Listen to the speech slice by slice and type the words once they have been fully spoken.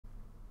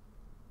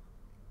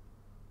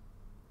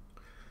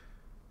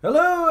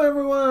Hello,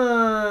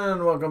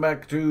 everyone! Welcome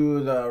back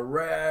to the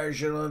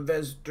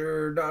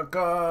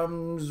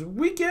RationalInvestor.com's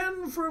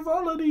Weekend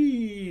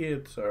Frivolity.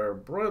 It's our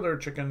Broiler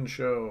Chicken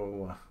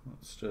Show.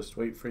 Let's just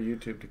wait for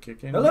YouTube to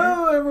kick in.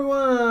 Hello,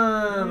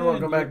 everyone! And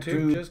Welcome back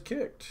YouTube to just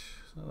kicked,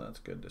 so that's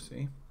good to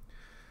see.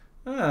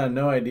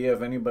 No idea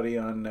if anybody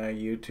on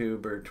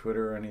YouTube or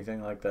Twitter or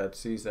anything like that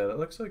sees that. It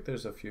looks like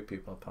there's a few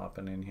people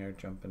popping in here,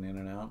 jumping in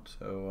and out.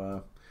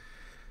 So,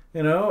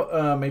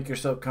 make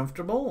yourself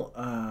comfortable,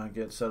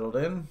 get settled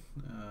in.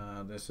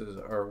 This is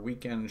our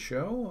weekend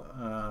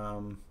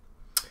show,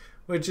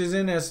 which is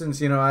in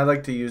essence, I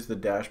like to use the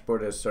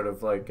dashboard as sort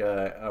of like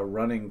a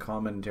running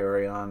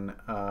commentary on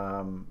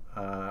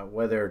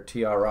whether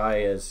TRI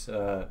is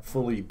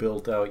fully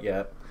built out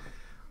yet.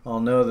 I'll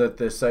know that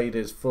the site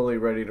is fully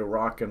ready to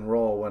rock and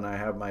roll when I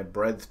have my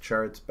breadth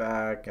charts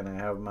back and I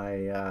have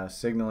my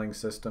signaling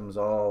systems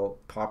all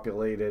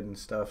populated and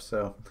stuff.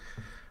 So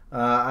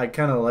I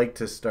kind of like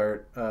to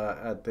start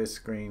at this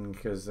screen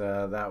because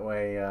that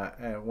way,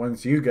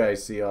 once you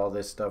guys see all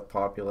this stuff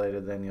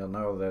populated, then you'll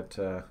know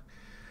that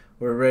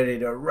we're ready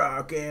to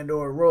rock and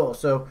or roll.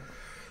 So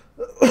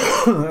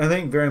I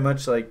think very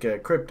much like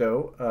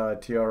crypto,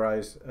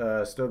 TRI's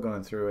still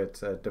going through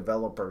its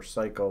developer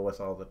cycle with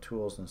all the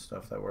tools and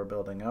stuff that we're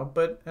building out.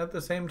 But at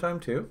the same time,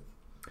 too,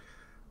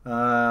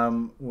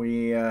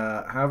 we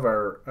have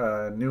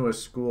our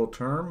newest school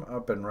term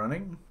up and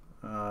running.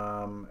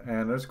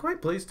 And I was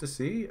quite pleased to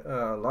see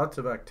lots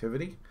of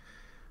activity.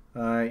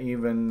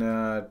 Even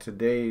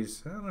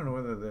today's, I don't know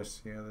whether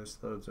this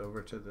loads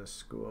over to the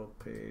school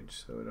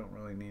page, so we don't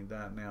really need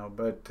that now.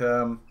 But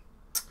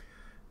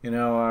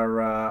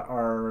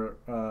our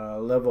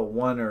level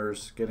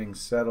oneers getting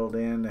settled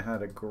in.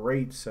 Had a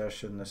great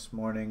session this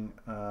morning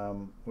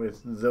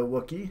with the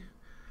Wookiee.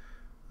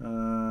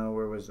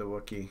 Where was the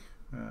Wookiee?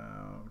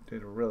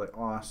 Did a really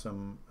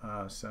awesome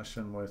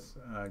session with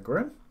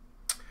Grim.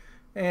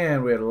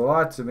 And we had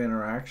lots of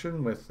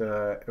interaction with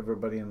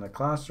everybody in the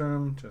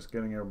classroom, just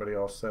getting everybody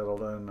all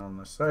settled in on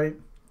the site.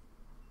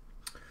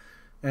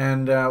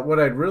 And what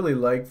I'd really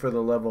like for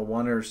the level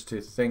oneers to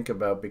think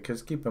about,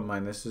 because keep in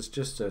mind, this is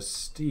just a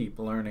steep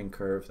learning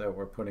curve that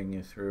we're putting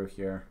you through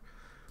here.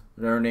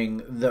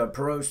 Learning the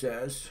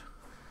process.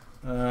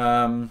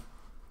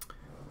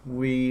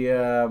 We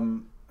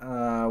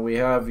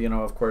have,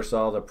 of course,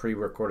 all the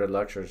pre-recorded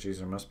lectures.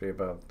 These must be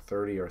about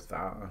 30 or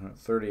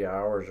 30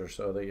 hours or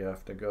so that you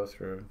have to go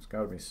through. It's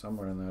got to be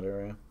somewhere in that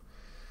area.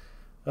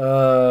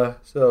 So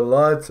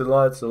lots and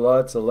lots and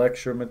lots of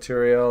lecture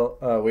material.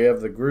 We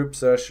have the group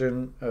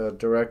session,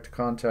 direct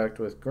contact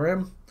with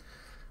Grim,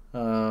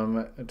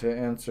 to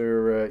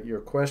answer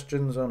your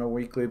questions on a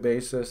weekly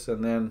basis.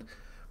 And then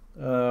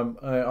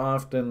I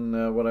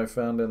often, what I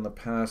found in the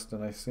past,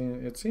 and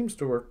it seems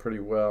to work pretty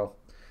well,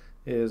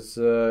 is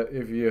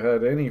if you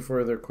had any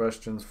further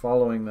questions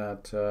following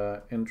that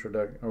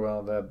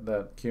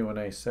that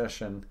Q&A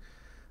session,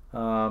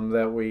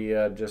 that we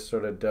just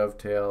sort of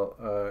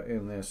dovetail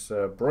in this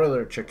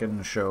Broiler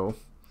Chicken Show.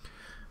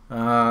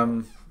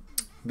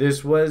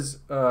 This was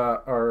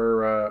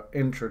our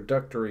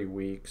introductory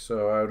week,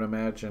 so I would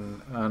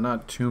imagine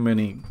not too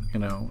many,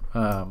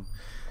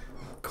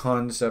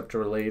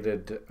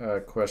 concept-related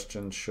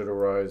questions should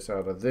arise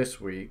out of this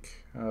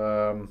week.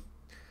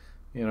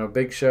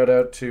 Big shout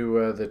out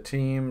to the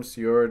teams,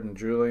 Jord and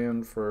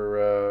Julian,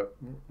 for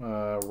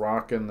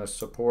rocking the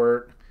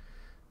support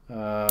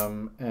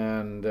and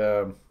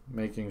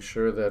making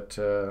sure that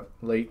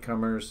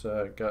latecomers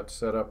got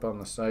set up on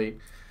the site.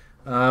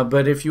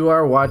 But if you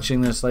are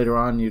watching this later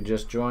on, you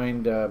just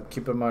joined,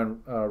 keep in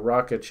mind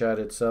Rocket Chat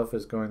itself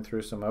is going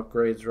through some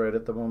upgrades right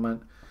at the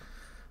moment.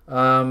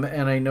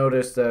 And I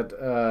noticed that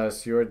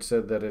Sjord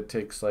said that it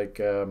takes like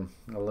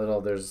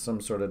there's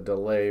some sort of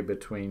delay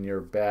between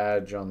your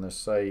badge on the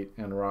site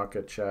and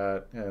Rocket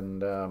Chat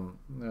and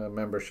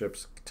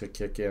memberships to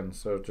kick in,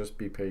 so just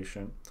be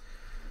patient.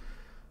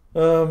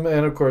 And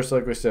of course,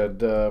 like we said,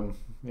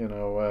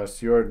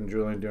 Sjord and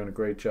Julian doing a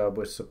great job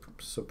with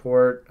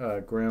support.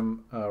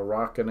 Grim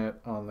rocking it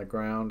on the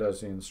ground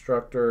as the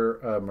instructor.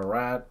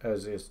 Marat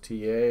as his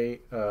TA.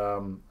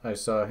 I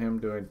saw him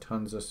doing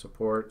tons of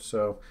support,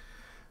 so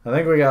I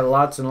think we got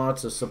lots and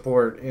lots of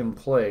support in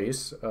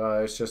place.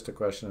 It's just a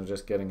question of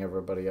just getting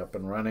everybody up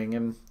and running.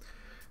 And,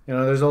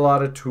 there's a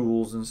lot of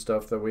tools and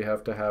stuff that we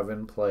have to have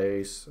in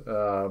place.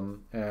 I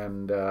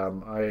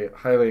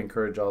highly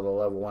encourage all the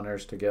level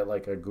oneers to get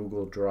like a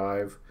Google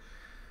Drive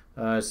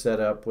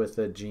set up with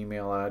a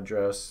Gmail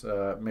address.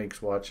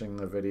 Makes watching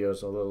the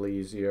videos a little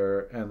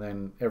easier. And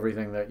then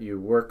everything that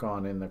you work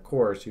on in the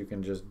course, you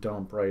can just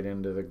dump right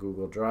into the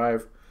Google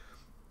Drive.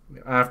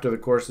 After the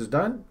course is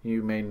done,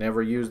 you may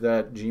never use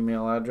that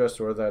Gmail address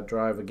or that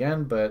drive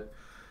again, but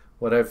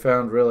what I've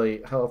found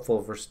really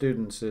helpful for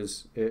students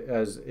is,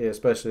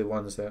 especially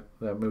ones that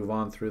move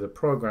on through the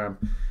program,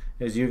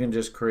 is you can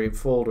just create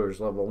folders,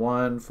 level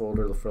 1,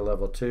 folder for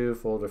level 2,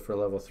 folder for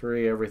level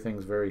 3.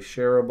 Everything's very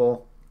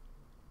shareable.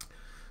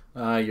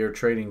 Your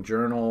trading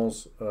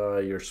journals,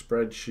 your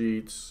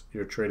spreadsheets,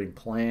 your trading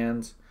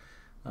plans,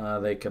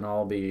 they can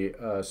all be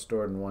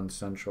stored in one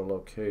central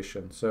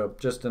location. So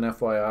just an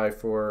FYI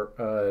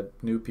for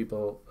new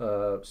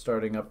people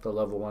starting up the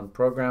level 1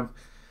 program.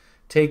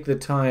 Take the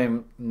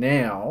time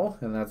now,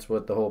 and that's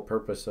what the whole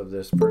purpose of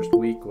this first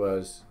week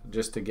was,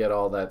 just to get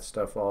all that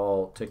stuff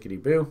all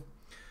tickety-boo.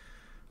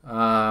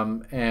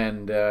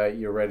 And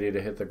you're ready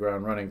to hit the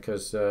ground running,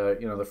 because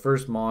the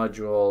first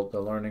module,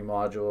 the learning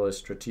module, is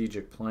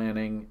strategic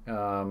planning,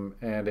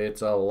 and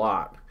it's a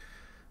lot.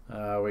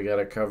 We got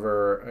to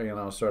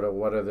cover sort of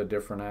what are the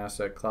different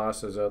asset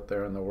classes out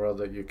there in the world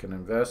that you can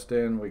invest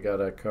in. We got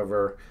to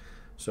cover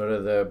sort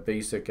of the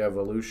basic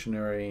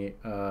evolutionary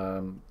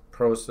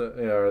process,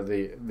 or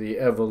the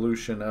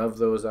evolution of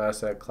those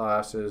asset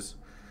classes.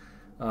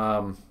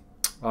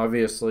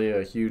 Obviously,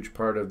 a huge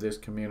part of this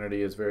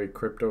community is very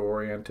crypto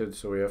oriented,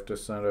 so we have to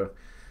sort of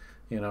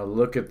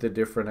look at the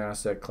different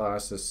asset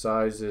classes,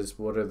 sizes,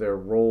 what are their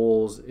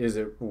roles,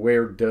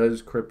 where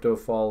does crypto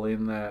fall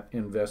in that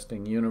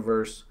investing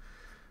universe,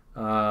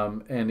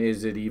 and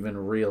is it even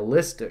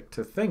realistic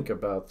to think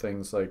about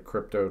things like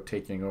crypto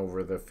taking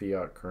over the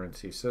fiat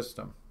currency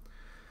system.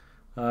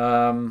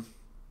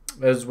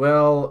 As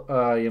well,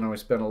 we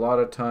spent a lot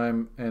of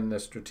time in the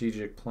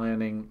strategic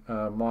planning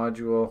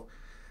module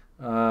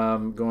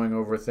going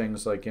over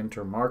things like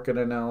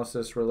intermarket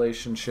analysis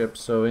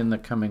relationships. So in the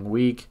coming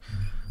week,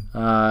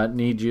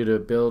 need you to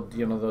build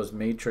those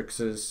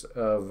matrices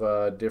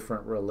of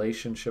different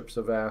relationships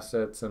of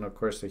assets. And of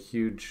course, a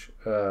huge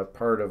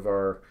part of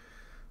our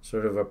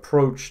sort of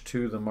approach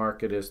to the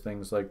market is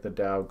things like the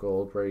Dow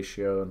Gold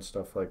ratio and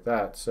stuff like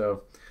that.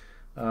 So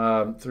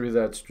through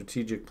that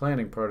strategic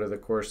planning part of the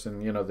course,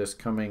 and this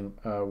coming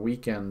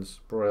weekend's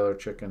Broiler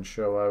Chicken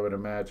Show, I would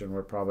imagine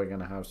we're probably going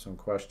to have some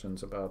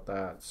questions about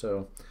that.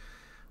 So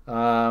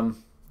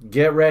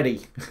get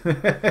ready.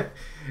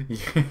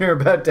 You're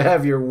about to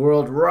have your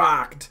world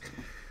rocked.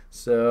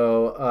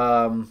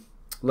 So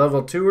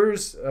level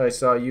 2ers, I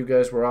saw you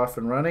guys were off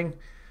and running.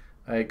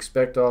 I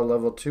expect all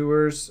level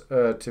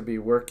 2ers to be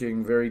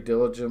working very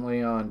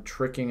diligently on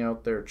tricking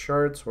out their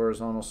charts,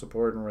 horizontal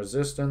support and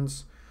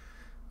resistance,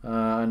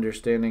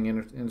 understanding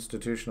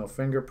institutional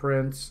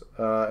fingerprints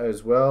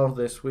as well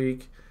this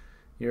week.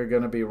 You're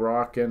going to be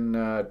rocking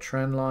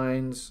trend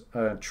lines,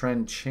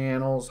 trend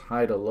channels,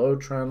 high to low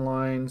trend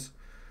lines,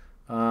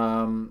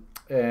 and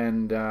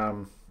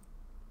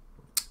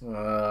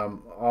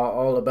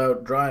all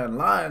about drawing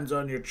lines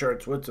on your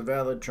charts. What's a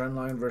valid trend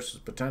line versus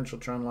potential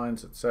trend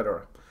lines,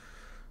 etc.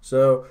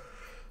 So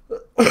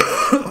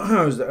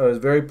I was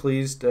very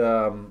pleased.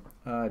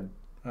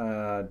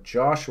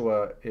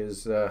 Joshua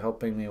is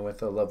helping me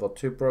with a level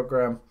 2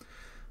 program,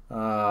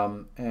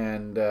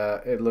 and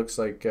it looks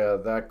like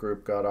that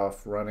group got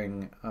off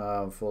running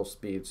full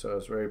speed, so I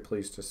was very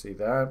pleased to see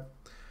that.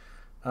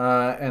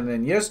 And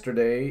then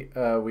yesterday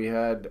we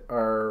had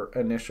our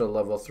initial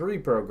level 3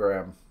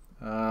 program,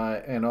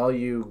 and all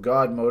you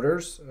God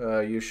motors,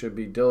 you should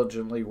be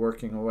diligently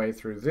working away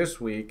through this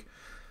week.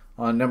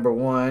 On number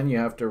 1, you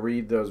have to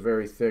read those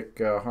very thick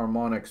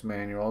harmonics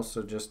manuals.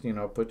 So just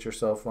put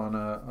yourself on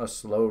a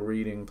slow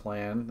reading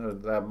plan.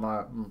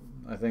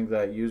 I think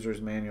that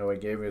user's manual I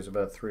gave you is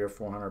about 300 or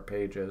 400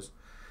 pages.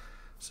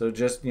 So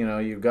just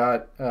you've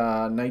got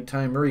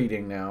nighttime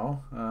reading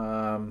now,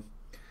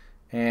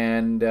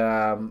 and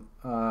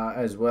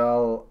as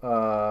well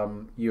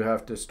you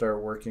have to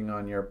start working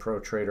on your Pro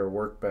Trader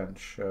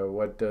workbench.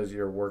 What does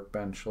your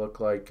workbench look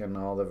like, and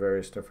all the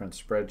various different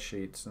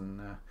spreadsheets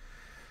and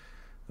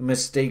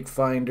mistake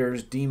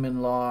finders, demon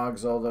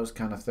logs, all those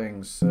kind of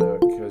things,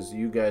 because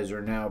you guys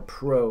are now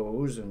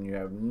pros and you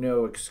have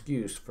no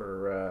excuse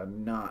for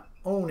not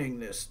owning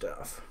this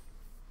stuff.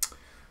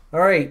 All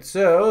right,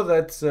 so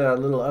that's a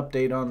little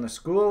update on the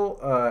school.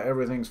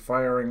 Everything's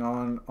firing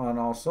on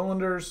all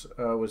cylinders.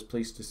 Was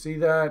pleased to see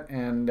that.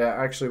 And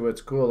actually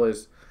what's cool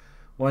is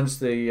once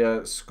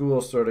the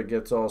school sort of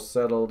gets all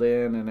settled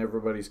in and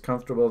everybody's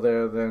comfortable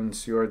there, then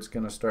Sjord's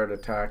going to start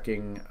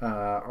attacking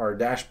our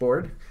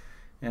dashboard.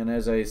 And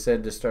as I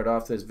said to start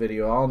off this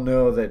video, I'll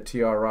know that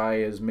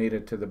TRI has made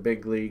it to the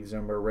big leagues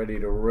and we're ready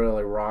to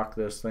really rock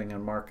this thing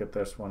and market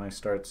this when I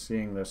start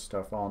seeing this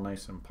stuff all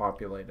nice and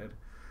populated.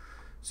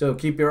 So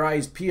keep your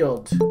eyes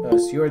peeled.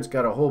 Sjord's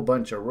got a whole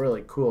bunch of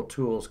really cool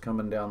tools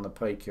coming down the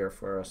pike here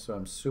for us, so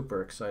I'm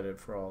super excited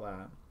for all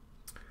that.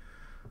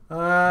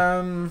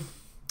 I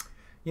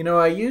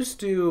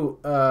used to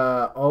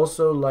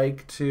also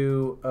like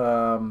to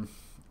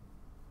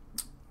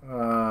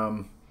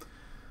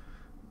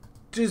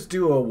just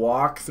do a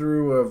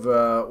walkthrough of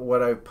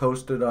what I've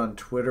posted on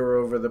Twitter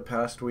over the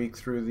past week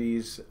through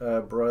these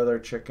Broiler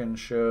Chicken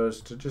shows,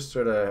 to just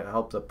sort of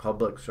help the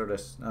public sort of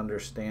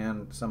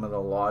understand some of the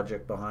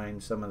logic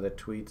behind some of the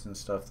tweets and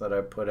stuff that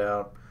I put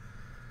out.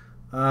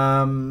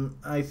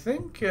 I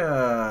think,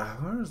 where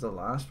was the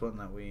last one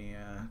that we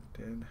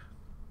did?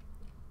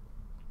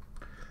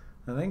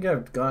 I think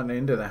I've gotten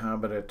into the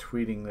habit of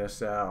tweeting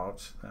this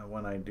out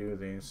when I do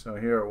these. So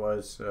here it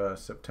was,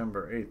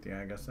 September 8th.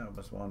 Yeah, I guess that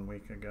was 1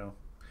 week ago.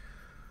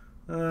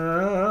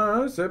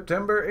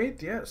 September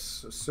 8th,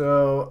 yes.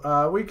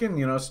 So we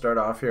can, start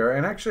off here.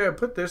 And actually, I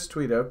put this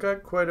tweet out,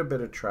 got quite a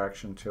bit of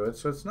traction to it,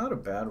 so it's not a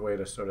bad way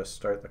to sort of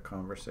start the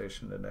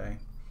conversation today.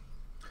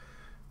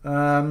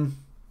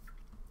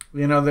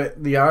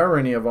 The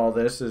irony of all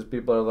this is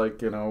people are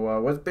like,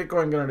 what's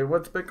Bitcoin going to do?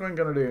 What's Bitcoin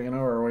going to do?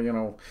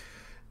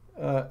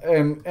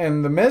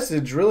 And the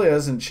message really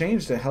hasn't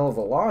changed a hell of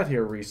a lot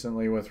here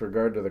recently with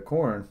regard to the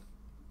corn.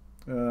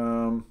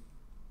 And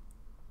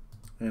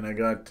I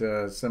got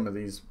some of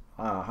these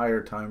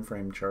higher time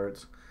frame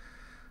charts.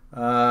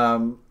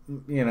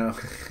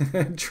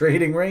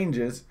 Trading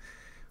ranges.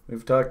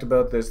 We've talked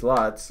about this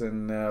lots,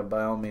 and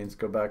by all means,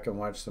 go back and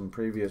watch some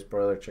previous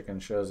Broiler Chicken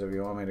shows if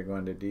you want me to go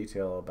into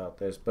detail about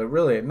this. But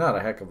really, not a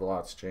heck of a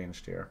lot's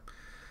changed here.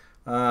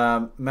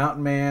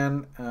 Mountain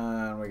Man,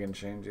 we can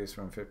change these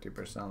from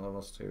 50%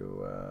 levels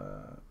to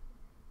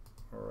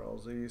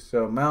RLZ.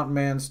 So Mountain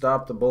Man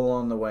stopped the bull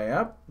on the way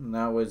up, and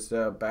that was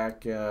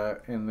back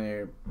in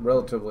the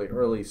relatively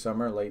early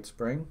summer, late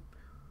spring.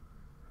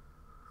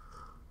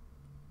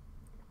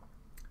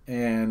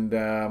 And,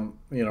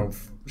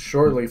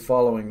 shortly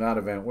following that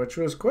event, which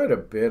was quite a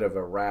bit of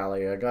a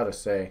rally, I gotta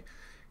say.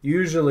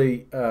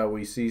 Usually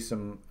we see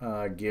some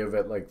give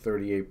at like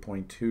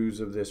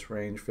 38.2s of this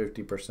range,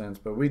 50%,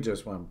 but we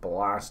just went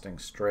blasting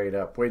straight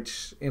up,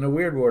 which in a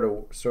weird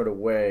sort of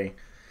way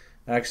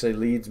actually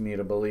leads me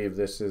to believe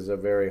this is a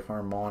very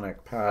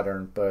harmonic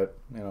pattern, but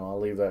I'll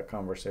leave that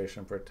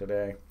conversation for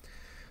today.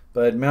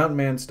 But Mountain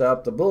Man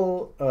stopped the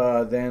bull.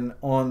 Then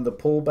on the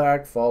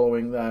pullback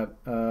following that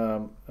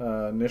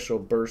initial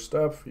burst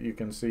up, you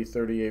can see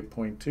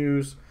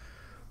 38.2s.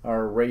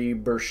 Our Ray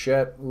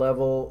Burchett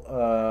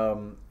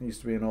level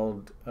used to be an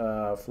old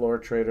floor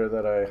trader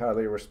that I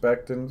highly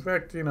respect. In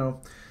fact,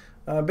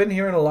 I've been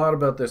hearing a lot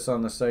about this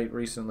on the site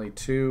recently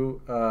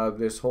too.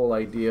 This whole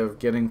idea of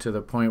getting to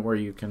the point where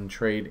you can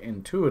trade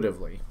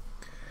intuitively.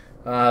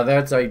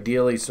 That's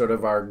ideally sort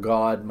of our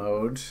God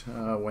mode.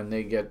 When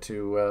they get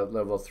to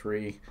level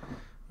 3,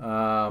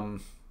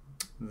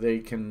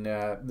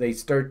 they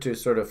start to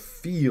sort of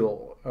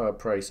feel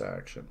price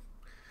action.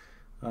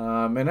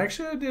 And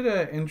actually, I did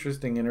an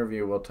interesting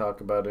interview we'll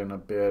talk about in a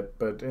bit,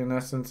 but in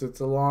essence, it's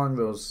along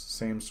those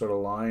same sort of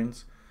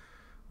lines.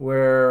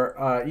 Where,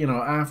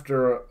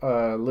 after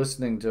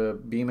listening to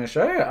Beamish,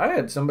 I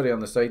had somebody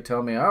on the site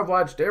tell me, I've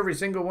watched every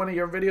single one of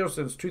your videos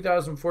since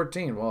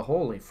 2014. Well,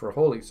 holy for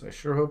holies, I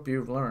sure hope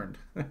you've learned.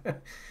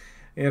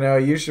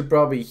 You should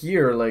probably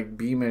hear like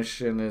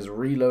Beamish and his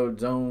reload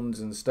zones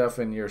and stuff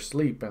in your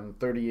sleep and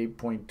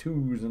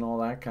 38.2s and all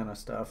that kind of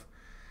stuff.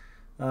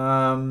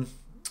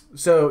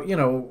 So,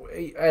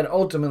 and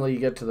ultimately you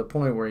get to the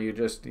point where you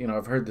just,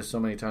 I've heard this so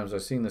many times,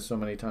 I've seen this so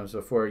many times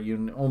before,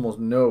 you almost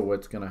know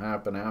what's going to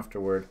happen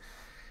afterward.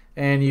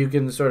 And you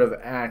can sort of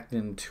act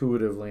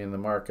intuitively in the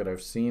market.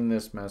 I've seen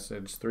this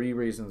message, 3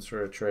 reasons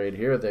for a trade.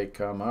 Here they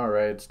come. All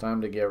right, it's time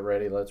to get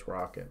ready. Let's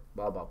rock it.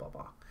 Blah, blah, blah,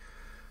 blah.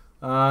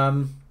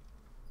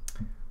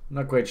 I'm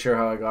not quite sure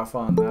how I got off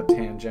on that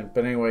tangent,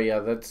 but anyway, yeah,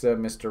 that's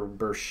Mr.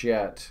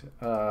 Burchett,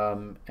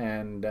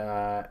 and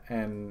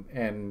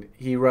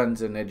he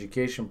runs an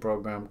education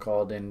program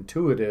called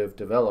Intuitive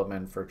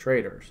Development for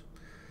Traders,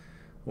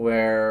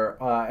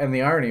 where and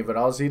the irony of it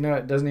all is he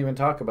doesn't even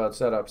talk about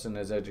setups in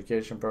his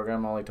education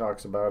program. All he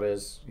talks about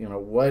is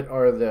what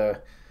are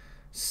the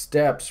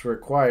steps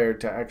required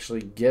to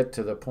actually get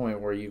to the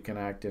point where you can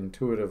act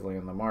intuitively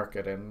in the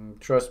market, and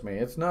trust me,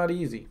 it's not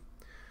easy.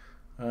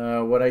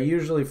 What I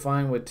usually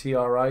find with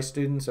TRI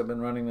students, I've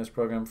been running this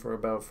program for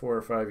about 4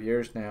 or 5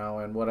 years now,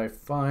 and what I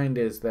find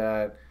is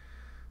that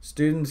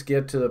students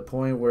get to the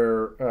point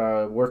where,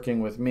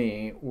 working with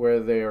me, where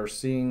they are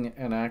seeing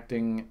and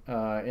acting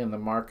in the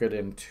market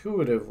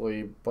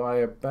intuitively by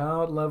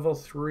about level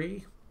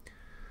 3.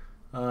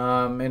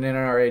 And in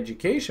our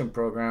education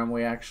program,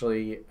 we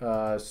actually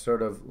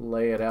sort of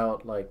lay it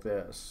out like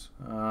this.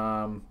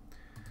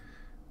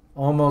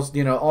 Almost,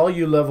 all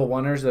you level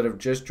 1ers that have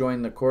just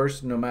joined the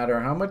course, no matter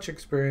how much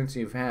experience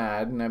you've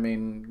had, and I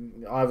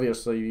mean,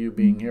 obviously you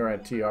being here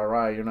at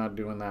TRI, you're not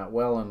doing that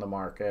well in the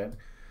market.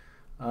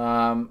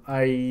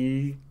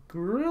 I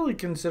really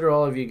consider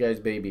all of you guys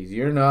babies.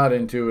 You're not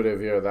intuitive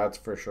here, that's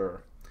for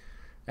sure.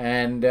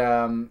 And,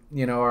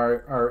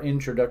 our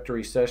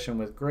introductory session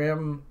with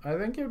Graham, I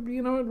think, it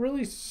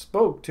really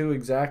spoke to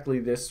exactly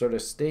this sort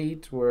of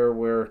state where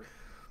we're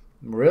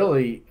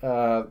really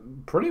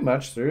pretty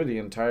much through the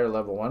entire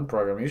level 1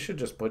 program. You should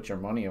just put your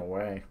money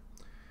away.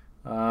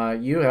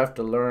 You have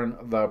to learn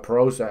the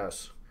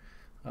process,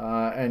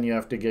 and you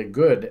have to get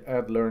good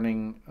at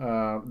learning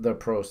the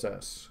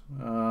process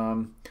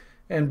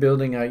and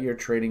building out your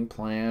trading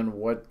plan.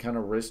 What kind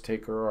of risk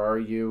taker are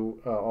you,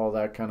 all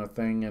that kind of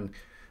thing. And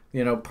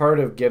part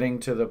of getting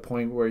to the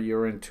point where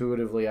you're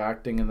intuitively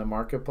acting in the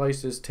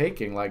marketplace is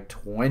taking like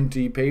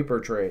 20 paper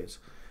trades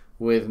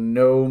with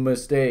no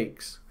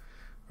mistakes.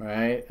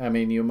 Right? I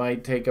mean, you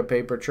might take a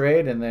paper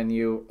trade and then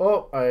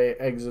I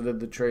exited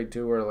the trade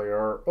too early,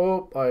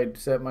 or I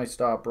set my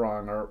stop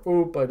wrong, or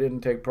I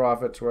didn't take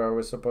profits where I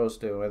was supposed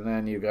to, and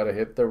then you got to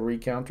hit the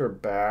recounter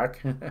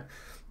back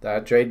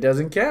that trade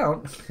doesn't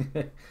count.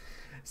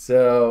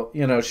 So,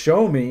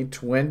 show me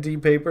 20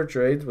 paper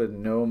trades with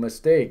no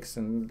mistakes.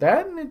 And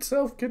that in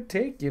itself could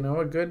take,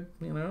 a good,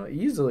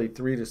 easily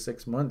 3 to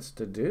 6 months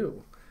to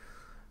do.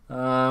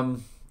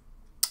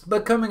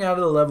 But coming out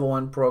of the level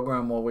 1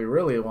 program, what we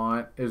really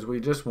want is we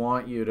just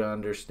want you to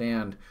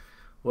understand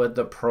what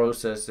the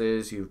process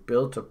is. You've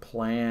built a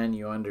plan,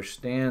 you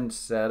understand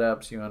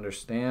setups, you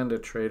understand a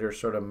trader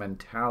sort of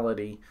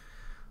mentality.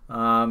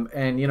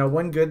 And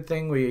one good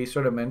thing we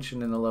sort of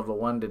mentioned in the level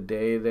 1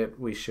 today that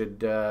we should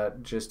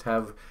just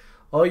have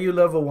all you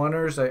level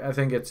 1ers, I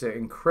think it's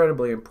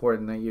incredibly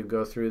important that you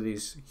go through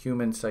these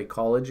human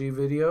psychology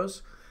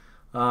videos.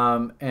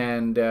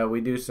 And we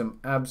do some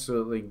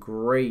absolutely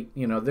great,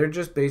 they're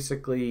just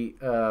basically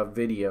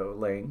video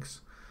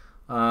links.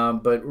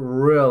 But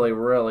really,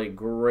 really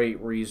great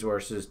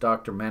resources.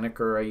 Dr.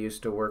 Menaker, I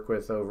used to work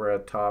with over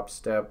at Top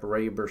Step.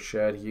 Ray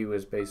Burchett, he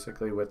was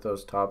basically with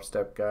those Top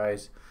Step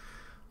guys.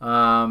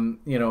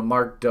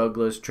 Mark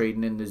Douglas,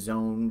 Trading in the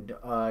Zone,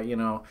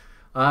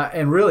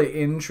 and really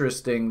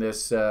interesting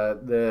this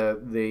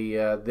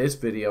this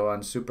video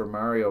on Super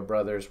Mario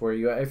Brothers, where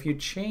if you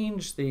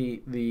change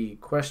the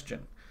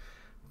question,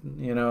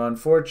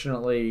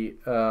 unfortunately,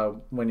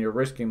 when you're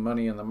risking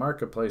money in the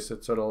marketplace,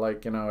 it's sort of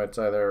like, it's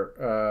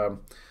either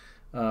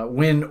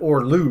win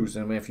or lose,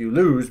 and if you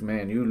lose,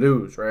 man, you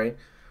lose, right?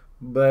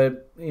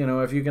 But,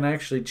 if you can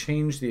actually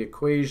change the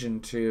equation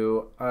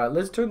to,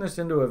 let's turn this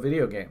into a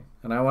video game,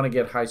 and I want to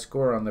get high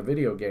score on the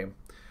video game.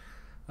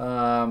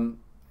 And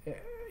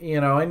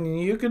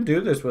you can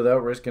do this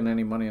without risking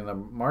any money in the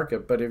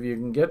market, but if you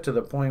can get to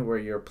the point where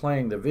you're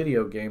playing the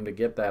video game to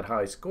get that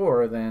high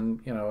score,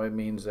 then, it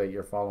means that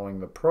you're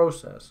following the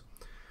process.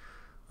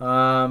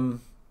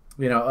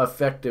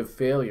 Effective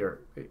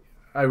failure.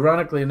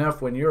 Ironically enough,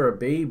 when you're a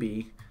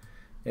baby,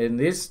 in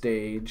this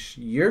stage,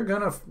 you're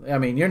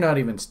not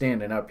even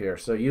standing up here.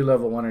 So you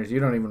level 1ers, you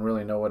don't even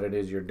really know what it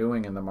is you're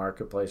doing in the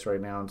marketplace right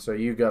now. And so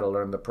you got to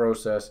learn the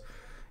process.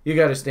 You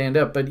got to stand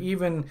up. But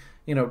even,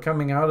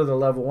 coming out of the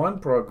level 1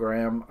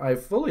 program, I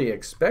fully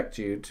expect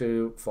you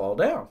to fall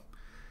down.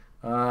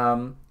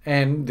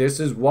 And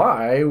this is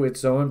why it's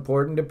so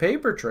important to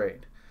paper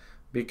trade.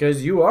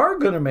 Because you are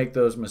going to make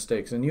those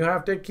mistakes. And you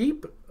have to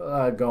keep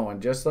going,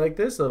 just like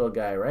this little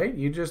guy, right?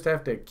 You just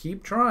have to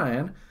keep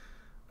trying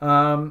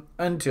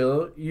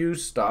until you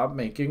stop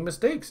making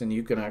mistakes and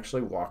you can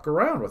actually walk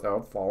around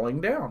without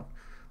falling down.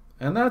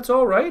 And that's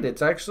all right.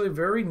 It's actually a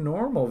very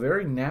normal,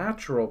 very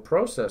natural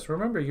process.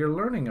 Remember, you're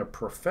learning a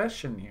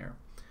profession here.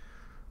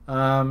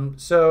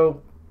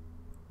 So,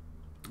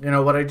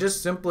 what I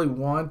just simply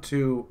want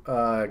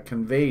to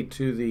convey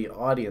to the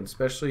audience,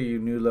 especially you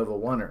new level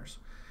 1ers,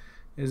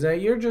 is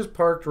that you're just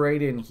parked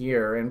right in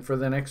here, and for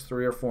the next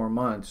 3 or 4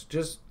 months,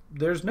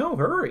 there's no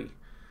hurry.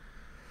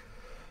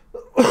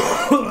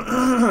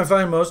 I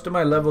find most of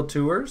my level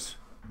 2ers,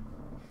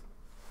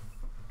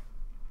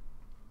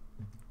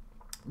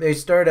 they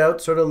start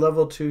out sort of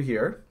level 2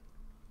 here,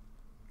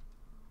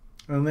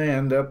 and they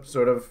end up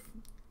sort of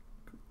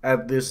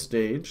at this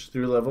stage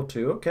through level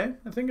 2. Okay,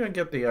 I think I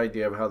get the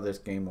idea of how this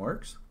game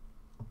works.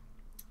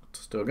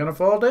 It's still gonna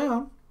fall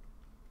down.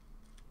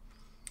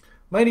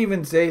 Might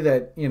even say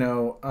that,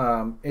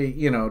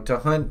 to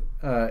hunt,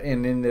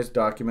 and in this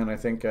document, I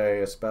think I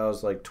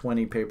espouse like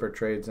 20 paper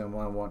trades and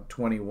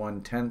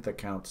 21 tenth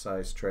account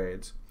size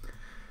trades.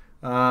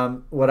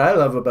 What I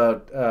love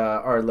about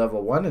our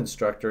level 1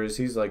 instructor is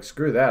he's like,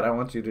 screw that, I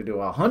want you to do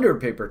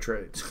 100 paper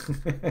trades.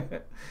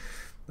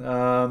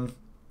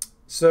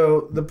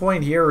 So the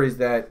point here is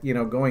that,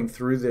 going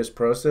through this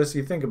process,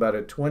 you think about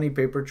it, 20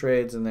 paper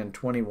trades and then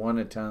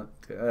 21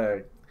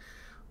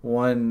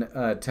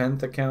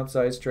 1/10 account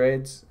size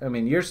trades. I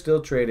mean, you're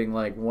still trading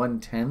like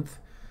 1/10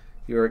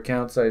 your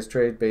account size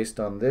trade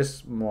based on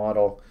this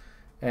model,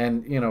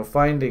 and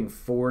finding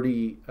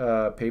 40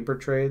 paper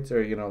trades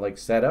or like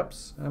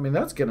setups. I mean,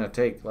 that's gonna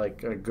take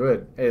like a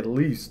good at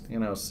least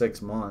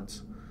 6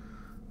 months.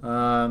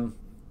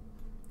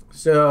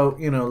 So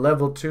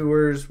level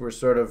 2ers, we're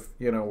sort of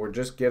we're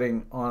just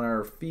getting on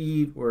our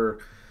feet. We're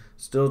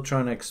still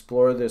trying to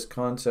explore this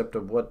concept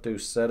of what do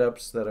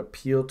setups that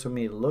appeal to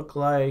me look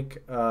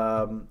like.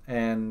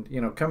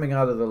 And, coming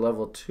out of the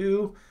level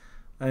 2,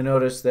 I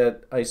notice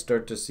that I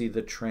start to see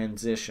the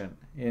transition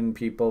in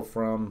people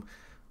from,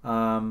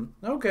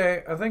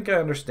 okay, I think I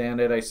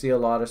understand it. I see a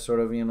lot of sort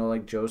of,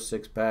 like Joe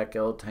Sixpack,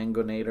 El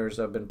Tangonators.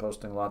 I've been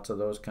posting lots of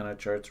those kind of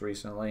charts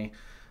recently.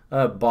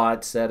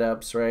 Bot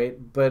setups,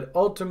 right? But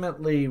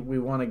ultimately, we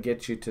want to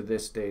get you to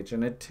this stage.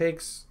 And it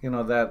takes,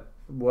 that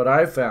what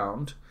I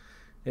found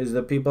is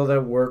the people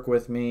that work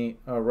with me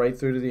right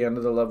through to the end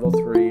of the level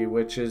 3,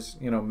 which is,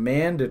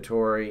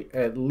 mandatory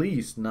at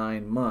least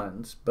 9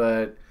 months.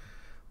 But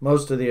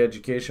most of the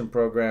education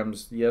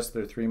programs, yes,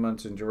 they're 3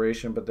 months in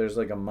duration, but there's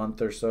like a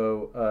month or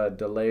so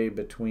delay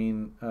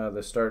between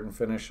the start and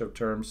finish of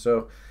terms.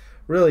 So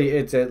really,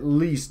 it's at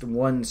least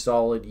 1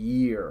 solid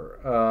year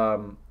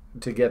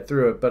to get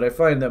through it. But I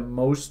find that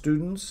most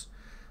students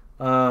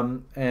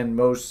and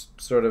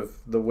most sort of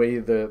the way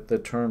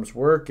the terms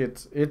work,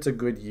 it's a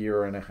good 1.5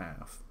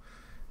 years.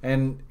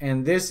 And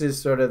this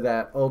is sort of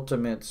that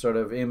ultimate sort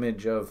of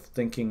image of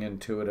thinking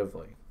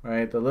intuitively,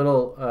 right? The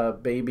little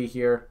baby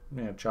here,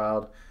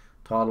 child,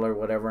 toddler,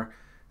 whatever,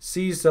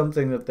 sees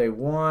something that they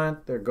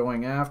want, they're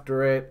going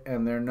after it,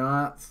 and they're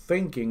not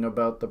thinking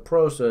about the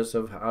process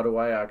of how do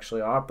I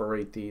actually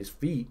operate these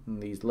feet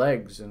and these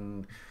legs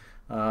and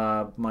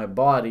my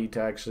body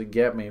to actually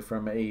get me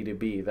from A to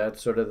B.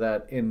 That's sort of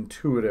that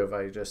intuitive.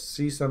 I just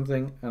see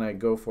something and I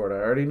go for it. I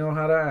already know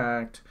how to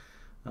act.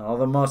 All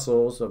the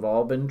muscles have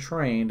all been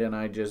trained and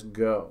I just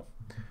go.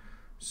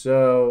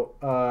 So,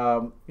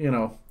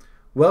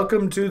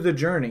 welcome to the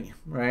journey,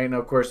 right? And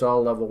of course,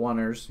 all level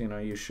oneers,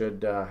 you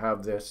should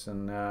have this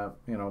and,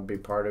 be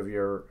part of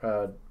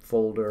your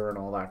folder and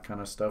all that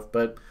kind of stuff.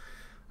 But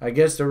I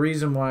guess the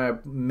reason why I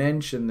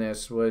mentioned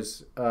this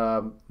was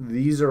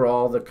these are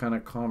all the kind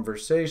of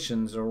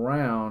conversations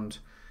around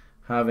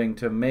having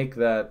to make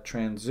that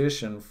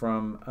transition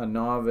from a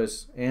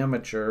novice,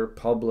 amateur,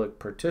 public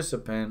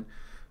participant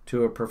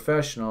to a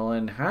professional,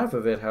 and half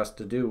of it has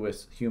to do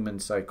with human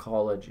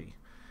psychology.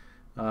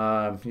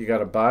 You got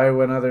to buy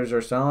when others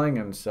are selling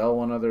and sell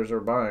when others are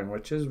buying,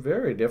 which is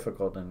very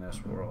difficult in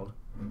this world.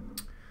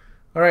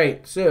 All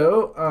right,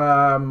 so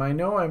I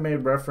know I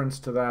made reference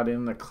to that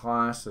in the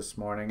class this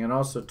morning, and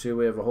also too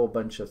we have a whole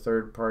bunch of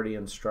third-party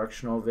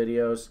instructional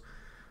videos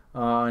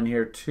on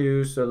here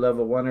too. So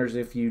level oneers,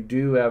 if you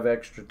do have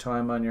extra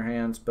time on your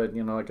hands, but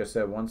like I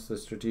said, once the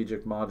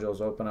strategic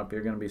modules open up,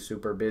 you're going to be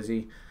super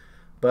busy.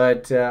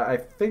 But I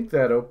think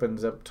that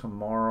opens up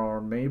tomorrow,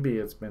 or maybe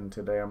it's been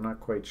today. I'm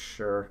not quite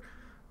sure.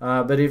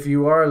 But if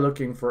you are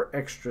looking for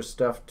extra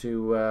stuff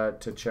to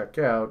check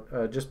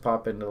out, just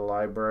pop into the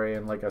library.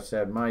 And like I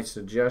said, my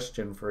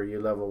suggestion for you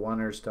level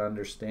oneers to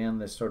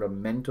understand this sort of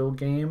mental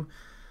game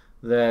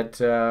that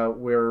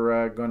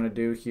we're going to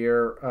do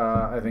here,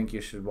 I think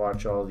you should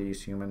watch all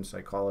these human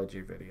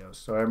psychology videos.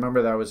 So I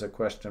remember that was a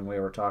question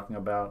we were talking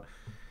about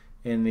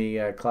in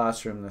the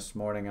classroom this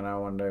morning, and I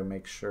wanted to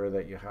make sure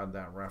that you had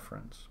that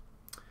reference.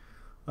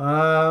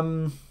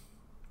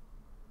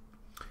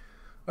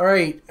 All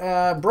right,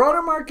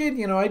 broader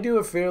market, I do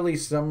a fairly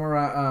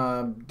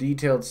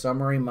detailed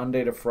summary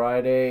Monday to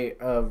Friday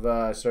of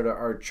sort of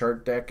our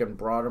chart deck and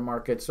broader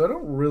market, so I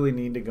don't really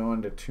need to go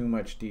into too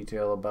much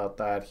detail about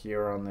that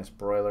here on this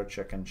Broiler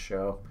Chicken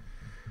Show.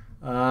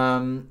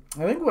 I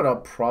think what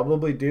I'll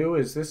probably do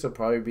is this will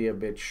probably be a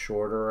bit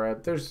shorter.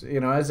 There's,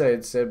 as I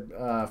had said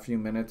a few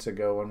minutes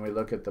ago, when we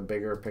look at the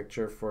bigger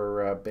picture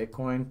for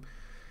Bitcoin,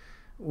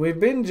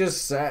 we're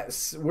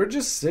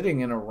just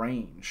sitting in a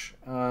range.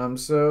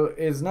 So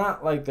it's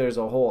not like there's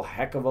a whole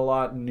heck of a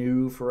lot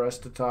new for us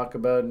to talk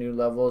about, new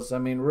levels. I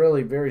mean,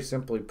 really, very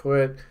simply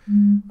put,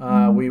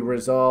 we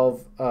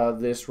resolve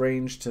this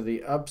range to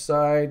the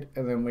upside,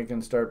 and then we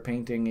can start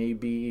painting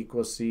AB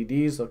equals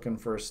CDs, looking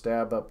for a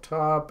stab up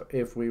top.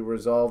 If we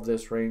resolve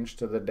this range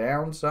to the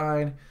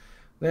downside,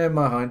 then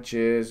my hunch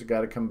is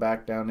got to come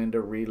back down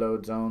into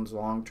reload zones,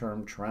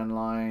 long-term trend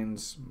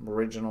lines,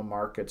 original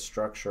market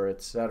structure,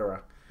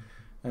 etc.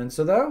 And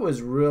so that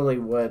was really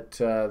what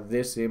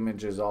this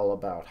image is all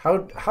about.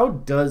 How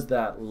does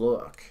that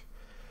look?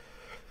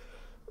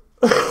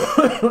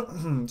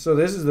 So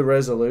this is the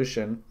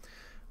resolution.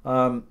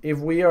 If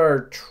we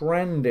are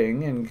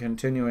trending and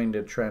continuing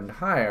to trend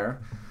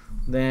higher,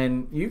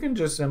 then you can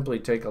just simply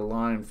take a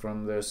line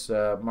from this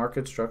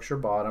market structure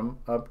bottom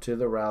up to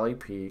the rally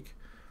peak,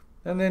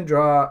 and then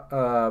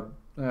draw,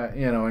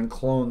 and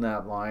clone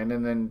that line,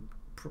 and then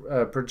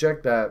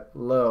project that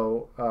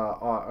low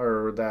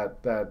or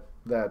that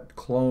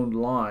cloned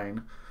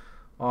line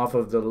off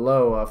of the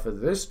low off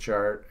of this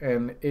chart,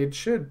 and it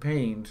should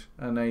paint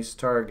a nice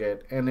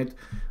target. And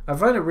I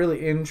find it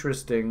really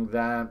interesting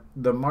that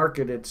the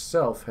market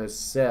itself has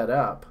set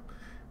up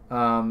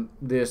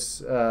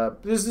this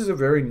is a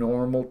very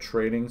normal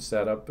trading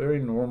setup, very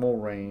normal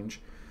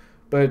range,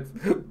 but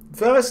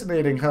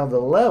fascinating how the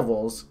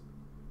levels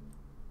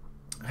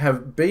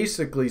have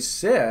basically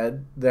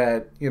said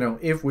that,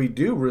 if we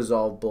do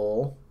resolve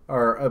bull,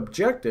 our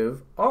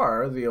objective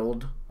are the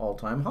old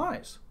all-time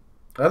highs.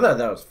 I thought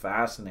that was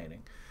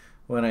fascinating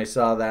when I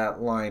saw that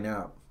line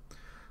up.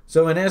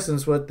 So in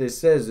essence, what this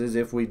says is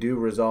if we do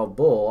resolve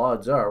bull,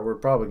 odds are we're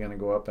probably going to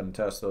go up and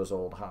test those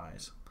old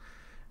highs.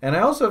 And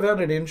I also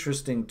found it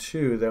interesting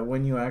too that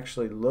when you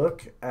actually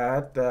look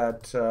at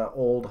that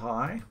old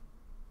high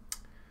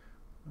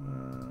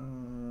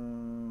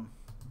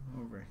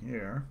over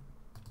here,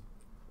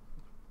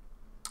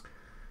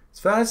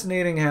 it's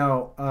fascinating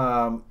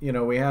how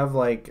we have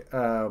like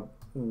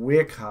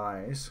wick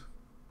highs.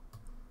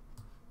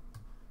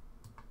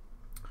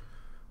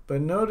 But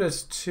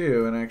notice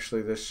too, and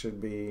actually this should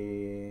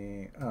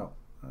be, that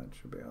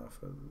should be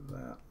off of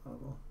that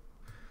level.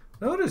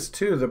 Notice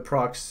too the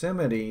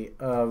proximity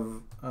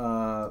of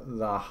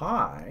the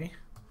high,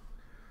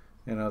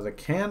 the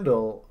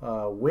candle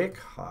wick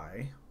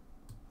high,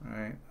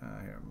 right?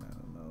 Here,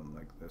 I'm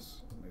like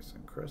this, nice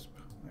and crisp.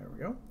 There we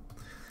go.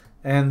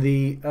 And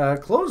the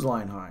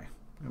clothesline high.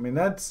 I mean,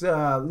 that's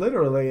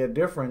literally a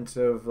difference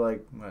of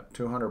like, what,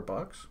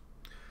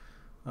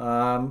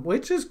 $200,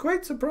 which is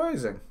quite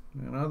surprising.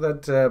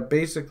 That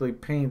basically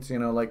paints,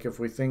 like if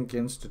we think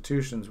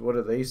institutions, what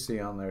do they see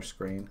on their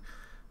screen?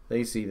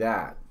 They see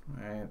that,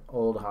 right?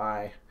 Old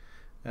high.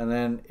 And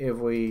then if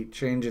we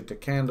change it to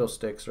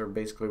candlesticks, or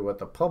basically what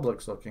the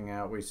public's looking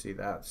at, we see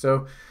that.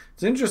 So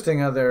it's interesting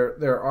how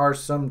there are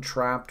some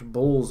trapped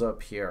bulls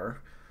up here.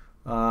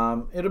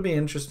 It'll be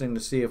interesting to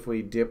see if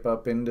we dip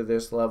up into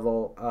this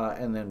level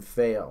and then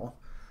fail.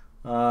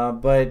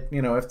 But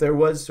if there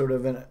was sort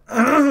of an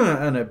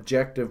an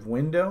objective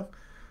window,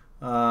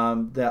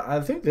 that I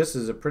think this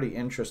is a pretty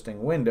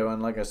interesting window.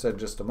 And like I said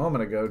just a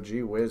moment ago,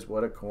 gee whiz,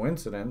 what a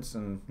coincidence.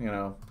 And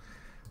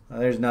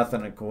there's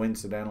nothing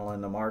coincidental in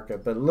the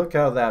market, but look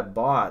how that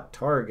bought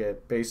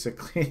target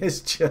basically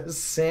is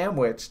just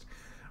sandwiched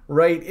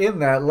right in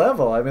that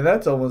level. I mean,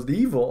 that's almost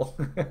evil.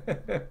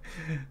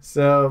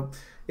 So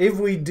if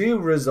we do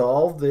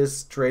resolve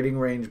this trading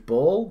range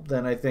bull,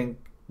 then I think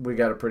we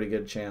got a pretty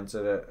good chance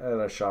at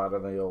a shot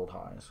of the old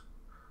highs.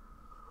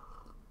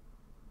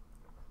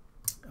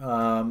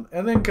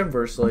 And then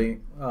conversely,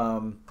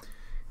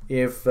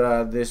 if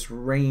this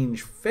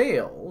range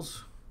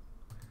fails,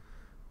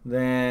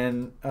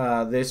 then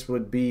this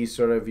would be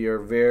sort of your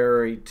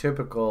very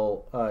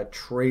typical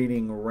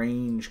trading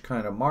range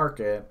kind of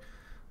market.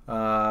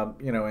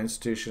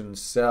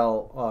 Institutions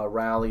sell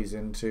rallies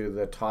into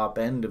the top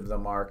end of the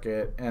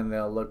market, and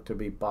they'll look to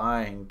be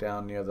buying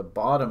down near the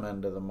bottom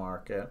end of the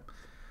market.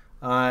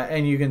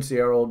 And you can see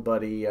our old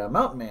buddy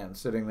Mountain Man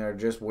sitting there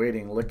just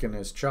waiting, licking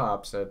his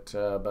chops at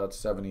about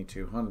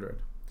 7,200.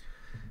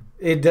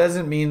 It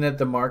doesn't mean that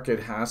the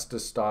market has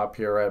to stop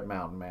here at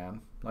Mountain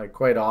Man. Like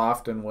quite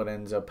often what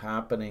ends up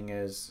happening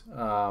is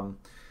the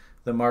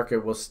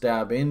market will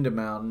stab into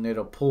Mountain,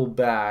 it'll pull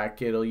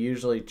back, it'll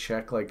usually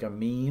check like a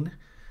mean,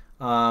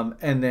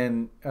 and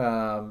then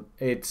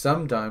it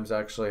sometimes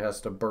actually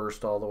has to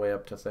burst all the way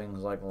up to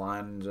things like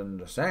lines in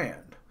the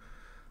sand.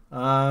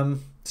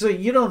 So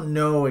you don't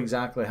know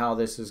exactly how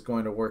this is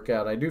going to work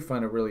out. I do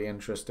find it really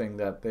interesting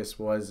that this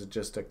was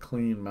just a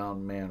clean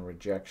Mountain Man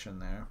rejection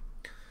there.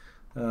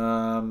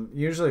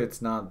 Usually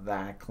it's not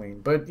that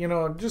clean, but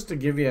just to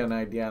give you an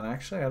idea, and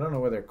actually I don't know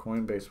whether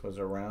Coinbase was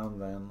around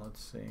then.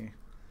 Let's see.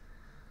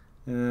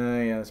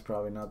 Yeah, it's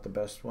probably not the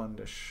best one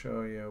to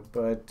show you,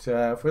 but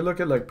if we look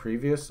at like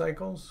previous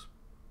cycles,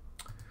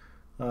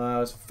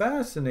 it's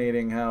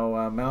fascinating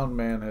how Mountain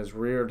Man has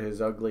reared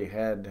his ugly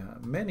head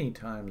many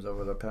times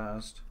over the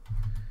past.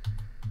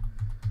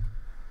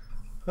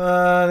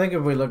 I think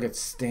if we look at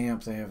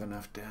Stamp, they have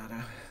enough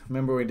data.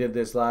 Remember we did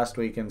this last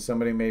week and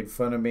somebody made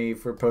fun of me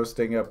for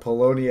posting a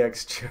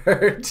Poloniex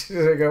chart.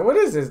 I go, what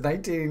is this,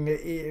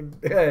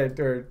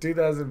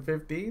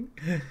 2015?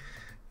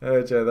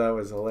 Which I thought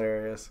was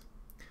hilarious.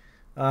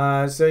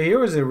 So here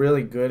was a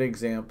really good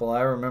example.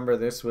 I remember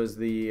this was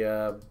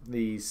the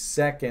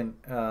second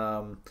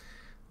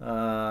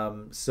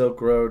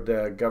Silk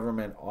Road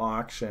government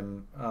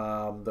auction.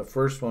 The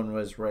first one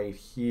was right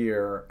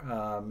here.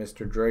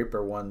 Mr.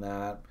 Draper won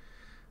that.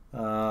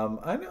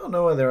 I don't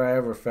know whether I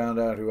ever found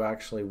out who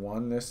actually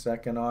won this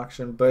second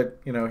auction, but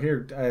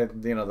here,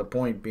 the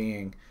point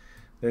being,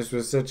 this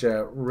was such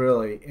a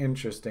really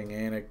interesting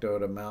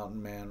anecdote of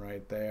Mountain Man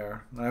right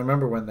there. I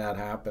remember when that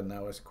happened,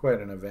 that was quite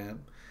an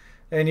event.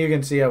 And you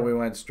can see how we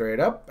went straight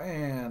up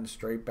and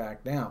straight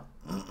back down.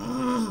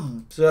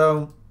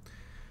 So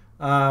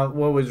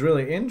what was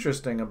really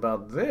interesting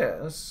about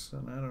this,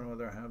 and I don't know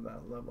whether I have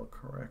that level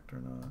correct or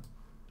not.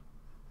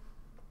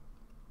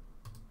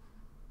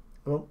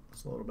 Oh,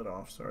 it's a little bit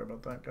off. Sorry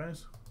about that,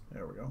 guys.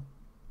 There we go.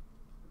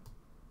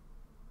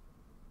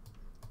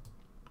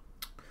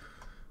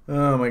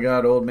 Oh my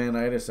God, old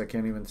man-itis. I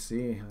can't even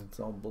see. It's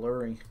all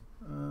blurry.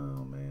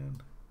 Oh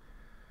man.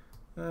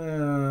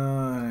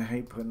 I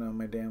hate putting on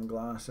my damn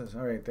glasses.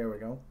 All right, there we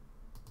go.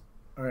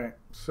 All right,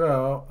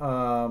 so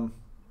come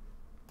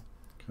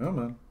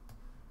on.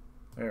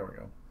 There we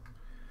go.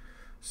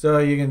 So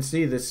you can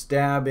see the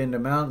stab into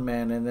Mountain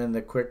Man and then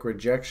the quick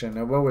rejection.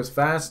 And what was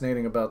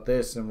fascinating about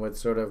this, and what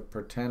sort of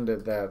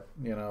pretended that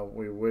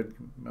we would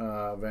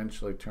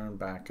eventually turn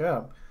back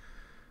up,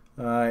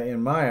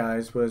 in my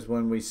eyes, was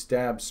when we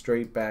stabbed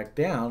straight back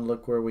down.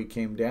 Look where we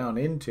came down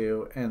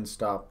into and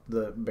stopped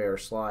the bear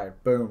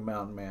slide. Boom,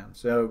 Mountain Man.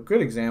 So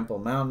good example,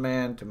 Mountain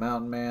Man to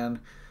Mountain Man.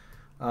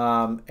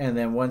 And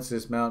then once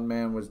this Mountain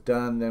Man was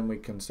done, then we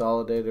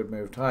consolidated,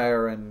 moved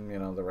higher, and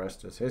the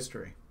rest is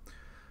history.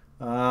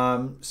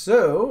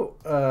 So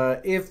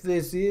if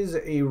this is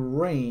a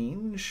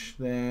range,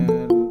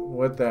 then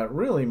what that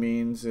really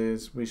means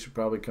is we should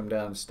probably come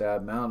down and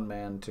stab Mountain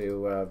Man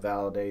to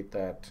validate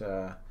that.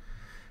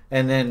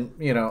 And then,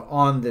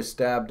 on the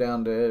stab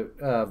down to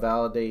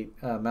validate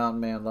Mountain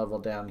Man level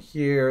down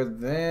here,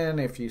 then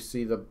if you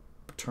see the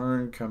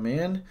turn come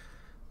in,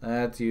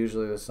 that's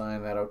usually the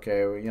sign that,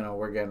 okay,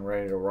 we're getting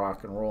ready to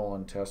rock and roll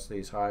and test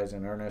these highs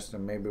in earnest,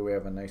 and maybe we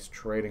have a nice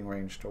trading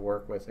range to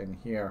work with in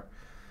here.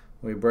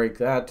 We break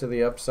that to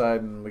the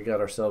upside, and we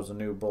got ourselves a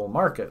new bull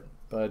market.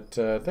 But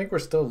I think we're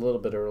still a little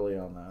bit early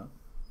on that.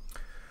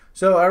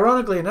 So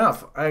ironically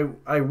enough,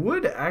 I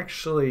would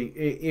actually,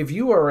 if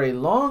you are a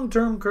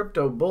long-term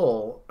crypto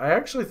bull, I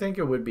actually think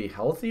it would be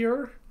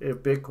healthier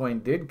if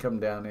Bitcoin did come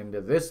down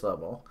into this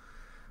level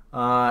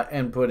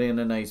and put in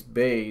a nice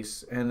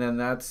base, and then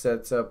that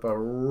sets up a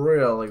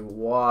really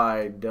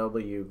wide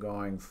W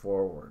going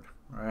forward,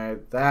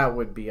 right? That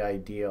would be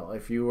ideal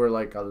if you were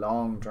like a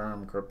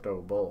long-term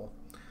crypto bull.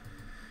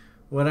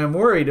 What I'm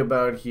worried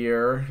about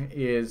here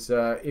is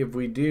if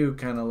we do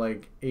kind of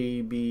like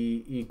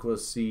AB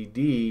equals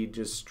CD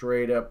just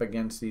straight up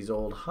against these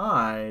old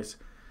highs,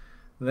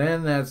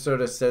 then that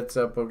sort of sets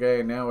up,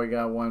 okay, now we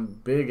got one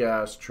big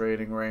ass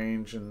trading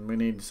range and we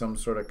need some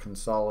sort of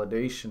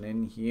consolidation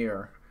in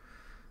here.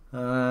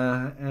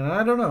 And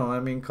I don't know, I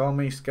mean, call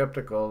me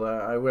skeptical.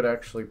 I would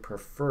actually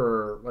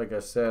prefer, like I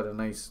said, a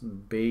nice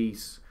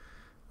base.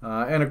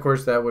 And of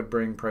course that would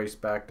bring price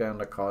back down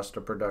to cost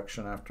of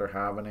production after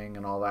halvening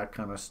and all that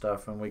kind of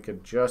stuff, and we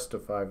could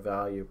justify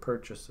value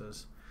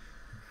purchases.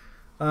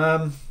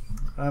 I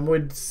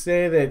would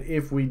say that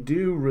if we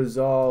do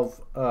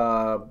resolve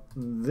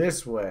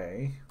this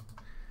way,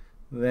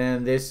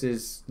 then this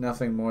is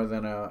nothing more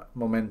than a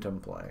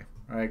momentum play,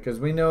 right? Because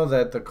we know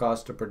that the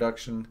cost of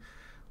production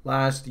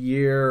last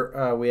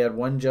year, we had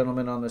one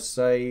gentleman on the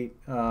site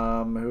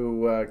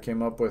who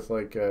came up with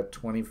like a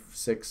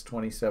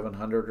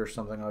 2,700 or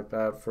something like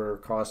that for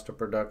cost of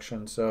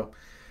production. So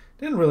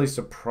it didn't really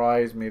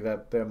surprise me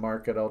that the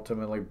market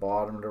ultimately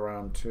bottomed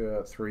around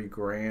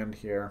 $3,000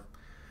 here.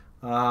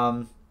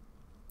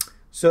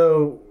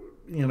 So,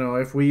 you know,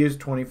 if we use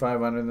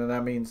 2,500, then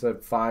that means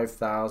that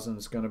 5,000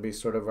 is going to be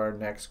sort of our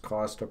next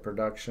cost of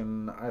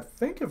production. I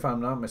think, if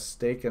I'm not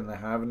mistaken, the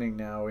halvening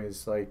now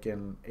is like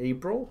in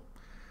April.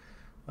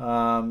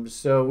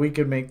 So we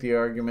could make the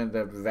argument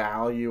that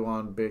value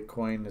on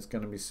Bitcoin is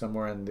going to be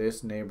somewhere in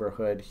this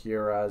neighborhood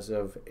here as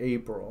of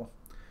April.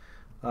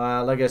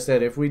 Like I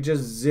said, if we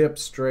just zip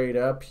straight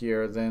up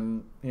here,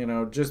 then, you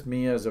know, just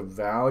me as a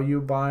value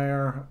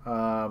buyer,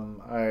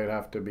 I'd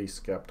have to be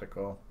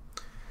skeptical.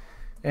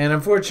 And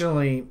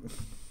unfortunately,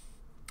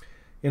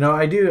 you know,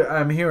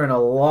 I'm hearing a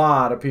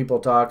lot of people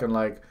talking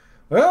like,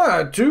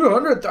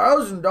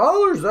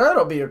 $200,000,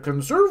 that'll be a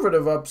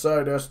conservative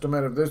upside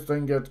estimate if this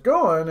thing gets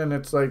going. And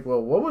it's like,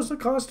 well, what was the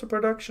cost of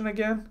production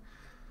again?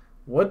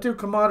 What do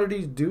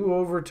commodities do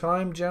over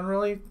time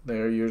generally?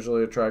 They're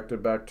usually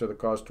attracted back to the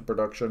cost of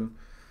production.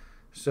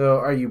 So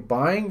are you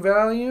buying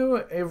value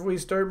if we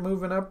start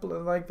moving up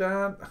like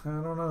that? I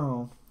don't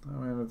know. I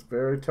mean, it's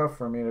very tough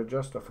for me to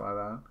justify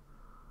that.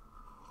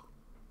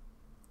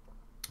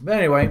 But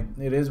anyway,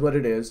 it is what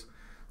it is.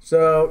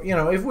 So, you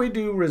know, if we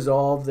do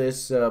resolve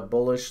this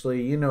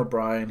bullishly, you know,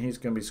 Brian, he's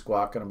going to be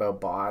squawking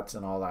about bots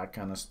and all that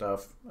kind of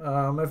stuff.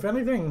 If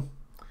anything,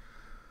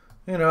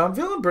 you know, I'm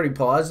feeling pretty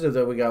positive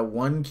that we got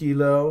 1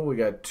 kilo, we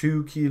got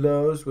 2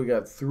 kilos, we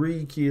got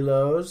 3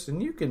 kilos,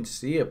 and you can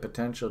see a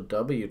potential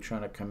W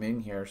trying to come in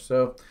here.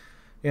 So,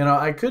 you know,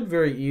 I could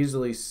very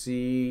easily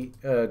see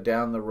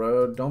down the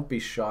road. Don't be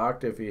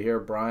shocked if you hear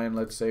Brian,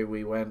 let's say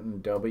we went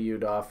and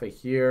W'd off of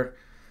here.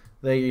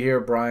 Then you hear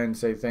Brian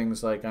say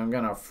things like, I'm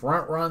going to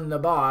front run the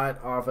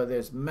bot off of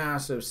this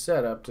massive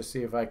setup to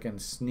see if I can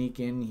sneak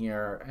in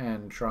here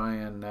and try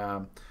and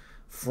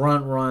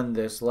front run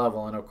this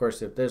level. And of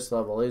course, if this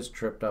level is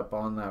tripped up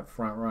on that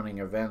front running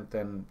event,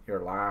 then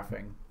you're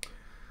laughing.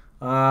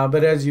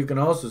 But as you can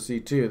also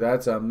see too,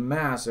 that's a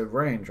massive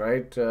range,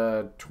 right?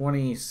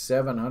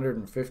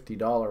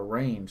 $2,750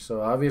 range.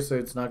 So obviously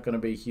it's not going to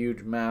be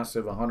huge,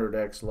 massive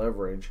 100x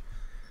leverage.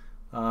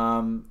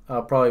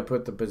 I'll probably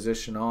put the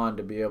position on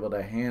to be able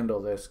to handle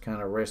this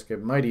kind of risk.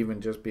 It might even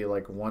just be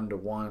like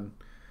 1-to-1.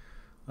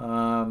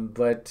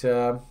 But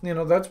you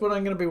know, that's what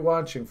I'm going to be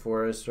watching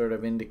for as sort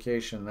of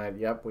indication that,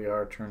 yep, we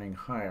are turning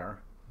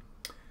higher.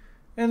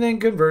 And then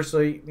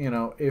conversely, you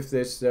know, if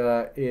this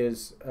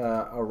is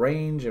a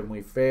range and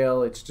we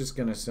fail, it's just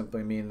going to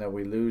simply mean that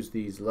we lose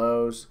these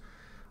lows.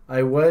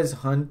 I was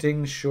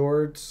hunting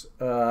shorts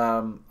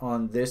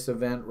on this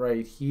event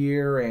right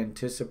here,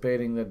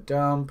 anticipating the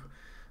dump.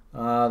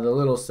 The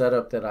little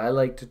setup that I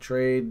like to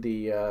trade,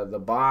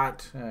 the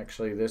bot,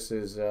 actually this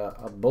is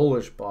a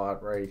bullish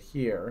bot right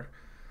here.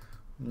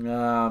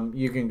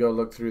 You can go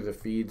look through the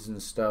feeds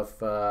and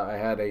stuff. I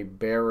had a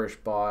bearish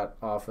bot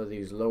off of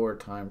these lower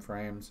time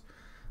frames.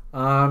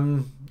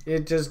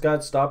 It just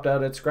got stopped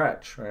out at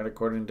scratch, right,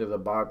 according to the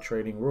bot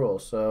trading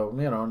rules. So,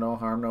 you know, no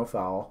harm, no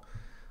foul.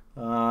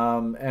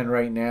 And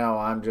right now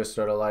I'm just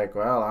sort of like,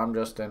 well, I'm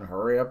just in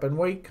hurry up and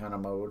wait kind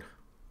of mode.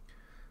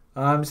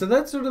 So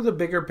that's sort of the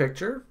bigger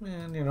picture,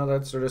 and you know,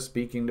 that's sort of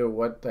speaking to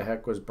what the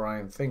heck was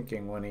Brian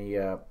thinking when he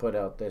put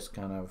out this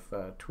kind of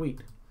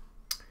tweet.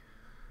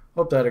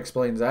 Hope that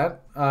explains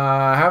that.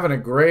 Having a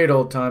great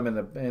old time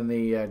in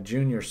the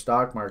junior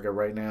stock market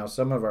right now.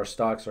 Some of our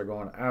stocks are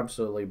going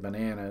absolutely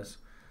bananas.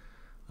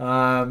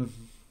 You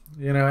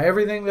know,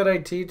 everything that I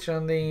teach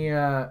on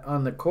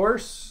the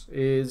course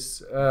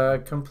is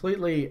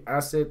completely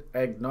asset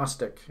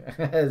agnostic,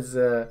 as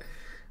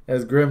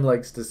Grim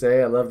likes to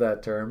say. I love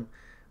that term.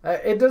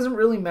 It doesn't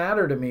really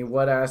matter to me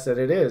what asset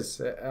it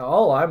is.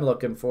 All I'm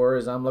looking for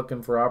is I'm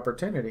looking for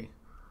opportunity.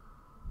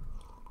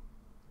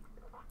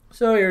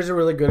 So here's a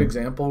really good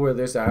example where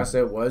this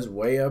asset was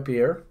way up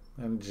here,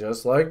 and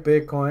just like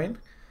Bitcoin,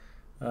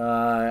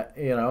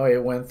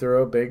 it went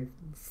through a big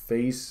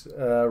face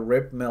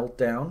rip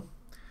meltdown.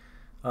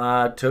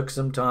 Took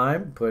some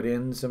time, put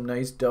in some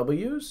nice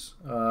W's.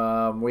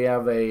 We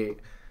have an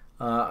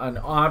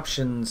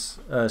options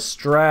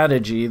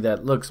strategy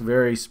that looks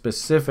very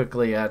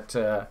specifically at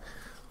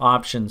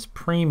options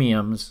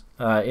premiums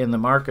in the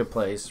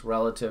marketplace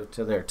relative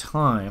to their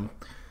time.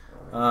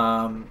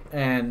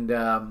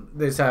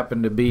 This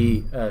happened to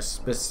be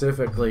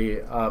specifically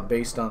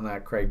based on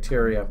that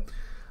criteria.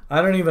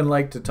 I don't even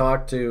like to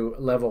talk to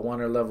level 1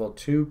 or level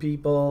 2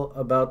 people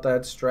about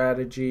that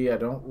strategy. I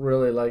don't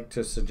really like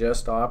to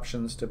suggest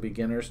options to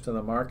beginners to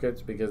the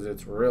markets because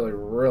it's really,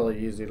 really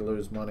easy to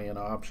lose money in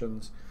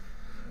options.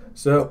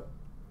 So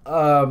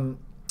I'm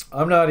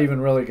not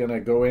even really going to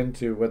go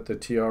into what the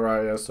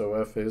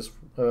TRISOF is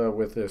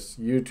with this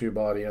YouTube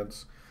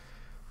audience.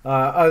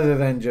 Other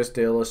than just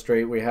to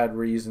illustrate, we had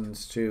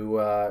reasons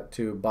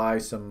to buy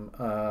some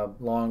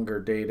longer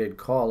dated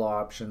call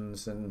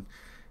options, and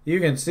you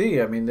can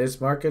see, I mean,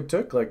 this market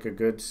took like a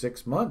good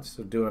 6 months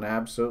of doing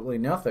absolutely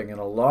nothing, and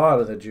a lot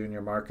of the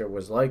junior market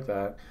was like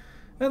that.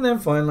 And then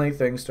finally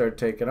things started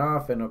taking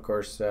off, and of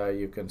course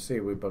you can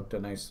see we booked a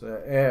nice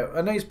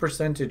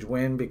percentage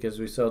win because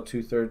we sell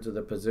 2/3 of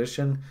the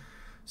position.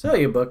 So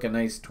you book a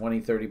nice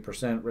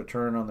 20-30%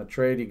 return on the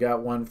trade. You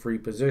got one free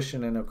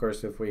position, and of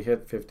course if we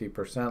hit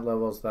 50%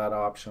 levels, that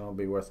option will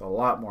be worth a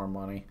lot more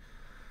money.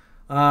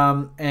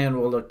 And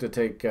we'll look to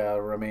take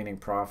remaining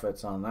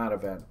profits on that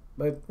event.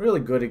 But really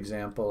good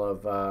example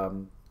of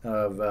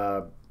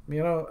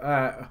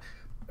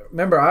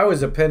remember, I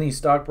was a penny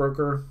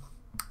stockbroker.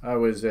 I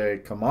was a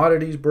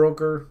commodities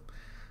broker.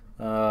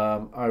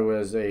 I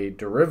was a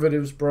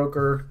derivatives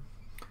broker.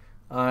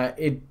 Now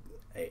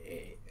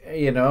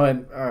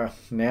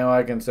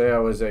I can say I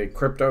was a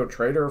crypto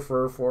trader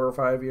for 4 or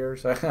 5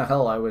 years.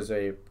 Hell, I was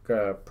a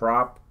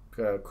prop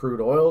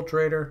crude oil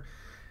trader.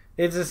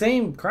 It's the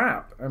same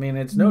crap. I mean,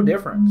 it's no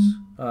difference.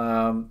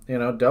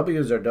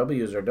 W's are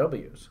W's are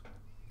W's.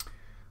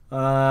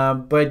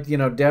 But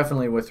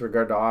definitely with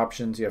regard to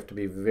options, you have to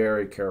be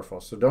very careful.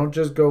 So don't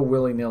just go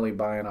willy-nilly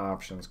buying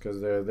options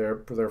because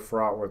they're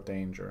fraught with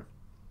danger.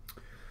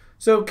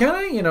 So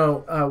kind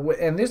of,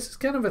 and this is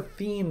kind of a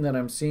theme that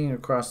I'm seeing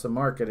across the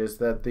market, is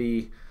that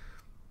the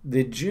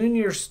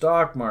junior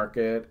stock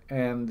market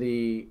and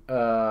the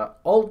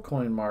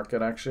altcoin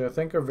market actually, I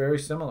think, are very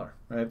similar,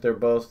 right? They're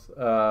both,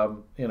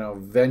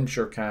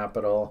 venture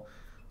capital,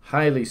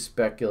 highly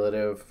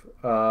speculative.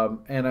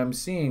 And I'm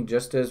seeing,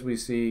 just as we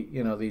see,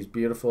 these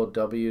beautiful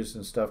W's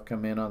and stuff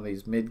come in on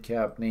these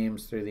mid-cap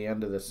names through the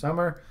end of the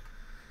summer,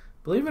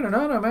 believe it or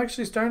not, I'm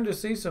actually starting to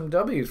see some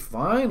W's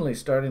finally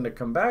starting to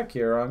come back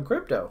here on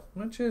crypto,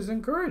 which is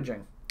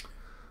encouraging.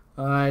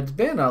 It's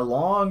been a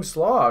long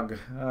slog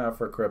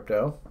for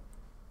crypto.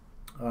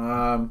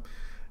 And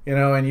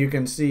you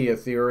can see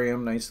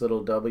Ethereum, nice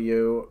little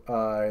W.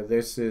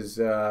 This is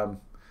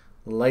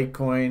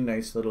Litecoin,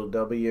 nice little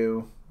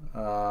W.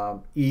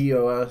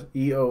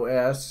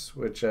 EOS,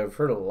 which I've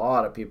heard a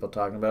lot of people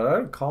talking about. I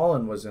heard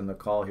Colin was in the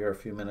call here a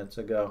few minutes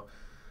ago.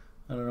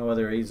 I don't know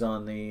whether he's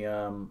on the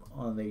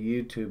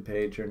YouTube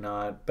page or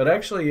not. But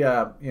actually,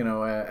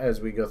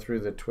 as we go through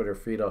the Twitter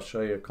feed, I'll show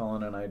you.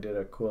 Colin and I did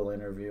a cool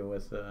interview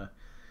with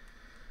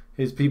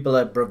his people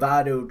at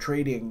Bravado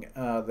Trading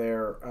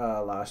there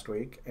last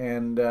week.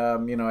 And,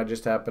 I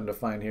just happened to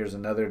find here's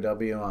another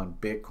W on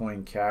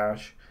Bitcoin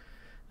Cash.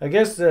 I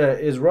guess,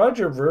 is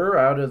Roger Ver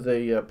out of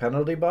the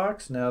penalty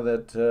box now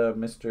that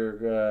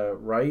Mr.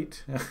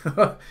 Wright,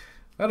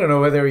 I don't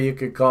know whether you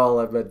could call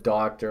him a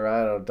doctor,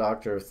 I don't know,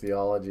 doctor of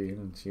theology,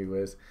 she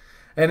was.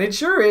 And it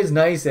sure is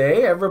nice,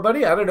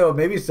 everybody? I don't know,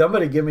 maybe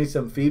somebody give me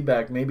some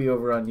feedback, maybe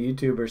over on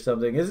YouTube or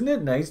something. Isn't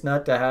it nice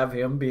not to have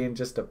him being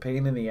just a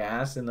pain in the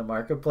ass in the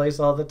marketplace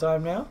all the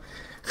time now?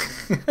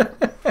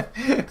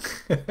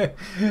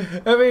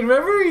 I mean,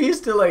 remember he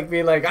used to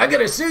be like, I'm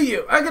gonna sue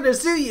you, I'm gonna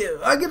sue you,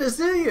 I'm gonna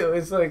sue you.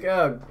 It's like,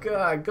 oh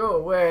God, go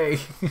away.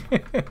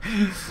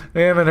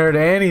 We haven't heard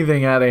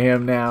anything out of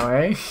him now,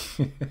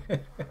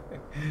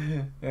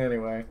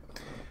 Anyway,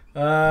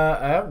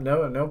 I have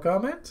no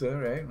comments. All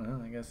right,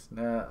 well, I guess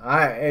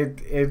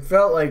it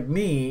felt like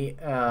me.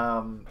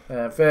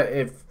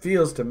 It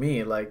feels to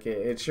me like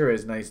it sure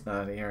is nice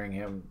not hearing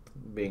him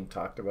being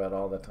talked about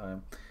all the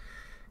time.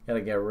 Got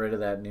to get rid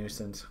of that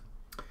nuisance.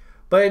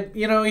 But,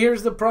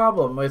 here's the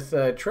problem with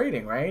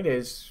trading, right?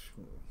 Here's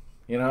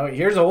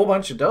a whole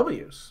bunch of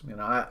W's.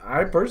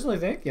 I personally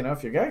think,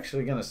 if you're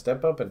actually going to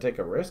step up and take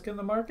a risk in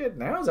the market,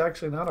 now is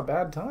actually not a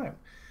bad time.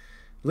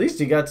 At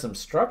least you got some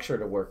structure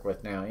to work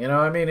with now.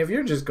 I mean, if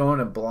you're just going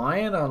and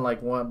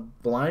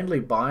blindly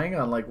buying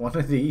on one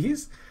of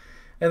these,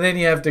 and then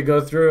you have to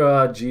go through,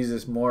 oh,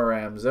 Jesus, more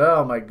M's.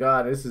 Oh, my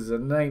God, this is a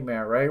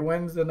nightmare, right?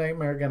 When's the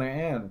nightmare going to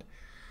end?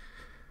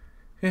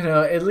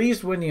 At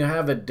least when you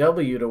have a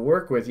W to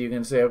work with, you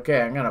can say,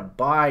 okay, I'm going to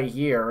buy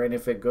here, and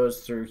if it goes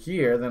through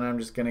here, then I'm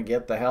just going to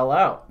get the hell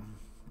out.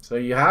 So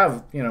you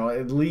have,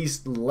 at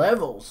least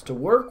levels to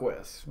work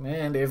with.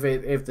 And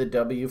if the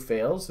W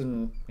fails,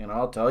 and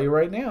I'll tell you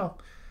right now,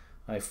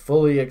 I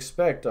fully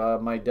expect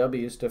my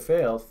W's to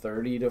fail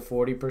 30 to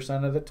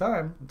 40% of the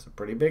time. It's a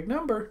pretty big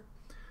number.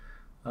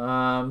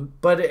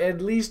 But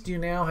at least you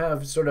now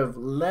have sort of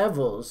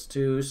levels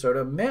to sort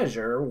of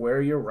measure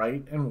where you're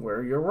right and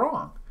where you're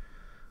wrong.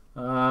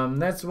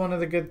 That's one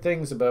of the good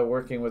things about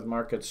working with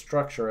market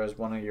structure as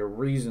one of your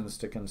reasons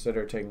to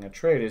consider taking a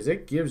trade, is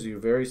it gives you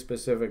very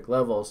specific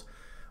levels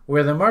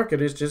where the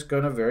market is just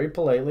going to very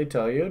politely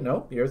tell you,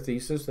 nope, your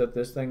thesis that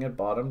this thing had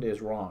bottomed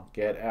is wrong.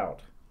 Get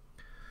out.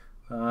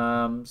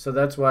 So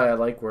that's why I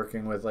like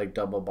working with like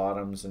double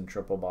bottoms and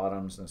triple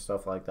bottoms and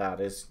stuff like that,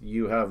 is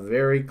you have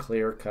very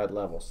clear-cut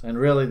levels. And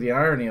really the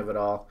irony of it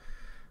all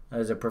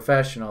as a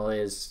professional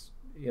is,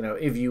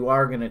 if you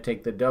are going to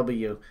take the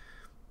W,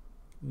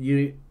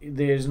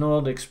 there's an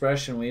old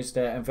expression we used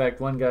to, in fact,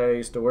 one guy I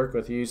used to work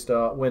with, he used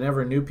to,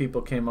 whenever new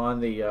people came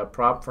on the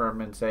prop firm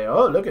and say,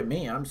 oh, look at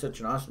me, I'm such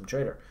an awesome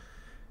trader,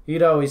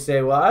 he'd always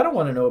say, well, I don't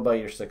want to know about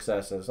your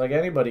successes. Like,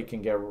 anybody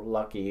can get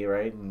lucky,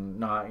 right, and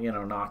not,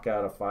 knock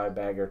out a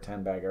 5-bagger,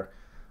 10-bagger.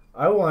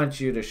 I want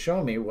you to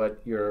show me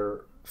what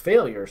your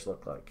failures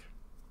look like.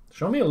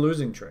 Show me a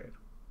losing trade.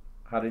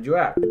 How did you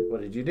act?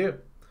 What did you do?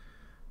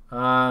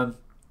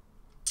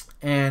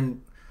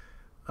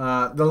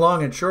 The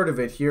long and short of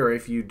it here,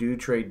 if you do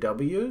trade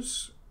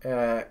W's,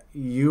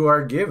 you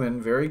are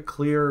given very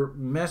clear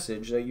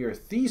message that your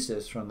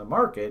thesis from the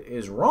market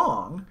is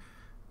wrong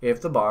if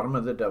the bottom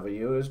of the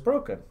W is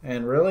broken.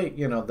 And really,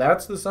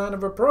 that's the sign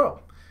of a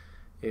pro,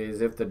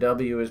 is if the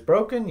W is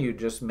broken, you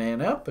just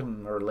man up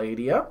or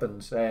lady up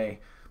and say,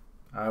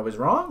 I was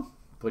wrong,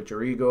 put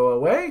your ego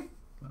away,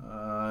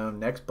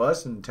 next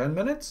bus in 10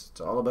 minutes.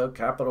 It's all about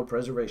capital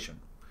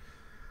preservation.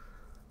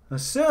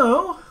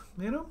 So,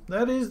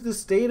 that is the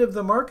state of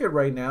the market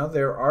right now.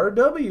 There are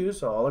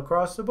W's all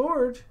across the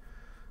board.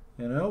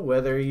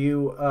 Whether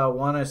you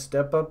want to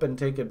step up and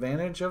take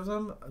advantage of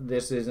them,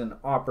 this is an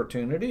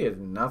opportunity.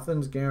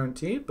 Nothing's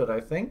guaranteed, but I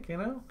think,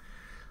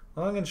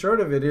 long and short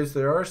of it is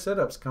there are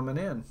setups coming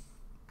in.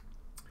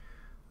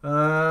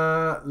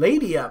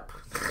 Lady up.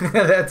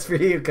 That's for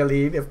you,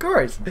 Khalid. Of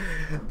course.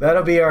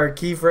 That'll be our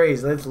key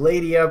phrase. Let's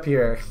lady up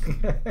here.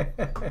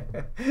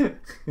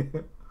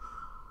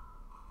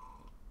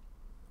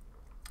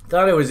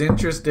 Thought it was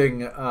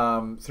interesting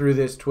through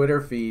this Twitter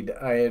feed.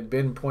 I had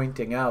been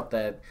pointing out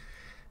that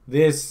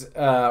this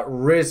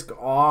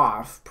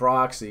risk-off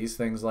proxies,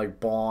 things like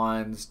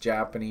bonds,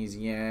 Japanese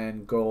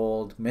yen,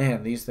 gold,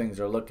 man, these things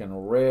are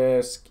looking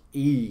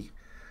risky.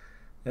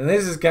 And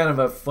this is kind of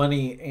a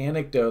funny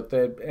anecdote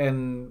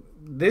and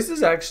this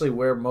is actually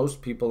where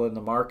most people in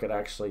the market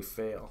actually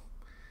fail.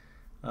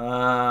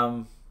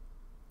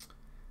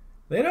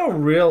 They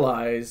don't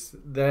realize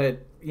that,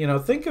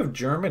 think of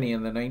Germany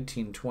in the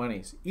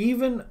 1920s.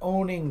 Even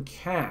owning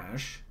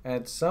cash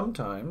at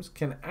sometimes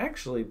can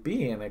actually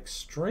be an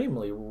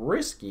extremely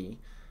risky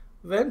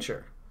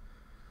venture.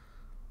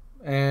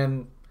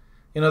 And,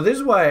 this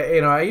is why,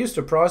 I used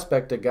to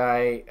prospect a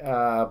guy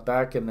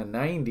back in the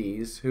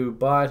 90s who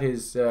bought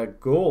his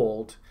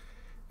gold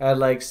at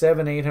like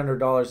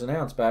 $700-800 an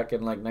ounce back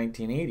in like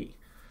 1980.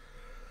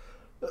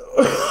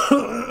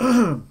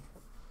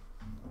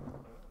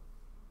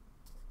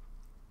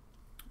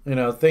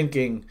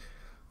 Thinking,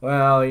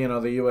 well,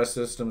 the U.S.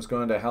 system's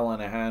going to hell in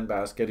a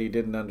handbasket. He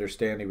didn't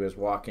understand he was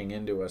walking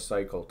into a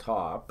cycle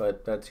top,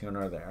 but that's here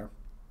nor there.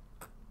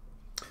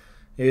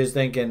 He was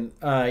thinking,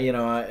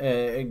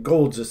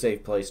 gold's a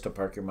safe place to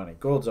park your money.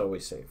 Gold's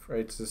always safe, right?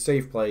 It's a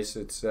safe place.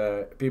 It's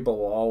people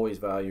will always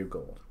value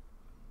gold.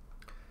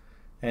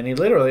 And he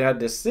literally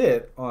had to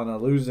sit on a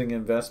losing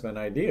investment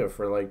idea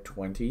for like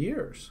 20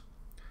 years.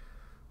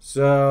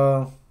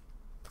 So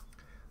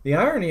the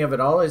irony of it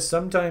all is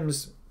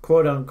sometimes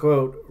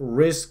quote-unquote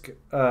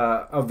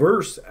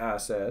risk-averse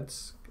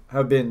assets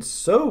have been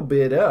so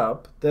bid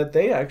up that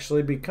they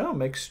actually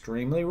become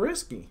extremely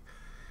risky.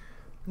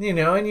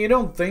 And you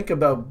don't think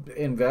about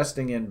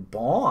investing in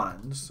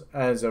bonds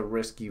as a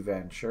risky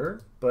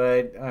venture,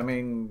 but,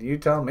 you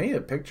tell me,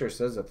 the picture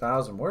says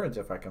 1,000 words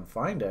if I can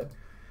find it.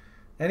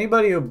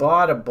 Anybody who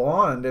bought a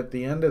bond at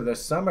the end of the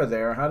summer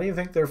there, how do you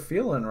think they're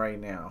feeling right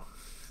now?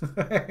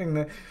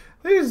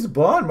 This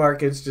bond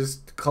market's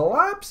just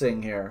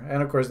collapsing here.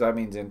 And, of course, that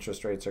means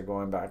interest rates are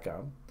going back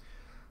up.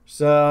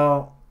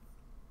 So,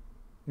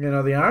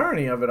 the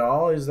irony of it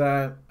all is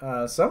that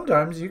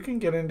sometimes you can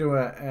get into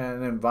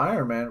an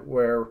environment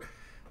where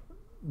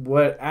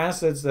what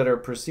assets that are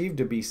perceived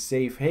to be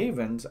safe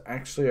havens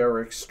actually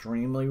are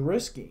extremely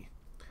risky.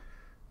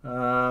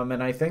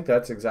 And I think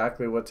that's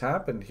exactly what's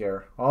happened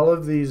here. All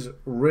of these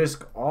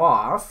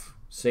risk-off,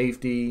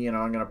 safety,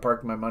 I'm going to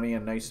park my money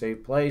in a nice,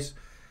 safe place,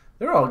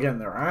 they're all getting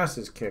their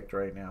asses kicked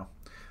right now.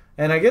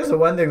 And I guess the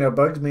one thing that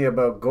bugs me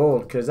about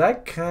gold, because I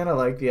kind of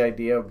like the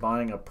idea of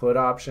buying a put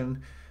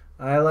option.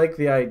 I like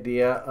the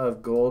idea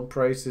of gold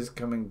prices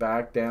coming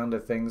back down to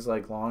things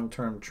like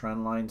long-term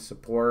trend line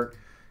support.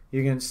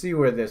 You can see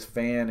where this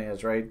fan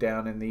is right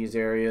down in these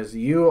areas.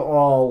 You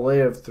all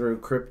lived through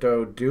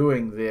crypto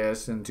doing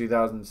this in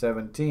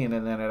 2017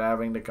 and then it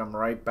having to come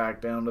right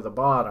back down to the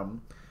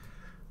bottom.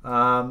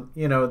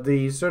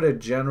 The sort of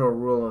general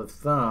rule of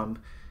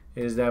thumb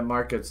is that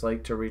markets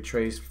like to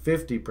retrace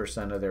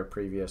 50% of their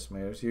previous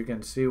moves. You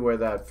can see where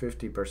that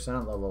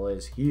 50% level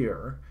is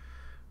here.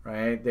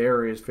 Right,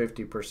 there is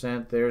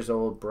 50%. There's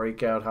old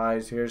breakout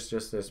highs. Here's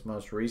just this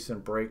most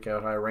recent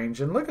breakout high range.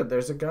 And look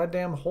there's a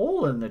goddamn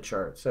hole in the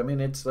charts. I mean,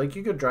 it's like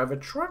you could drive a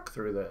truck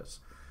through this.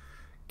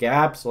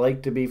 Gaps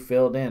like to be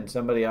filled in.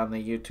 Somebody on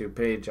the YouTube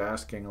page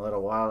asking a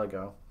little while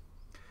ago.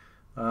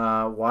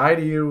 Why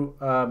do you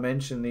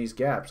mention these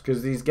gaps?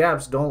 Because these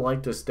gaps don't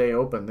like to stay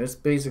open. This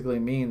basically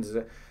means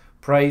that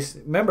price...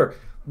 Remember,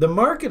 the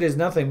market is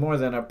nothing more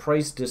than a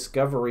price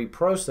discovery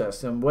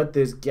process, and what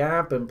this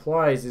gap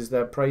implies is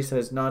that price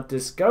has not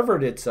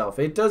discovered itself.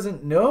 It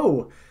doesn't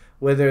know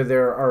whether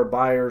there are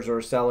buyers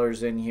or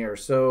sellers in here.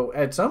 So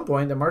at some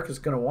point, the market's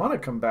going to want to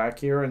come back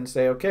here and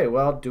say, okay,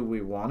 well, do we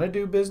want to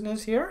do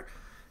business here?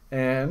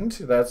 And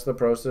that's the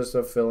process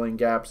of filling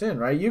gaps in,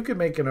 right? You could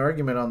make an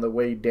argument on the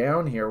way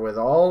down here with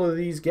all of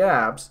these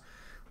gaps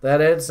that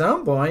at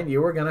some point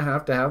you were going to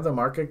have the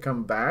market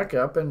come back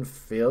up and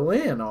fill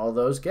in all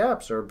those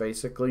gaps, or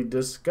basically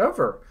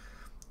discover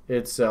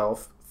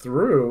itself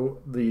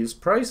through these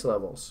price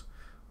levels.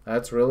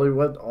 That's really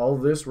what all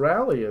this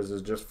rally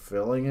is just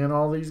filling in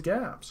all these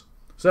gaps.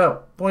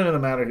 So, point of the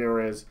matter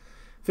here is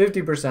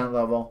 50%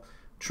 level,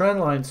 trend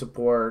line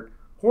support,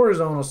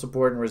 horizontal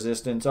support and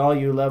resistance. All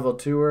you level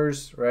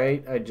twoers,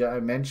 right? I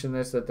mentioned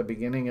this at the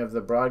beginning of the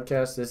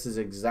broadcast. This is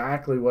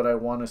exactly what I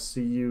want to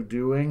see you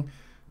doing,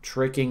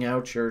 tricking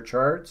out your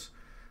charts.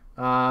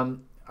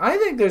 I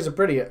think there's a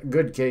pretty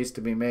good case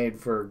to be made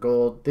for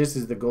gold. This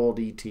is the gold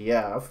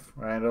ETF,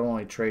 right? It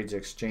only trades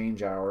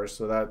exchange hours,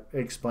 so that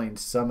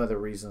explains some of the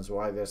reasons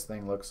why this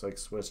thing looks like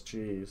Swiss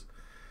cheese.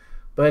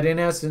 But in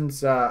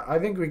essence, I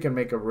think we can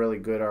make a really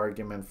good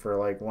argument for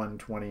like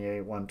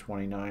 128,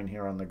 129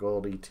 here on the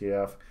gold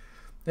ETF.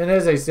 And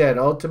as I said,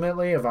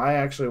 ultimately, if I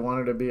actually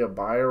wanted to be a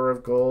buyer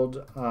of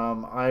gold,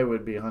 I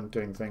would be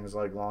hunting things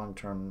like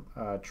long-term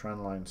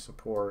trend line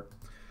support.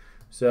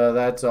 So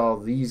that's all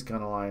these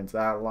kind of lines,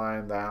 that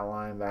line, that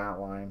line, that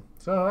line.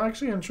 So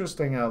actually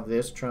interesting how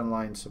this trend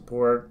line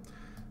support,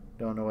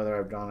 don't know whether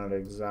I've done it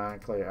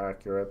exactly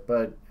accurate,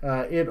 but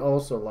it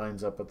also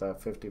lines up with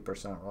that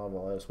 50%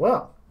 level as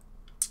well.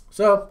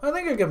 So I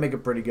think I can make a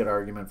pretty good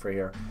argument for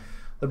here.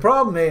 The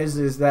problem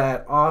is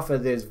that off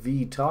of this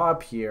V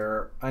top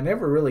here, I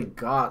never really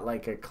got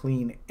like a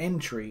clean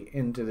entry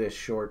into this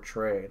short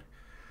trade.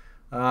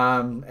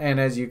 And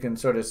as you can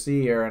sort of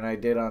see here, and I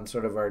did on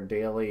sort of our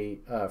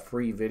daily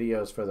free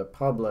videos for the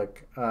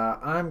public,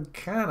 I'm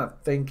kind of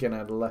thinking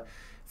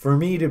for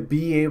me to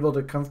be able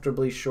to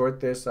comfortably short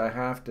this, I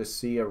have to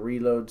see a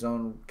reload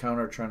zone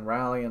counter trend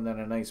rally and then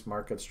a nice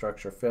market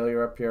structure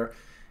failure up here.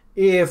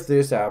 If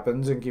this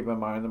happens, and keep in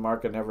mind the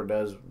market never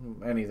does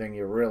anything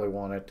you really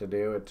want it to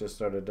do, it just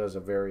sort of does a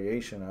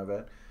variation of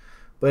it.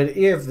 But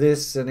if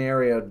this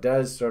scenario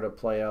does sort of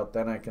play out,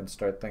 then I can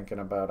start thinking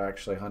about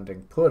actually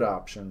hunting put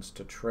options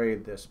to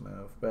trade this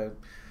move. But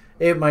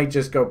it might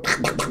just go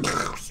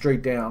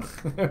straight down.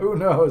 Who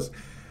knows?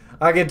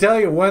 I can tell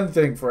you one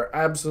thing for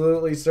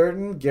absolutely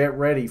certain. Get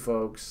ready,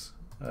 folks.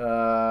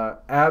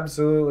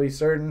 Absolutely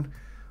certain.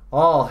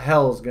 All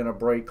hell's going to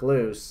break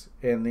loose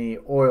in the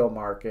oil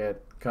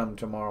market come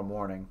tomorrow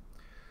morning.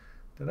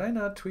 Did I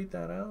not tweet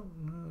that out?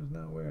 No, it's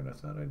not weird. I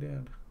thought I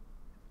did.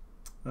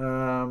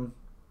 Not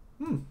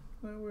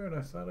weird.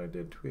 I thought I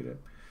did tweet it.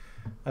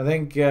 I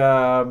think,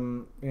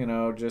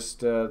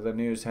 just the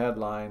news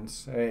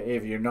headlines,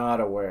 if you're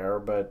not aware,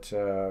 but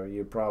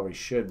you probably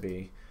should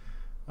be.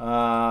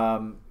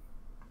 There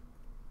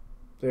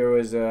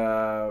was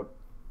the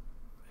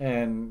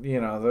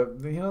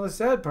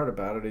sad part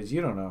about it is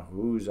you don't know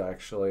who's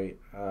actually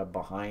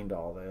behind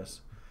all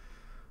this.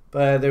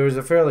 But there was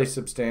a fairly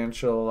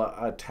substantial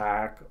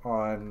attack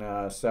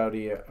on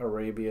Saudi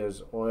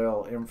Arabia's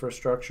oil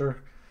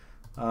infrastructure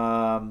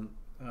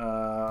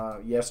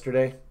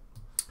yesterday.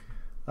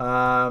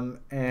 You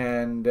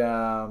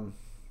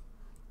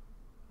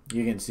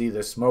can see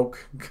the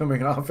smoke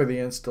coming off of the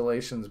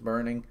installations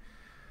burning.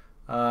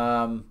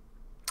 The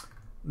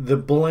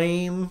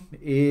blame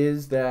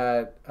is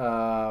that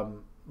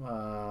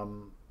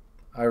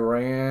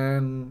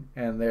Iran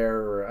and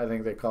I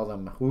think they call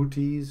them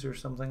Houthis or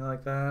something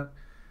like that,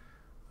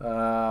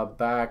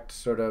 backed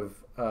sort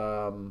of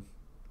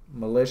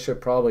militia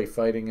probably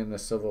fighting in the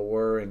civil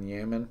war in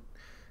Yemen.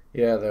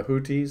 Yeah, the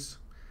Houthis.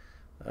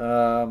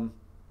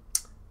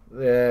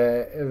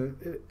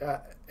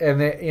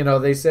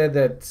 They said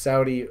that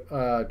Saudi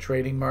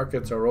trading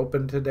markets are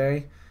open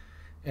today,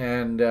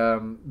 and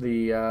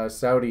the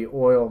Saudi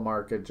oil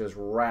market just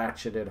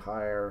ratcheted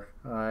higher.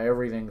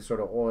 Everything sort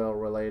of oil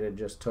related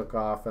just took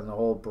off, and the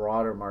whole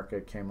broader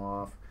market came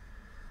off.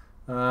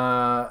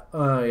 So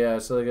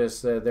like I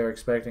said, they're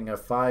expecting a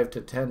 $5 to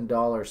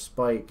 $10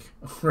 spike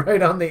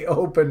right on the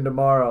open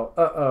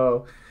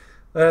tomorrow.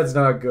 That's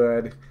not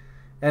good.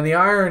 And the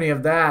irony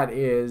of that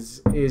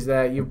is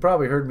that you've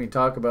probably heard me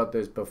talk about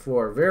this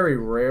before. Very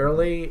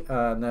rarely,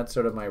 and that's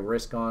sort of my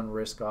risk on,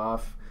 risk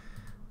off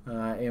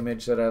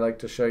image that I like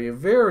to show you.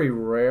 Very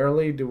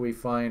rarely do we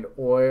find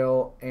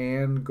oil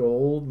and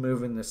gold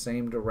move in the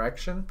same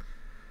direction.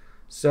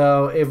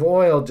 So if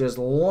oil just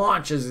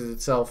launches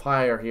itself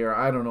higher here,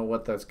 I don't know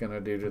what that's going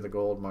to do to the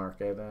gold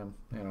market.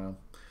 You know.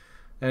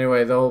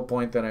 Anyway, the whole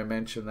point that I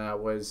mentioned that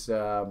was,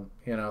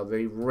 you know,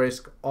 the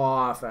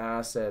risk-off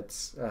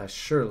assets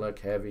sure look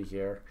heavy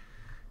here.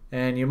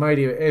 And you might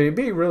even, it'd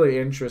be really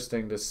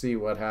interesting to see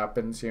what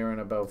happens here in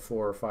about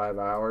 4 or 5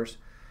 hours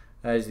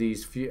as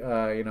these, you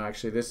know,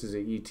 actually this is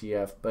an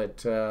ETF,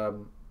 but,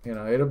 you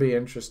know, it'll be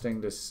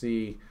interesting to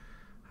see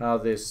how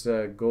this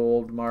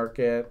gold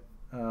market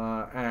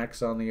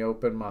acts on the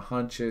open. My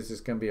hunch is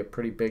it's going to be a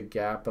pretty big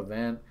gap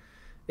event.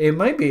 It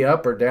might be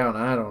up or down,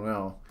 I don't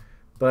know.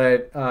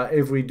 But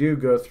if we do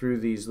go through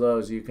these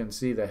lows, you can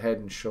see the head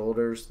and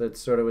shoulders that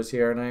sort of was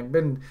here. And I've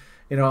been,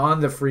 you know,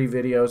 on the free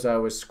videos, I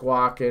was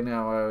squawking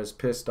how I was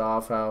pissed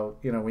off, how,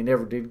 you know, we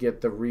never did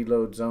get the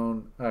reload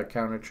zone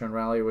counter trend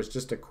rally. It was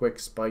just a quick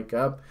spike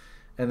up,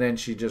 and then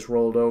she just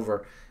rolled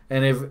over.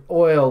 And if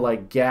oil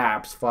like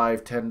gaps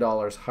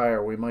 $5-10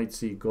 higher, we might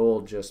see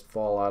gold just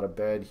fall out of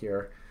bed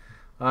here.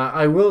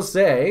 I will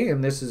say,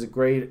 and this is a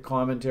great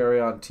commentary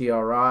on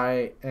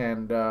TRI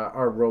and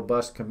our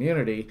robust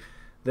community,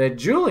 that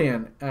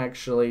Julian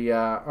actually, you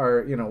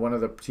know, one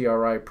of the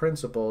TRI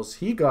principals,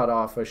 he got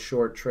off a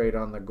short trade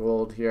on the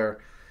gold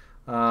here.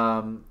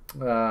 I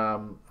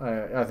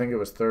think it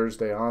was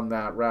Thursday on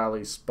that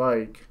rally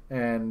spike,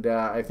 and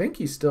I think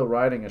he's still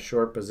riding a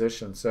short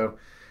position. So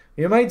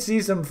you might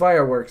see some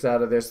fireworks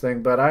out of this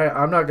thing, but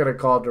I'm not going to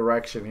call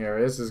direction here.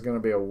 This is going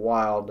to be a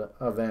wild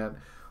event.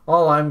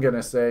 All I'm going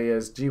to say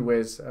is, gee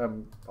whiz,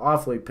 I'm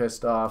awfully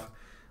pissed off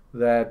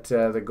that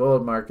the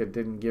gold market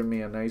didn't give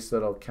me a nice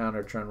little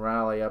counter trend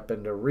rally up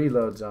into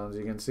reload zones.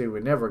 You can see we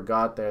never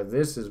got there.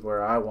 This is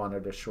where I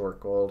wanted to short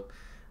gold,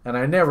 and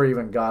I never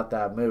even got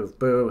that move.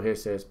 Boo,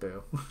 hiss, hiss,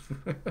 boo.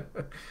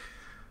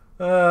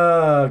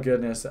 Oh,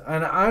 goodness.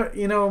 And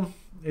you know,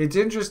 it's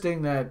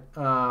interesting that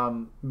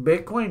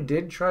Bitcoin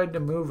did try to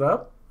move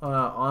up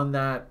on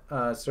that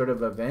sort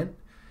of event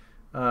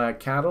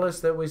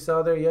catalyst that we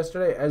saw there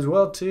yesterday, as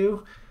well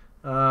too.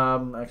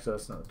 Actually,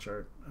 that's not the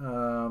chart.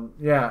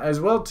 Yeah, as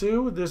well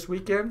too, this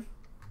weekend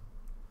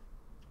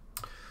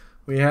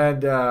we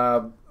had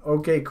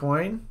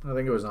OKCoin. I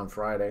think it was on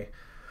Friday.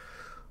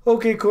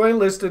 OKCoin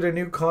listed a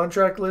new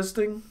contract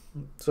listing,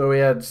 so we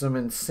had some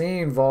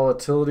insane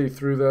volatility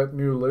through that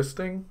new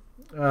listing.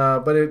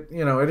 But it,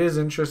 you know, it is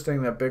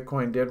interesting that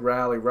Bitcoin did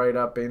rally right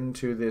up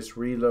into this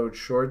reload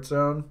short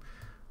zone,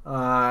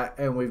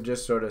 and we've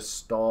just sort of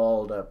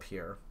stalled up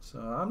here. So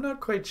I'm not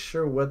quite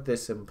sure what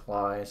this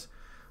implies.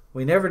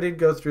 We never did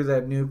go through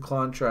that new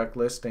contract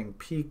listing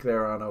peak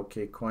there on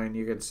OKCoin.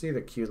 You can see the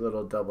cute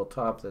little double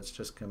top that's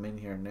just come in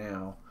here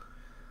now.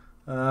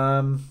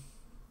 I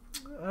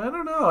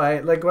don't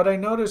know. Like what I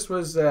noticed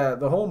was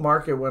the whole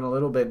market went a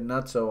little bit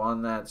nutso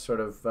on that sort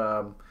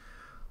of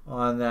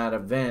on that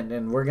event,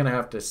 and we're gonna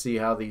have to see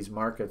how these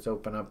markets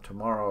open up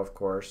tomorrow, of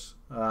course.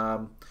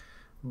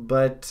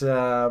 But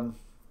I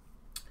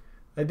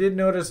did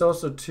notice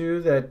also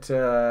too that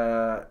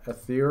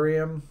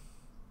Ethereum.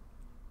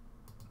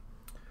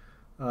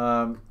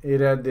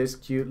 It had this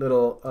cute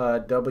little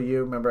W.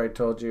 Remember I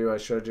told you, I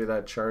showed you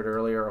that chart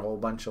earlier, a whole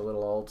bunch of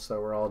little alts that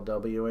were all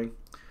Wing.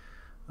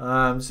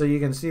 So you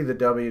can see the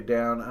W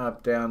down,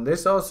 up, down.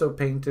 This also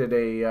painted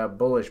a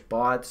bullish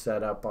bot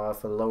setup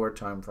off of lower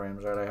time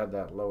frames, right? I had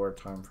that lower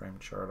time frame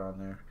chart on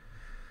there.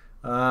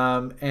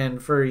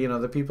 And for, you know,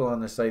 the people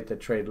on the site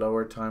that trade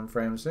lower time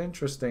frames,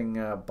 interesting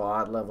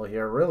bot level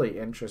here, really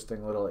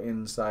interesting little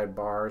inside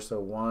bar. So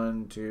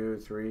 1, 2,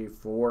 3,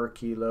 4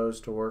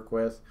 kilos to work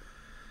with.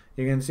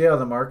 You can see how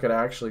the market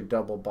actually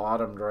double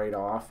bottomed right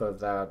off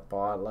of that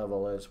bot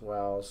level as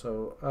well.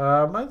 So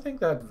I think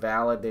that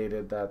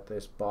validated that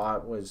this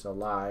bot was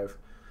alive.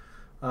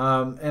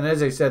 And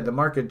as I said, the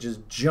market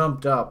just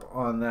jumped up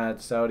on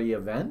that Saudi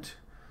event.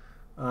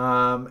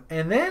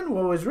 And then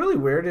what was really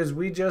weird is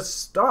we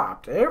just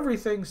stopped.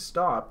 Everything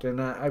stopped.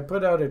 And I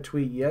put out a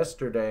tweet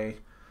yesterday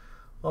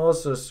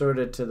also sort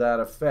of to that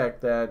effect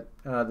that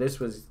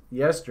this was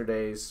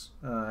yesterday's,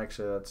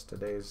 actually that's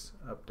today's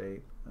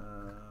update.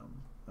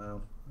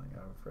 Well, I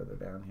got it further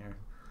down here.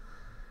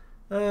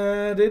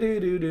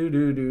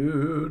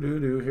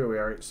 Here we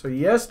are. So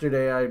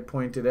yesterday I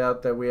pointed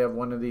out that we have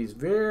one of these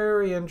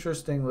very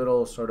interesting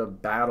little sort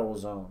of battle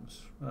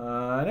zones.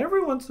 And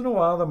every once in a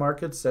while the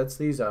market sets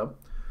these up.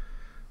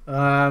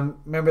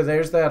 Remember,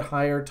 there's that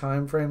higher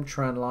time frame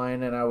trend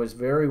line, and I was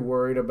very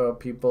worried about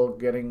people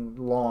getting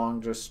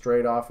long just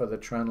straight off of the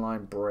trend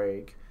line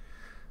break.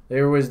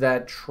 There was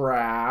that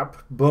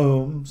trap,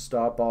 boom,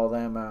 stop all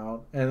them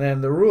out. And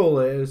then the rule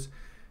is,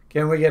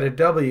 can we get a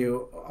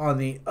W on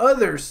the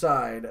other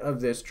side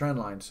of this trend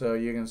line? So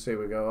you can see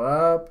we go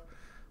up,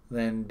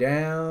 then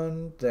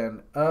down,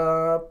 then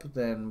up,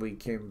 then we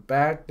came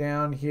back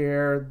down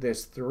here.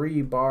 This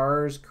 3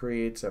 bars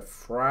creates a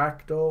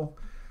fractal.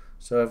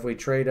 So if we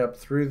trade up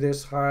through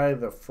this high,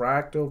 the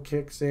fractal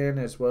kicks in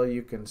as well.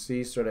 You can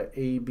see sort of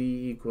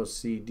AB equals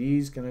CD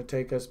is going to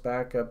take us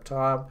back up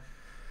top.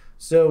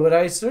 So what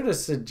I sort of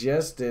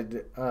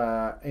suggested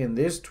in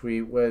this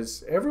tweet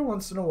was every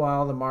once in a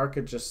while the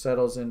market just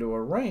settles into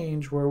a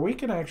range where we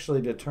can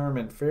actually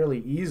determine fairly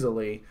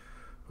easily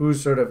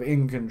who's sort of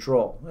in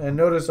control. And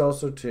notice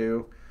also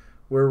too,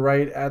 we're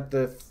right at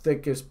the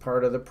thickest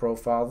part of the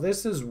profile.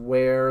 This is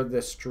where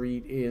the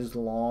street is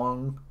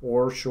long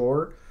or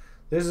short.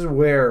 This is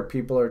where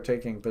people are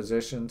taking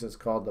positions. It's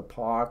called the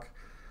POC.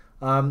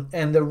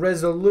 And the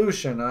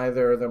resolution,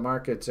 either the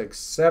market's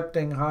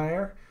accepting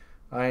higher,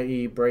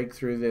 i.e. break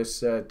through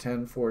this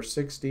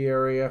 10,460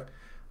 area,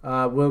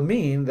 will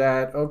mean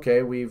that,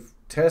 okay, we've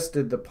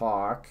tested the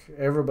POC,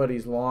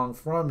 everybody's long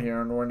from here,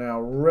 and we're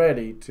now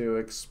ready to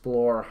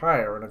explore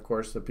higher. And of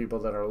course, the people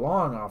that are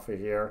long off of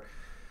here,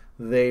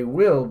 they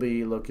will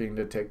be looking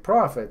to take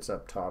profits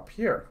up top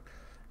here.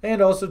 And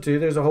also too,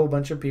 there's a whole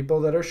bunch of people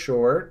that are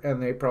short,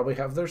 and they probably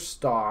have their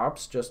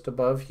stops just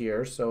above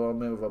here. So a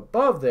move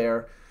above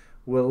there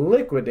will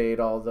liquidate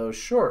all those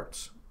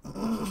shorts.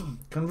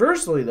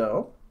 Conversely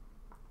though,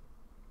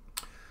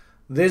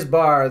 this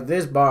bar,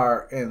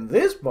 and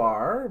this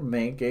bar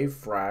make a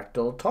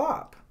fractal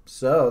top.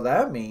 So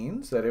that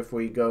means that if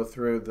we go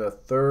through the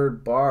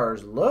third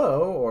bar's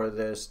low, or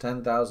this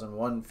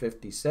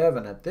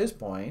 10,157 at this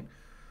point,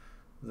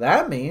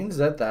 that means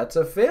that that's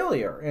a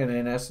failure. And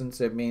in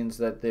essence, it means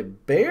that the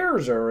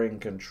bears are in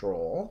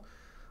control.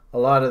 A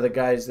lot of the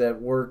guys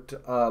that worked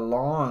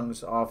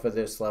longs off of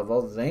this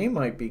level, they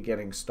might be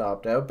getting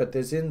stopped out. But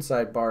this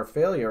inside bar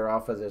failure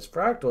off of this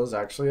fractal is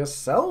actually a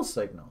sell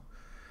signal,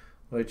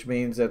 which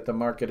means that the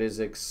market is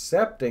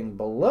accepting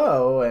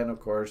below. And of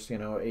course, you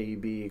know,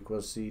 AB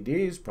equals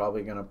CD is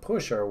probably going to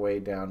push our way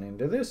down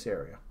into this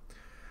area.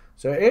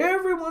 So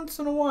every once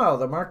in a while,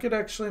 the market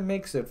actually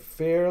makes it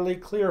fairly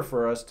clear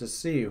for us to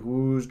see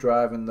who's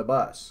driving the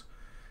bus.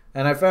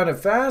 And I found it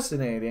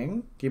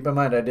fascinating. Keep in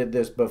mind, I did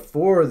this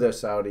before the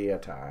Saudi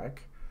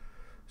attack.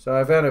 So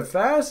I found it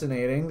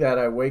fascinating that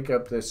I wake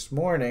up this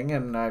morning,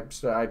 and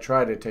I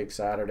try to take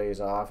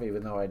Saturdays off,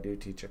 even though I do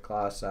teach a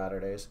class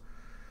Saturdays.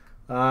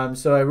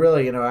 So I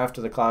really, you know,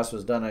 after the class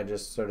was done, I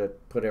just sort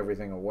of put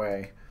everything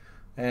away.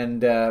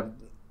 And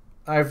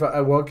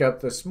I woke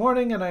up this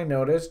morning and I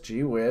noticed,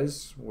 gee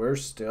whiz, we're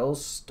still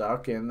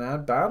stuck in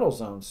that battle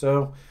zone.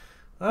 So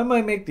I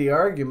might make the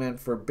argument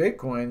for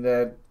Bitcoin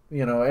that,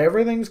 you know,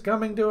 everything's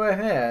coming to a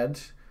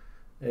head.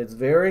 It's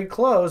very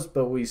close,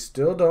 but we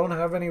still don't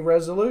have any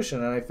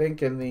resolution. And I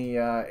think in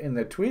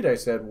the tweet I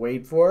said,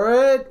 wait for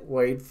it,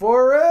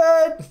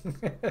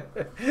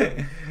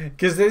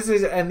 because this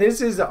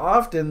is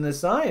often the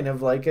sign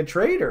of like a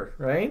trader,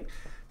 right?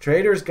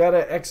 Traders got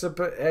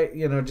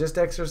to just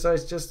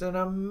exercise just an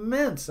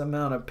immense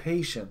amount of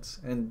patience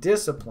and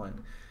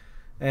discipline.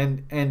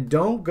 And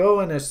don't go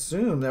and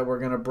assume that we're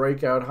going to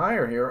break out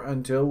higher here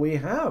until we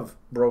have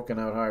broken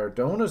out higher.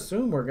 Don't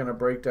assume we're going to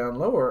break down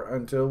lower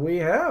until we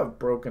have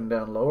broken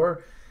down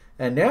lower.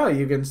 And now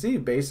you can see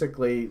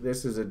basically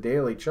this is a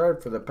daily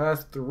chart. For the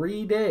past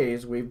 3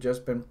 days, we've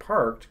just been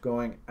parked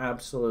going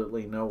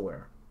absolutely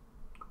nowhere.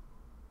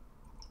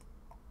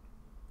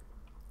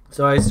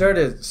 So I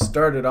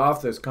started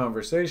off this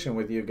conversation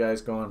with you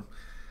guys going,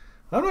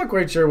 I'm not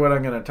quite sure what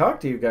I'm going to talk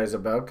to you guys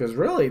about, because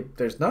really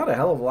there's not a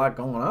hell of a lot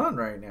going on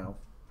right now.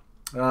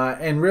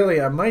 And really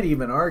I might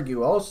even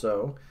argue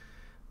also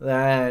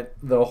that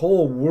the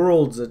whole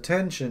world's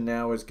attention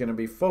now is going to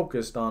be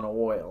focused on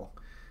oil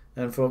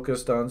and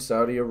focused on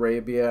Saudi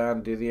Arabia,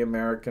 and do the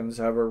Americans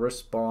have a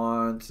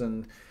response,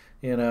 and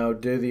you know,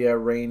 do the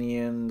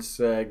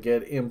Iranians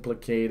get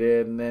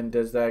implicated, and then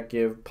does that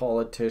give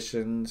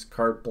politicians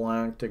carte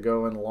blanche to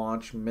go and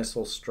launch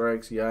missile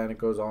strikes? Yeah, and it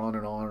goes on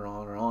and on and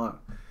on and on.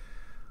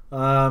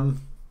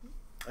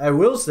 I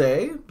will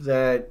say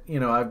that, you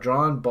know, I've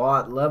drawn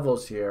bought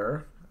levels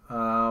here.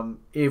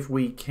 If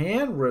we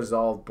can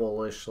resolve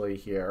bullishly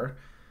here,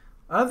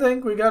 I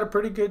think we got a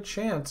pretty good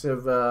chance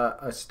of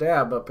a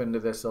stab up into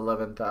this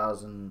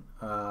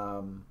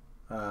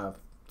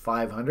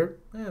 11,500.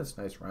 Yeah, that's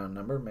a nice round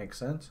number. Makes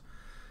sense.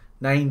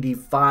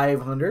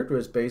 9,500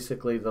 was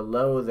basically the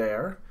low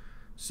there.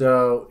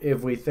 So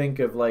if we think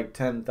of like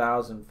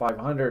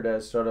 10,500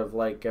 as sort of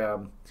like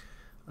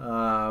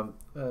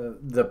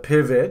the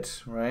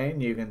pivot, right?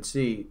 And you can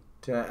see,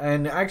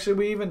 and actually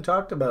we even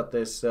talked about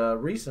this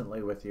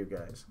recently with you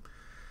guys.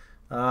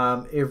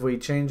 If we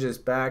change this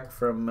back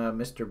from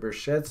Mr.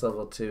 Burchett's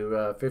level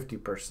to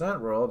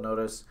 50% roll,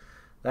 notice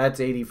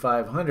that's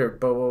 8,500.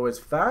 But what was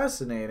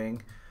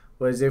fascinating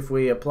was if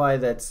we apply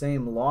that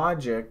same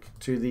logic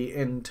to the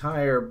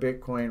entire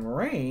Bitcoin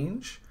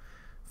range,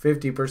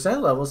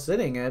 50% level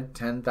sitting at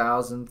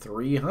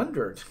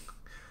 10,300.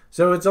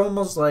 So it's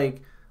almost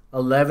like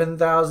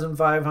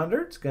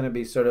 11,500. It's going to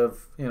be sort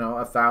of, you know,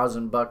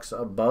 $1,000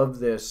 above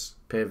this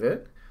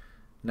pivot.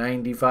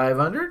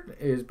 9,500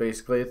 is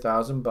basically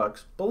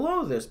 $1,000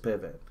 below this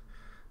pivot.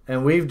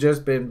 And we've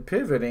just been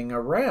pivoting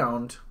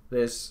around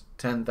this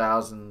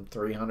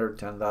 10,300,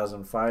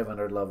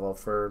 10,500 level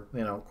for,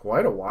 you know,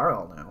 quite a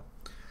while now.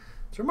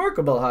 It's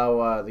remarkable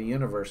how the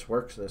universe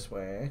works this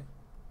way, eh?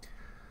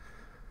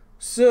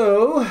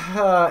 So,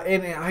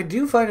 and I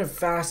do find it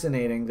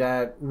fascinating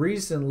that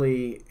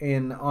recently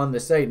on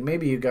the site,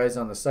 maybe you guys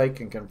on the site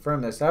can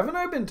confirm this, haven't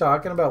I been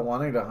talking about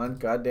wanting to hunt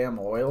goddamn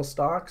oil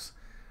stocks?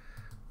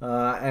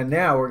 And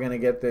now we're going to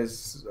get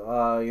this,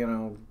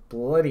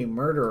 bloody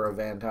murder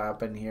event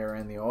happen here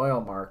in the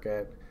oil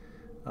market.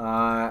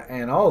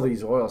 And all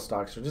these oil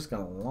stocks are just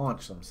going to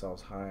launch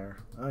themselves higher.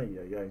 Ay,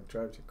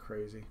 drives you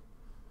crazy.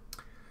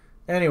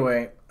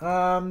 Anyway, we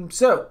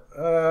talked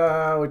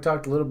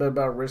a little bit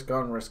about risk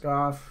on, risk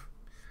off.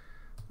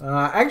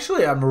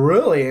 Actually, I'm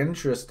really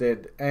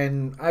interested,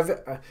 and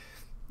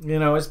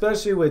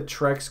especially with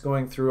Trex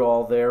going through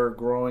all their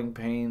growing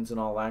pains and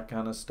all that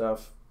kind of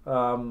stuff.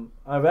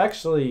 I've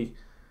actually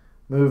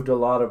moved a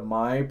lot of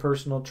my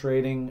personal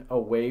trading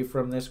away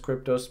from this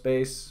crypto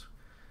space.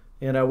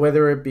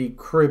 Whether it be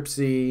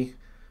Cryptsy,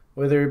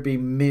 whether it be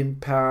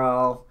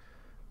MintPal,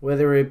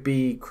 whether it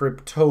be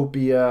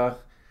Cryptopia.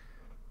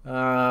 I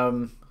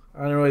don't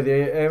know.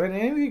 Have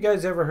any of you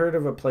guys ever heard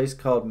of a place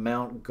called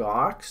Mount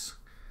Gox?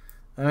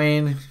 I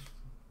mean,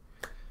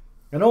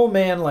 an old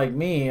man like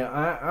me,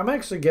 I'm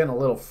actually getting a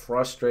little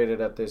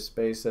frustrated at this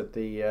space, at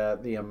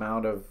the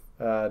amount of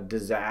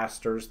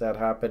disasters that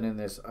happen in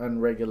this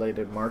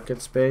unregulated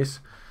market space.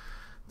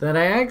 That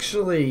I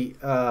actually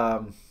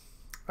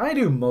I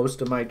do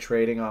most of my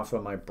trading off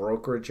of my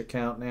brokerage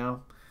account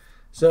now.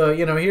 So,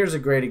 here's a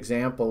great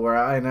example where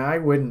I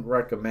wouldn't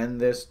recommend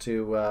this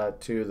to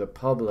the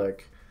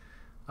public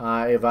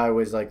if I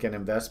was like an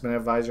investment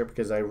advisor,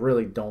 because I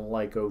really don't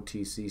like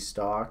OTC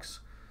stocks.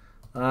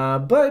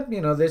 But,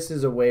 this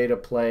is a way to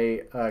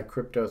play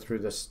crypto through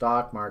the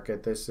stock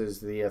market. This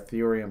is the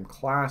Ethereum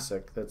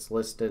Classic that's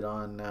listed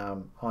on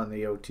the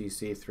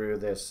OTC through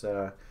this.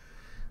 I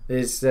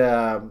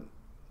don't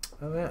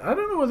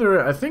know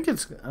whether, I think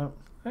it's,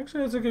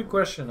 actually that's a good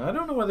question. I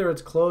don't know whether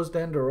it's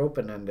closed-end or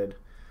open-ended.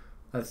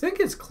 I think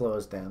it's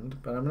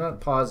closed-end, but I'm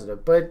not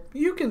positive. But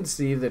you can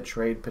see the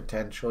trade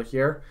potential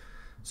here.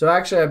 So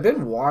actually, I've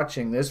been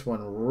watching this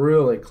one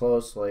really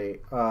closely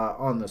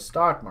on the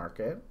stock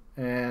market.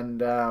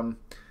 And I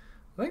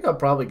think I'll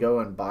probably go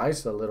and buy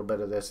a little bit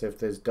of this if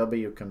this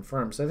W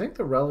confirms. I think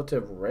the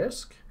relative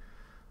risk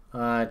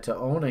to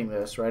owning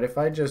this, right? If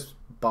I just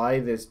buy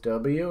this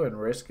W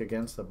and risk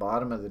against the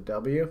bottom of the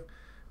W,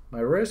 my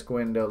risk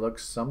window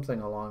looks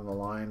something along the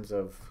lines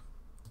of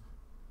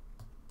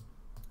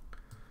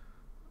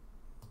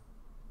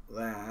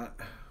that,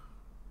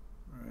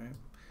 right?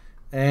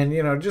 And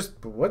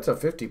just what's a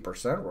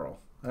 50% roll?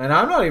 And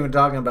I'm not even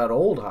talking about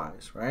old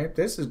highs, right?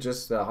 This is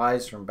just the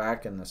highs from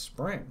back in the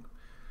spring.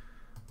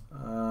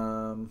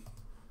 I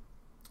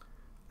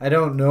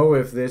don't know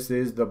if this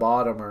is the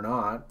bottom or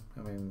not.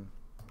 I mean,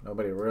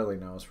 nobody really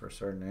knows for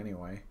certain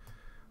anyway.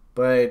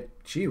 But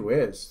gee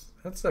whiz,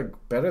 that's like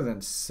better than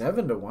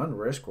 7-to-1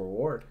 risk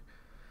reward.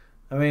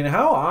 I mean,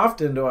 how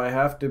often do I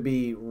have to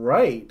be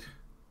right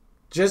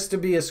just to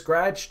be a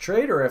scratch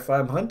trader if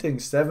I'm hunting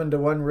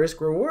 7-to-1 risk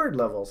reward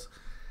levels?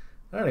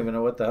 I don't even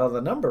know what the hell the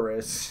number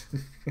is.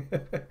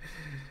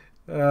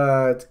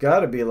 It's got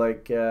to be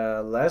like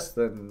less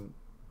than,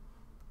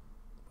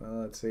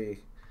 well, let's see,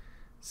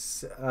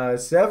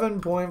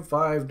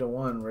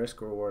 7.5-to-1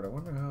 risk reward. I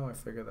wonder how I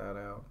figure that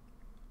out.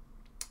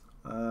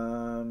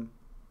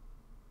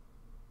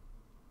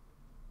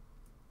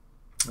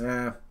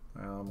 Well,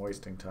 I'm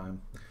wasting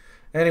time.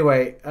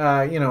 Anyway,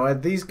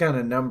 at these kind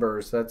of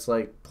numbers, that's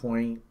like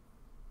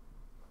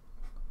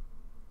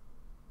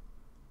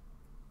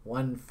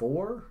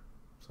 0.14,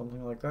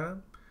 something like that.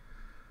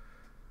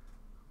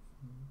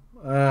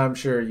 I'm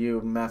sure you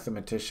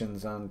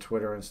mathematicians on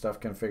Twitter and stuff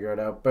can figure it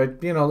out.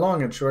 But,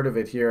 long and short of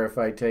it here, if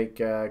I take,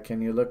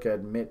 can you look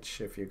at Mitch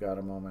if you got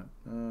a moment?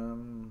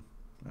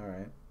 All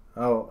right.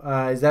 Oh,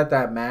 is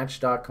that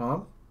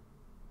Match.com?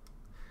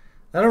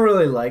 I don't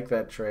really like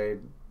that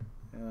trade.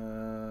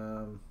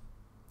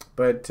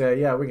 But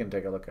yeah, we can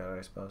take a look at it,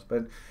 I suppose.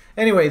 But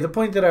anyway, the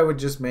point that I would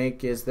just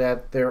make is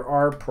that there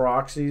are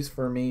proxies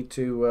for me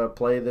to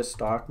play the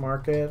stock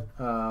market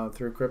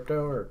through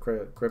crypto, or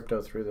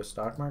crypto through the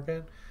stock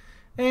market.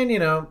 And,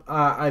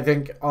 I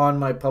think on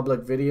my public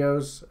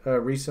videos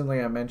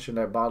recently I mentioned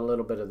I bought a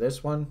little bit of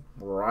this one,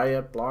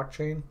 Riot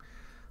Blockchain.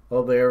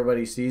 Hopefully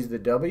everybody sees the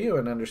W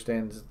and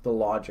understands the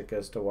logic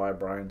as to why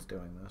Brian's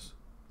doing this.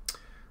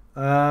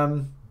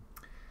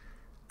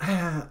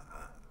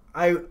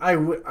 I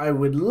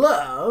would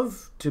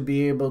love to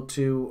be able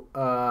to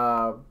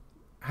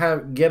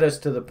get us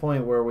to the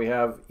point where we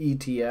have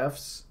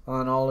ETFs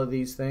on all of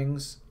these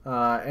things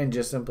and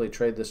just simply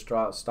trade the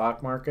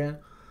stock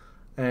market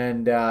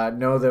and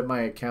know that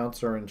my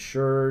accounts are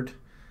insured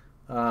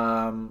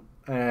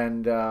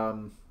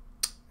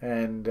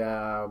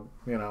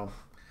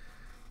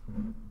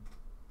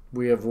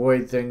we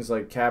avoid things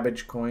like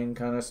cabbage coin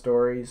kind of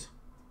stories.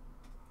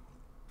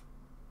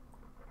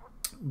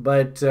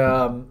 But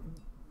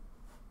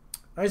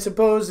I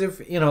suppose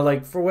if,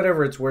 like for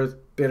whatever it's worth,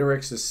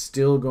 Bittrex is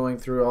still going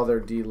through all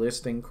their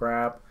delisting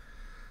crap.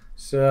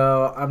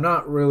 So I'm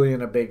not really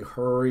in a big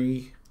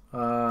hurry.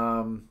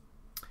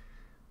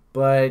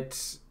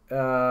 But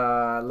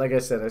like I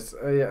said,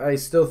 I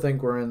still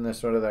think we're in the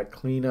sort of that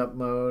cleanup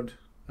mode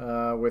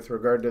with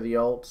regard to the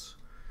alts.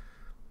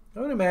 I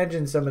would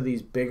imagine some of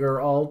these bigger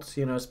alts,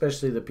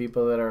 especially the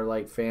people that are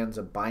like fans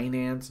of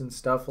Binance and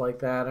stuff like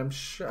that.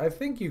 I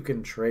think you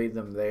can trade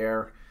them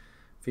there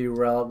if you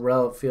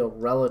feel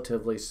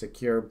relatively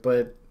secure.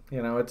 But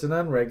it's an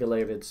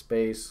unregulated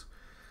space.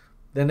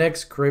 The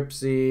next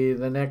Cryptsy,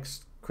 the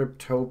next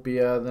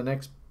Cryptopia, the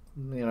next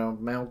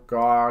Mt.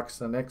 Gox,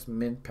 the next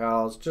Mint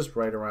Pals, just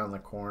right around the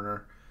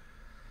corner.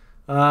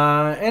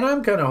 And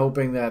I'm kind of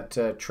hoping that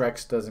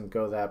Trex doesn't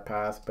go that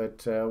path,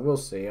 but we'll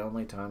see.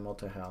 Only time will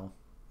tell.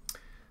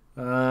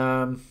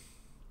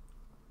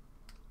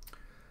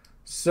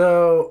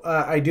 So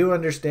I do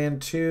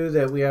understand too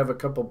that we have a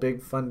couple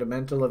big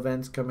fundamental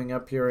events coming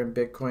up here in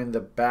Bitcoin.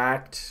 The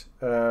backed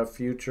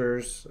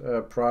futures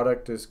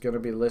product is going to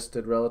be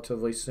listed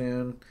relatively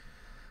soon.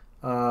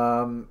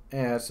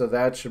 And so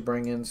that should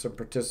bring in some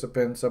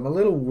participants. I'm a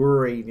little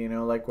worried,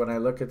 like when I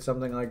look at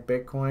something like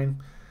Bitcoin.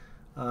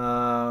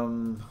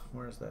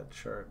 Where's that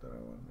chart that I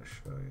wanted to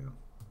show you?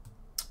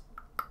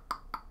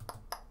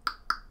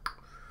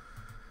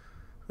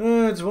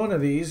 It's one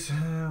of these.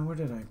 Where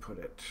did I put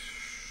it?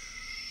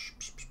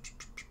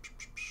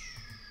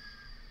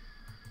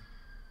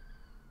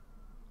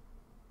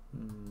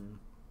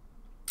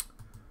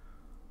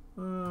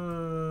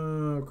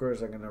 Of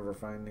course, I can never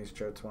find these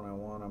charts when I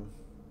want them.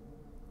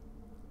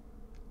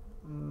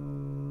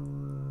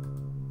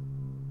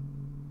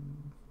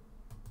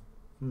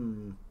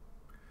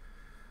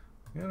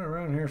 Got it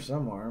around here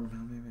somewhere.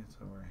 Maybe it's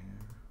over here.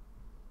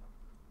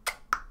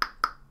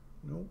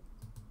 Nope.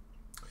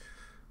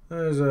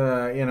 There's the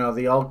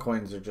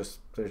altcoins are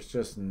there's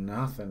just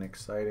nothing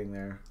exciting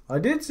there. I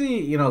did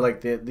see,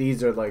 like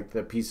these are like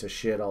the piece of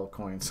shit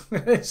altcoins.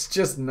 It's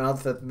just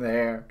nothing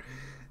there.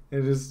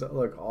 It just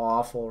look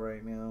awful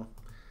right now.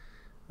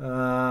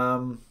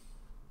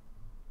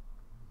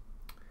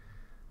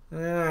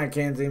 I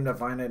can't seem to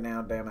find it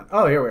now, damn it.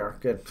 Oh, here we are.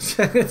 Good.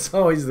 It's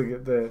always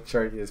the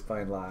chart you just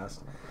find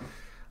last.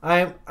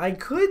 I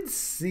could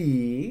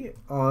see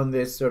on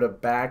this sort of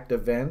backed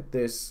event,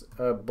 this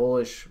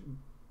bullish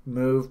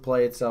move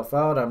play itself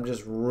out. I'm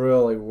just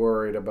really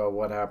worried about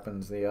what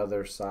happens the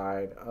other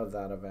side of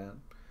that event.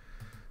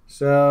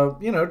 So,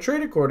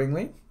 trade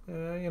accordingly.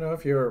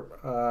 If you're,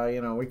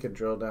 we could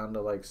drill down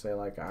to say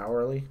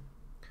hourly.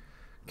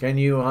 Can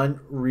you hunt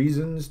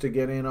reasons to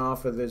get in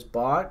off of this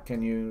bot?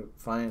 Can you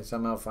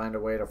somehow find a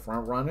way to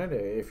front run it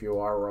if you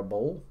are a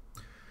bull?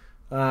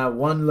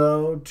 1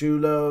 low, 2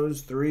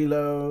 lows, 3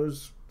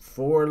 lows,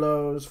 4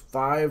 lows,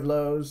 5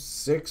 lows,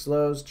 6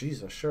 lows.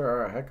 Jesus, sure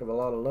are a heck of a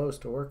lot of lows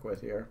to work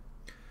with here.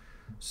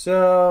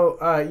 So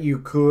you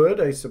could,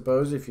 I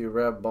suppose, if you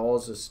have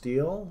balls of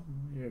steel,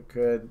 you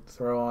could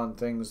throw on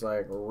things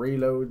like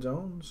reload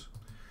zones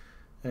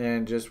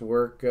and just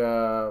work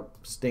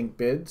stink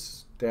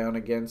bids down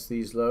against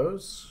these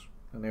lows.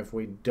 And if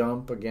we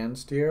dump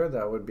against here,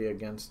 that would be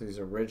against these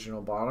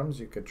original bottoms.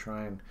 You could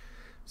try and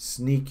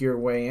sneak your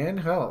way in.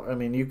 Hell, I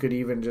mean, you could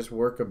even just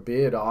work a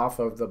bid off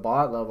of the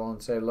bot level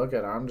and say, look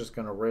I'm just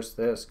going to risk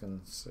this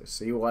and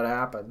see what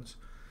happens.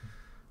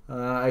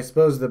 I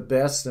suppose the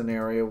best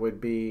scenario would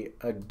be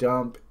a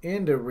dump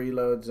into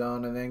reload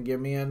zone and then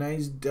give me a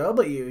nice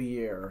W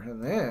here,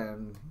 and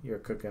then you're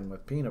cooking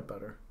with peanut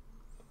butter.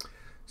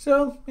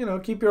 So,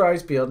 keep your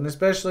eyes peeled, and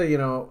especially,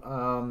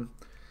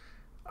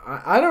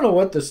 I don't know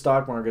what the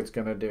stock market's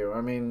going to do.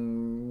 I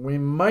mean, we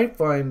might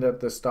find that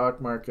the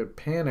stock market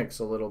panics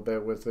a little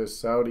bit with this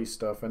Saudi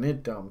stuff and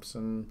it dumps.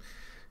 And,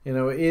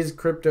 is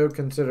crypto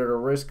considered a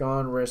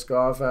risk-on,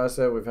 risk-off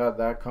asset? We've had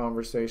that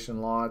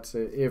conversation lots.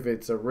 If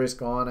it's a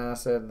risk-on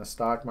asset and the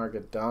stock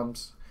market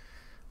dumps,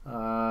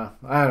 I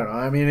don't know.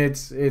 I mean,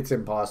 it's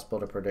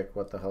impossible to predict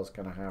what the hell's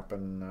going to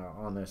happen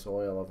on this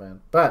oil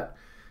event. But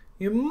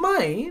you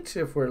might,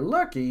 if we're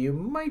lucky, you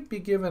might be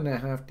given a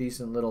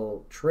half-decent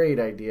little trade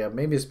idea,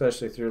 maybe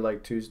especially through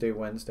Tuesday,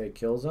 Wednesday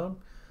kill zone.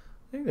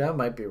 I think that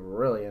might be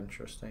really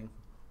interesting.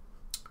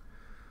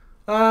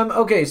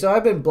 Okay, so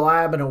I've been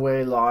blabbing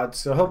away lots,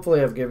 so hopefully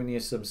I've given you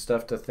some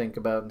stuff to think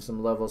about and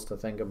some levels to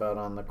think about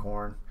on the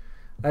corn.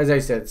 As I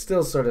said,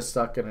 still sort of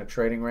stuck in a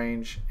trading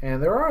range,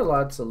 and there are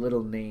lots of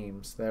little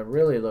names that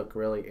really look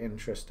really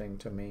interesting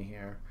to me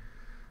here.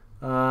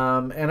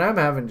 And I'm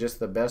having just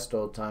the best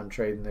old time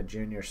trading the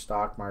junior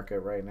stock market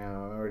right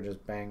now. We're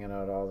just banging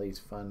out all these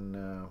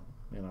fun,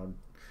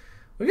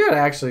 we got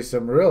actually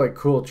some really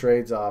cool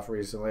trades off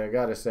recently, I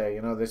gotta say.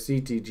 The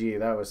CTG,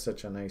 that was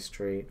such a nice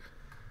treat.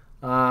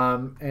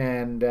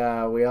 And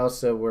we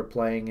also were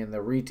playing in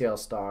the retail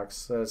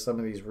stocks. Some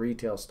of these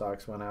retail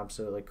stocks went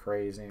absolutely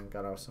crazy and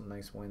got off some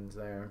nice wins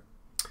there.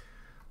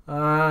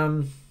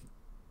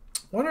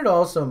 Wanted to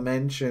also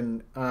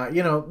mention,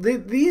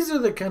 these are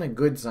the kind of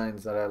good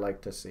signs that I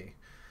like to see,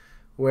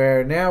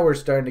 where now we're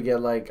starting to get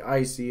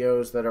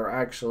ICOs that are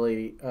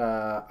actually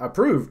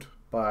approved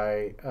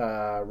by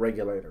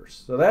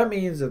regulators. So that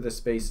means that the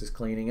space is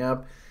cleaning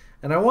up.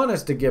 And I want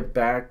us to get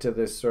back to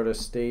this sort of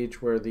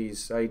stage where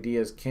these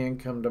ideas can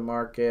come to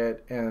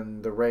market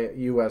and the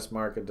U.S.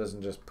 market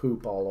doesn't just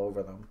poop all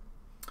over them.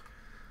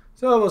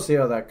 So we'll see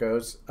how that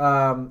goes.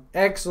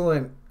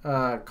 Excellent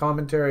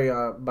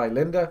commentary by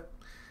Linda.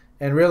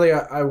 And really,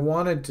 I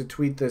wanted to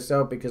tweet this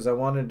out because I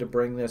wanted to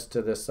bring this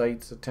to the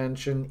site's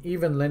attention.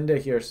 Even Linda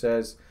here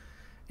says,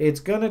 it's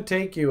going to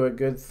take you a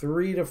good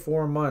 3 to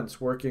 4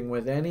 months working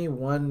with any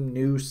one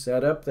new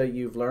setup that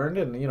you've learned.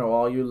 And,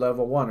 all you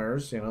level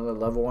 1ers, the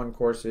level 1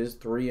 course is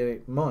 3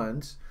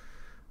 months.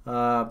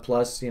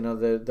 Plus,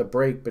 the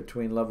break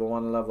between level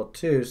 1 and level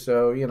 2.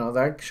 So,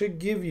 that should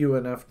give you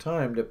enough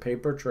time to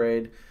paper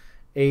trade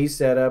a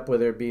setup,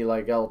 whether it be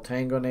like El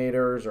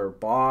Tangonators or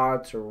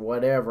bots or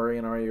whatever.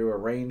 Are you a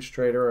range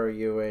trader? Are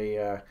you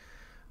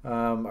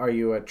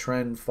a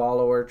trend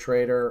follower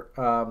trader?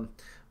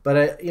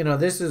 But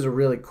this is a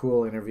really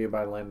cool interview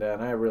by Linda,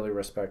 and I really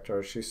respect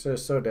her. She's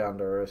so down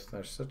to earth.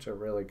 She's such a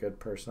really good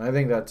person. I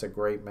think that's a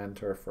great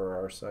mentor for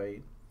our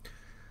site.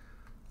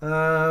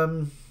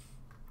 As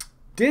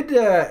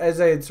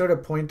I had sort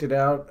of pointed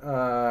out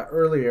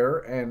earlier,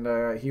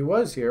 and he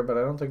was here, but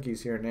I don't think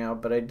he's here now,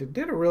 but I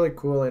did a really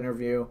cool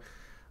interview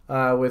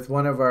with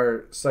one of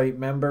our site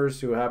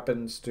members who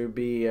happens to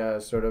be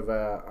sort of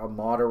a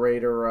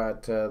moderator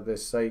at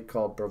this site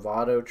called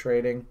Bravado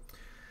Trading.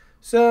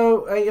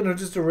 So,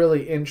 just a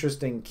really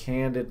interesting,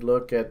 candid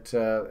look at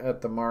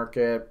the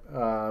market,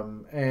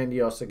 and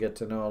you also get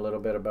to know a little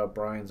bit about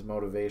Brian's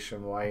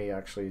motivation, why he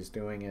actually is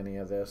doing any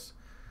of this.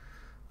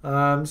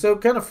 So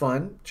kind of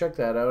fun. Check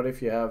that out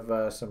if you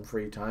have some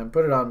free time.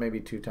 Put it on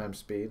maybe 2 times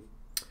speed.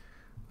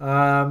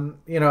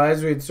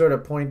 As we'd sort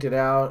of pointed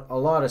out, a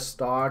lot of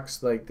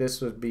stocks, like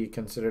this would be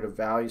considered a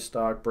value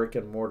stock, brick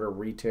and mortar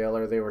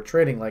retailer. They were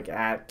trading like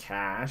at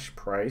cash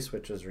price,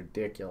 which is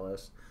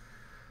ridiculous.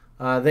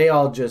 They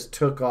all just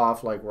took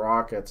off like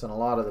rockets, and a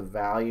lot of the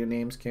value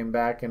names came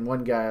back. And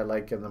one guy I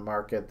like in the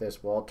market,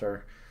 this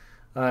Walter,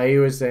 he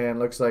was saying,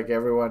 looks like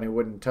everyone who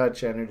wouldn't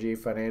touch energy,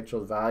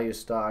 financial value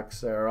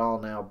stocks are all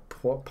now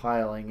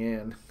piling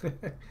in.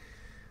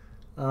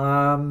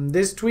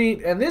 This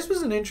tweet, and this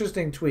was an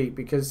interesting tweet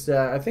because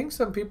I think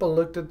some people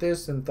looked at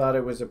this and thought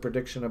it was a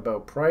prediction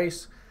about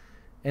price,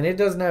 and it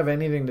doesn't have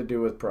anything to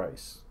do with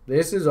price.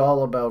 This is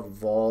all about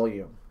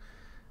volume.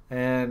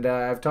 And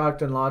I've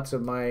talked in lots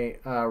of my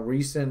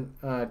recent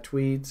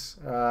tweets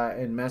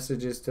and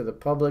messages to the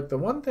public. The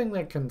one thing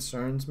that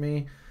concerns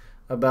me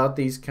about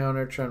these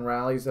counter trend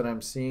rallies that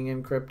I'm seeing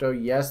in crypto,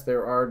 yes,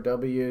 there are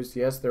W's,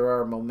 yes, there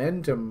are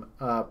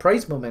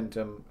price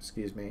momentum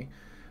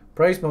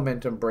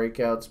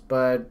breakouts,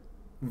 but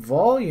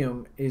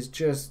volume is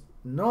just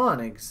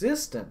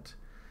non-existent.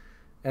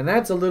 And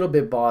that's a little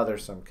bit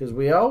bothersome because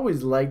we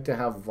always like to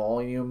have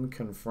volume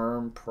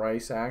confirm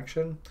price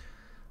action.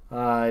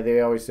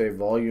 They always say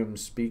volume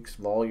speaks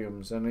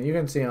volumes. And you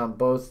can see on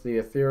both the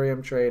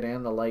Ethereum trade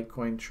and the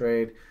Litecoin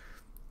trade,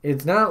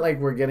 it's not like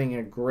we're getting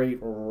a great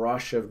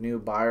rush of new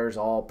buyers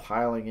all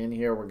piling in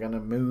here. We're going to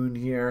moon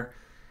here.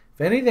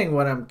 If anything,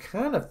 what I'm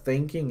kind of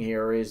thinking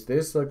here is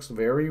this looks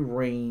very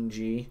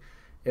rangy.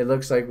 It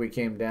looks like we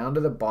came down to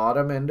the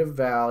bottom end of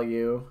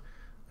value.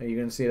 You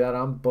can see that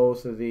on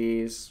both of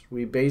these.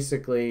 We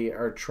basically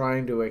are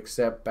trying to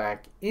accept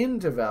back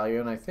into value,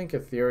 and I think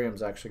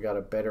Ethereum's actually got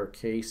a better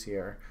case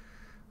here.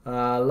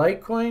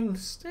 Litecoin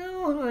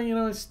still,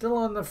 it's still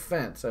on the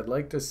fence. I'd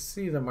like to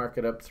see the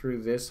market up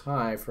through this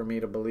high for me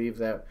to believe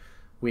that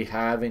we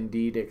have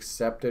indeed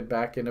accepted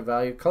back into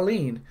value.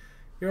 Colleen,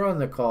 you're on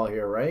the call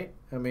here, right?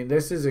 I mean,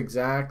 this is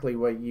exactly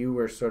what you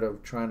were sort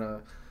of trying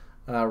to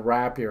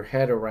wrap your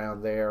head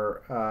around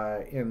there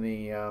in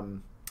the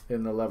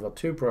level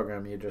 2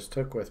 program you just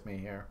took with me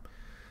here.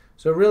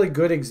 So a really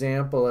good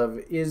example of,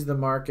 is the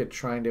market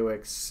trying to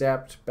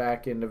accept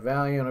back into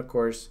value? And of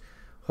course,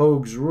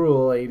 Hoag's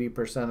rule,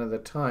 80% of the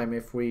time,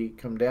 if we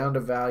come down to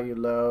value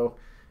low,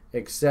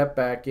 accept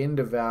back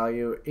into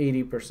value,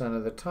 80%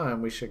 of the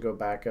time, we should go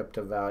back up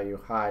to value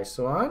high.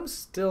 So I'm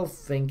still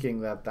thinking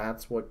that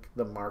that's what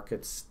the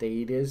market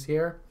state is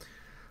here.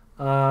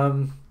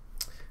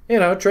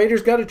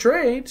 Traders got to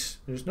trade.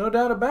 There's no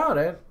doubt about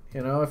it.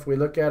 If we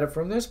look at it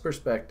from this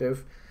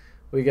perspective,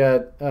 we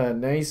got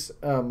nice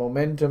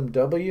momentum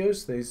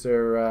W's. These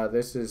are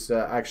this is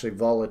actually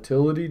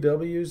volatility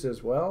W's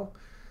as well.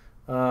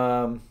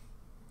 And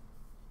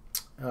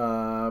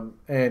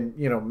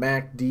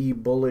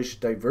MACD bullish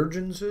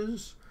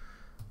divergences.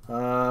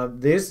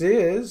 This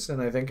is,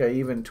 and I think I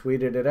even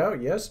tweeted it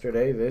out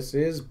yesterday, this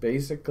is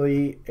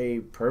basically a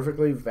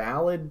perfectly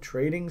valid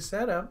trading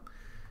setup.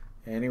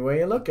 Any way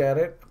you look at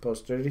it, I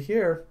posted it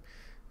here.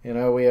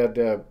 We had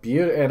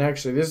and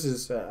actually this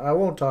is, I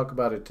won't talk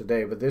about it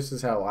today, but this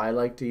is how I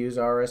like to use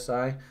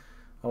RSI.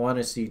 I want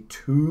to see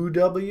 2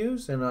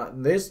 W's,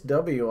 and this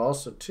W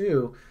also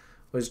too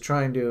was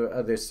trying to,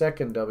 the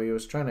second W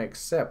was trying to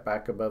accept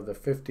back above the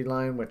 50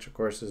 line, which of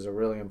course is a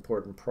really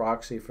important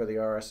proxy for the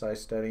RSI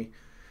study.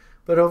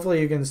 But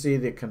hopefully you can see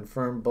the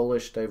confirmed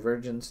bullish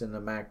divergence in the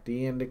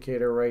MACD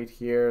indicator right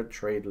here,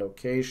 trade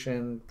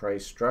location,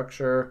 price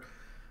structure.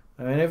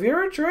 I mean, if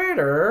you're a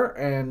trader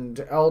and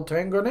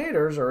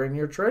L-tangonators are in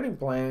your trading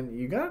plan,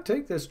 you got to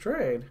take this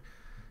trade.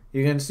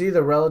 You can see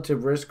the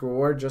relative risk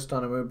reward just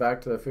on a move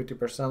back to the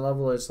 50%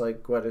 level. It's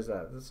like, what is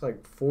that? It's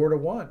like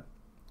 4-1.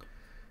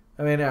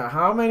 I mean,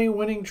 how many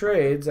winning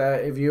trades,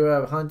 if you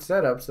have hunt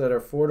setups that are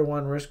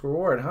 4-1 risk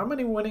reward, how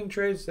many winning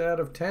trades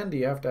out of 10 do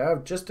you have to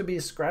have just to be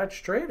a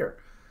scratch trader?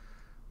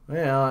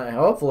 Well,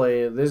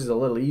 hopefully this is a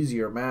little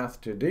easier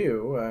math to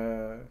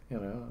do. You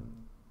know,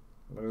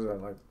 what is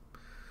that, like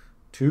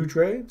 2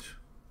 trades?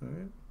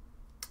 Right?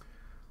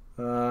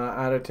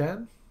 Out of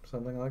 10,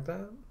 something like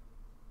that.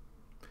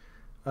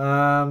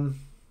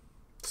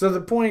 So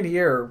the point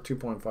here,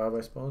 2.5,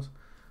 I suppose.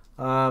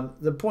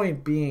 The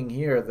point being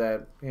here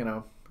that, you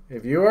know,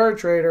 if you are a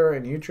trader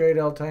and you trade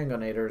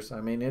L-tangonators, I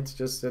mean, it's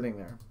just sitting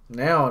there.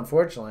 Now,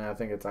 unfortunately, I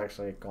think it's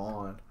actually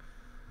gone.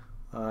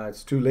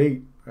 It's too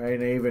late, right?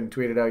 And I even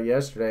tweeted out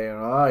yesterday,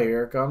 and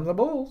here come the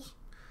bulls.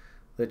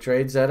 The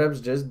trade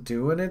setup's just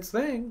doing its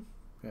thing,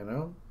 you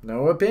know?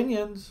 No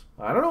opinions.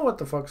 I don't know what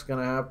the fuck's going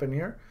to happen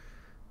here.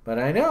 But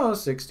I know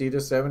 60 to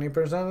 70%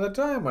 of the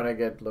time when I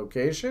get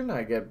location,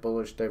 I get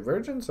bullish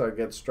divergence, I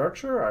get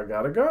structure, I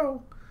gotta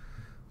go.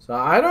 So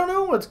I don't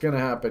know what's going to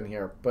happen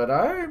here. But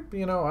I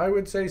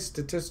would say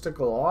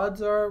statistical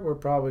odds are we're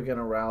probably going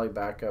to rally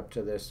back up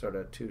to this sort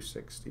of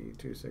 260,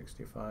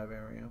 265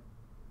 area.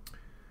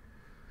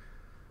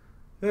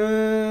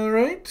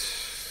 Right.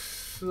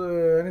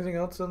 Anything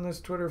else on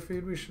this Twitter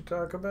feed we should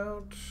talk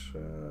about? Yeah,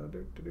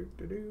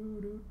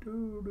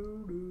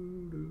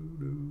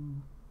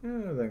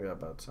 I think that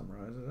about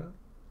summarizes it.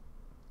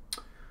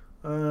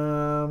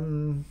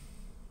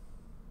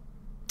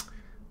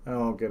 I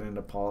won't get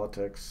into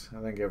politics. I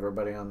think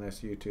everybody on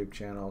this YouTube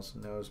channel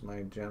knows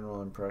my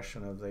general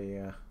impression of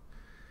the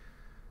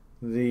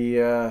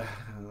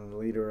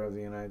leader of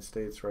the United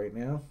States right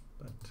now.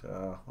 But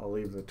I'll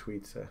leave the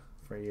tweets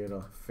for you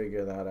to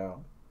figure that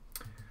out.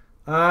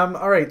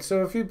 All right,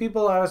 so a few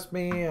people asked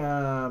me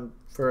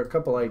for a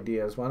couple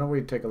ideas. Why don't we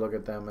take a look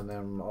at them, and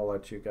then I'll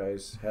let you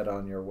guys head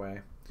on your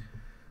way.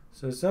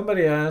 So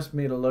somebody asked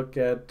me to look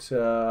at,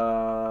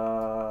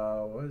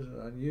 what is it,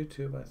 on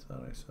YouTube? I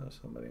thought I saw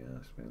somebody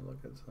ask me to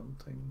look at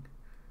something.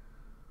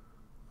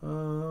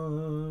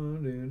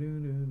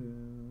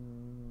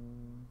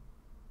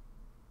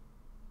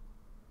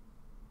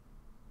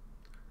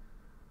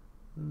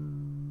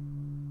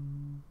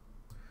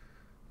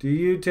 Do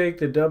you take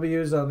the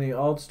W's on the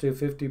alts to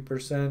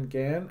 50%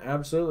 GAN?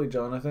 Absolutely,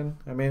 Jonathan.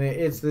 I mean,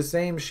 it's the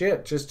same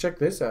shit. Just check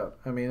this out.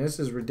 I mean, this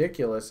is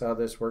ridiculous how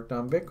this worked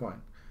on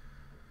Bitcoin.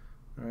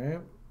 All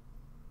right.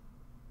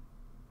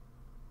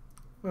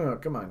 Oh,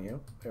 come on,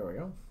 you. There we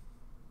go.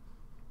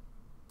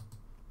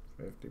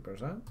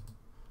 50%.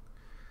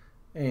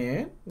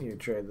 And you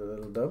trade the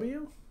little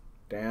W.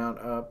 Down,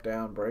 up,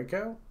 down,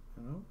 breakout.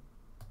 You know.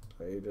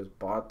 So you just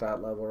bought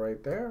that level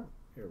right there.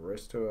 Your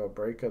risk to a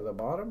break of the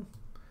bottom.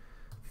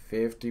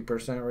 50%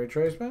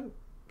 retracement.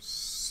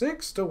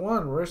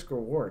 6-1 risk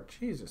reward.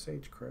 Jesus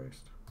H.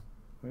 Christ.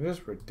 I mean,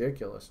 just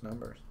ridiculous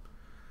numbers.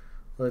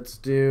 Let's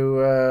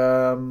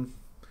do...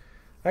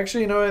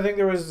 Actually, you know, I think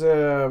there was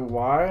a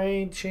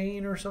Y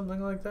chain or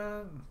something like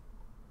that.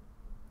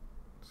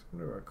 I seem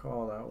to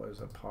recall that was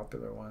a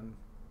popular one.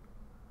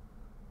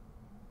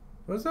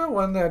 What was that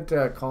one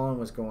that Colin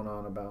was going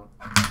on about?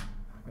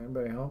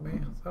 Anybody help me?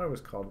 I thought it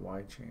was called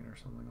Y chain or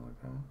something like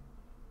that.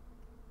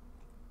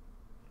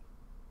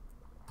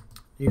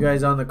 You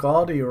guys on the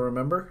call, do you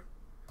remember?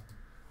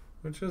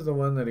 Which is the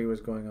one that he was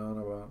going on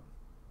about?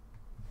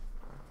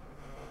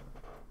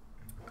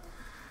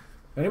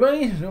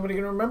 Anybody? Nobody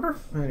can remember?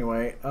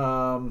 Anyway, it's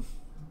a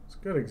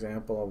good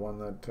example of one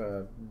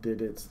that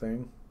did its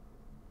thing.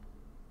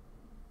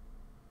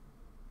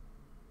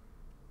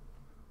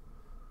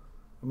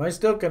 Am I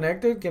still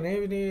connected? Can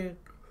anybody...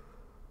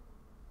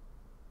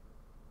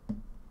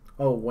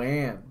 Oh,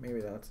 WAN. Maybe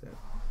that's it.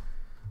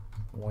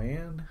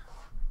 WAN?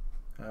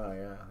 Oh,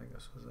 yeah, I think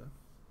this was it.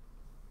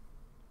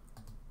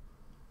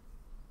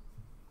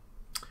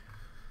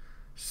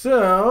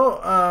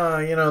 So,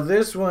 you know,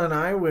 this one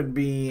I would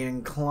be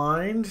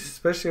inclined,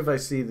 especially if I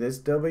see this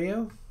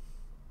W.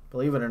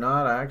 Believe it or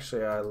not,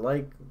 I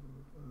like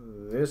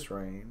this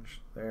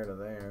range, there to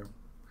there.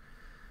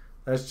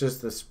 That's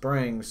just the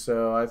spring,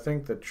 so I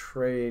think the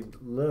trade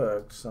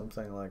looked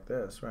something like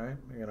this, right?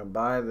 You're going to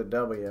buy the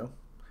W,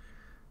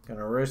 going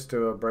to risk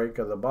to a break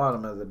of the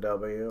bottom of the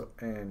W,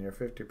 and your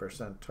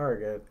 50%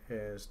 target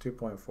is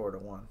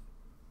 2.4-1.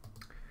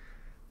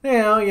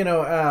 Now, you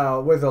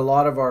know, with a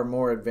lot of our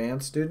more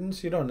advanced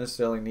students, you don't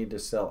necessarily need to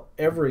sell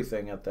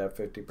everything at that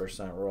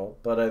 50% roll,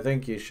 but I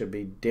think you should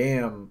be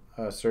damn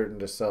certain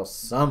to sell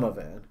some of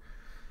it,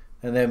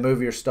 and then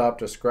move your stop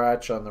to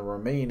scratch on the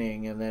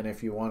remaining, and then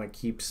if you want to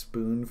keep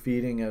spoon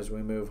feeding as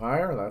we move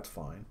higher, that's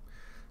fine.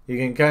 You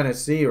can kind of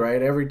see,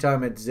 right, every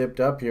time it zipped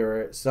up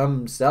here,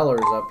 some sellers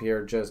up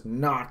here just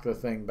knock the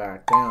thing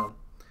back down.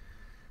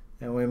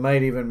 And we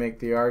might even make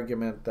the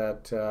argument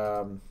that...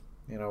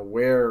 you know,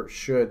 where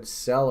should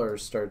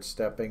sellers start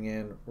stepping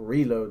in?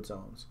 Reload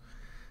zones.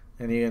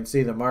 And you can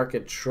see the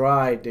market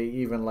tried to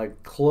even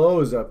like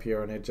close up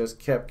here, and it just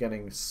kept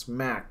getting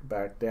smacked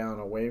back down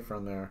away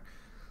from there.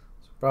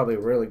 It's probably a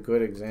really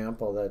good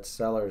example that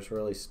sellers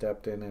really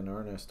stepped in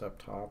earnest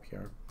up top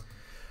here.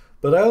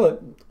 But I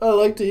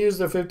like to use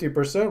the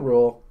 50%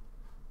 rule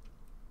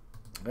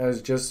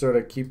as just sort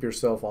of keep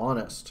yourself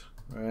honest,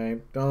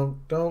 right?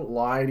 Don't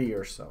lie to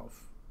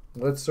yourself.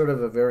 That's sort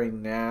of a very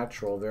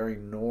natural, very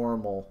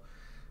normal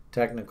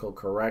technical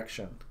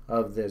correction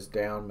of this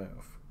down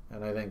move.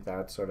 And I think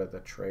that's sort of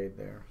the trade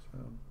there.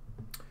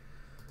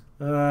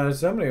 So,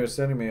 somebody was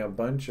sending me a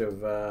bunch of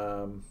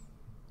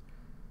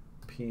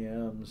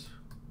PMs.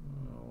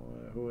 Oh,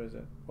 who is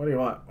it? What do you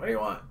want? What do you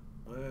want?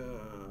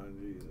 Oh,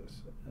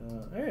 Jesus.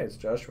 Hey, it's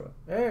Joshua.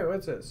 Hey,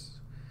 what's this?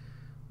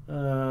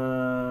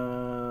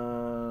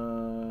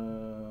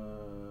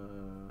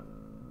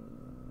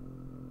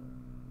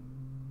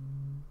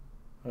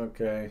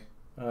 Okay.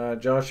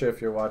 Joshua,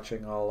 if you're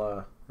watching,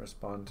 I'll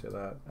respond to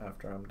that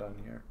after I'm done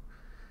here.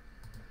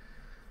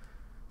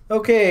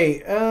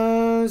 Okay,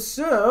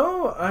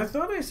 so I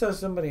thought I saw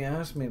somebody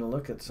ask me to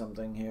look at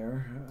something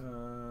here.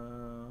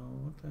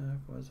 What the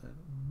heck was it?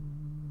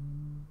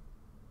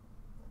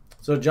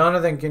 So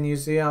Jonathan, can you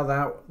see how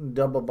that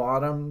double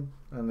bottom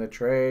and the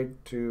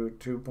trade to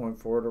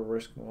 2.4 to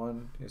risk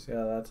 1? Do you see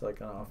how that's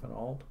like an off and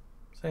alt?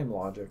 Same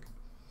logic.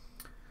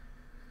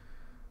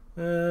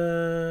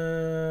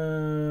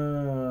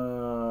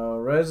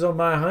 Rezo,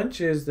 my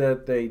hunch is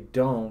that they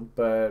don't,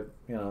 but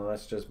you know,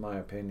 that's just my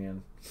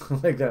opinion.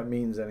 Like that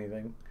means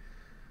anything.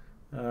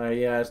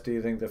 He asked, do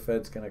you think the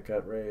Fed's going to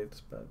cut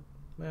rates? But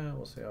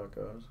we'll see how it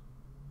goes.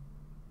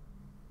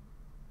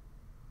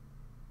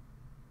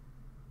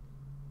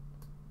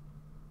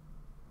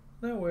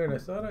 Isn't that weird? I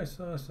thought I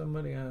saw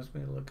somebody ask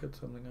me to look at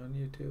something on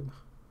YouTube.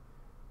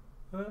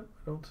 I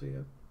don't see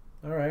it.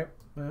 All right.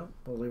 Well,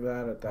 we'll leave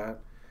that at that.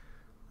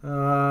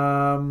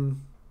 I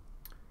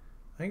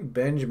think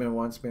Benjamin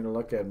wants me to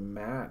look at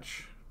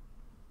match.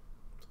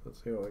 So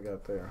let's see what we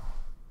got there.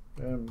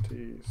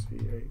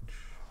 MTCH.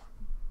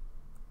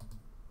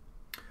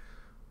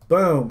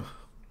 Boom.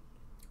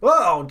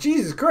 Whoa,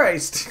 Jesus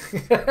Christ.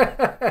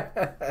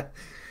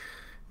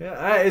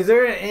 Is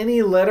there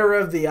any letter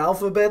of the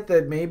alphabet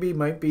that maybe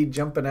might be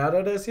jumping out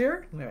at us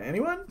here?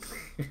 Anyone?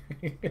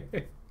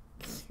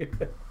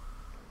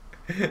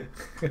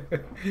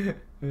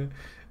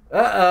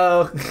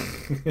 Uh-oh.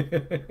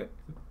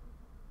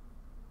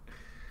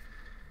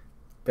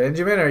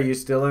 Benjamin, are you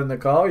still in the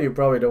call? You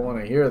probably don't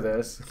want to hear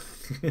this.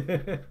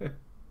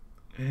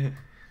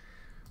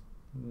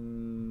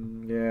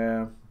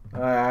 Yeah,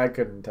 I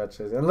couldn't touch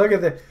this. And look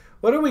at the,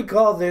 what do we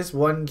call this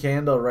one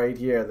candle right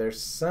here?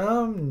 There's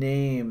some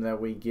name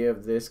that we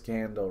give this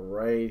candle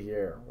right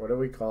here. What do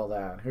we call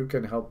that? Who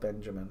can help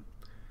Benjamin?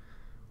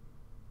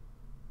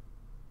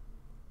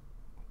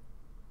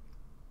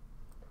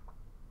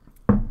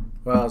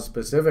 Well,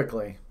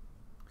 specifically.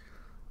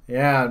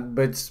 Yeah,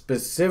 but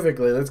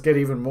specifically, let's get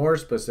even more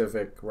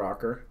specific,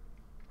 Rocker.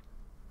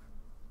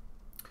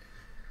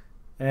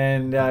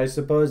 And I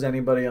suppose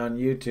anybody on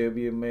YouTube,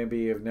 you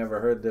maybe have never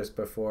heard this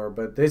before,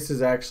 but this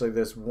is actually,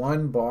 this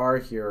one bar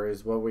here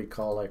is what we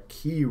call a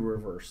key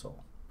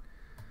reversal.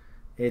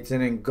 It's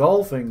an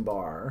engulfing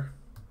bar,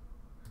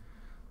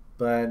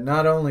 but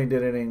not only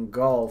did it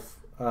engulf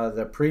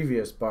the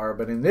previous bar,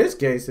 but in this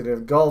case it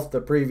engulfed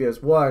the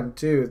previous 1,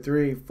 2,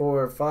 3,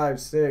 4, 5,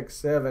 6,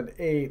 7,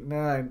 8,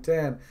 9,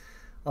 10,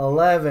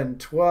 11,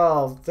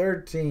 12,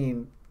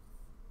 13.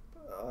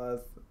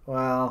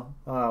 Well,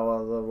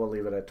 we'll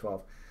leave it at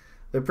 12.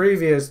 The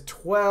previous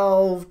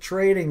 12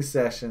 trading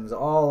sessions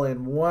all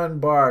in one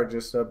bar,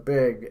 just a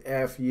big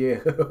F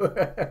you.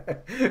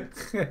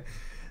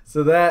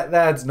 So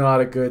that's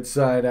not a good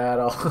sign at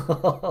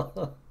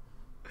all.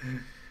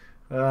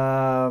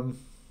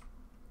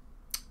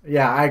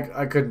 Yeah,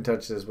 I couldn't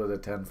touch this with a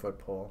 10-foot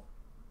pole.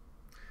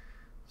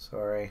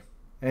 Sorry.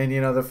 And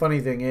you know, the funny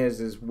thing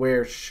is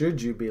where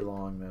should you be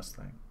long this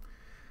thing?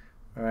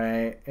 All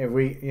right, if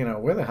we, you know,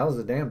 where the hell's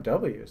the damn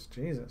W's?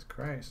 Jesus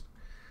Christ.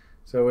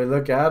 So we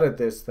look out at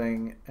this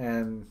thing,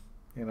 and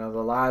you know,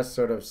 the last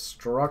sort of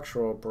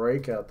structural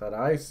breakout that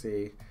I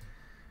see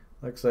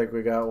looks like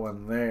we got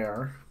one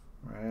there,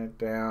 right?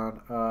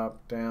 Down,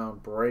 up, down,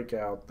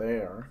 breakout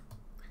there.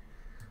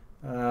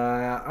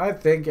 I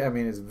think, I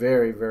mean, it's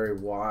very, very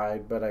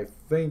wide, but I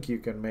think you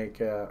can make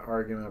an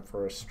argument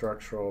for a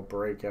structural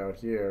breakout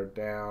here.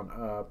 Down,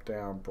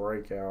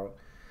 breakout.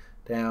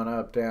 Down,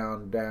 up,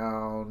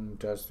 down,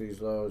 test these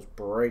lows,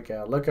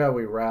 breakout. Look how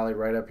we rally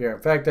right up here. In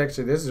fact,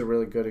 actually, this is a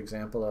really good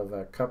example of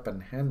a cup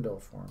and handle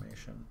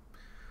formation.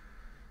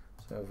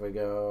 So if we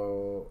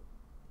go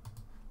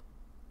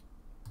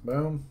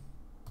boom,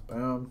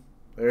 boom,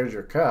 there's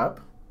your cup.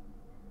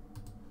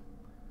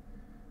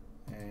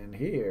 And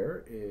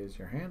here is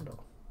your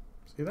handle.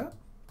 See that?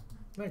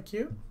 Isn't that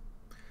cute?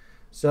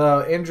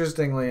 So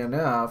interestingly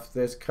enough,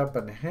 this cup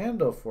and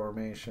handle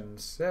formation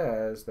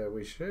says that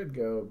we should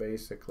go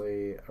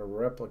basically a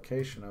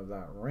replication of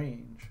that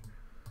range.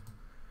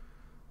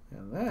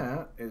 And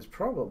that is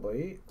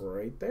probably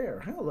right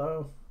there.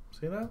 Hello.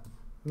 See that?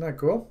 Isn't that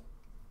cool?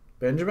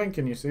 Benjamin,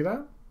 can you see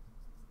that?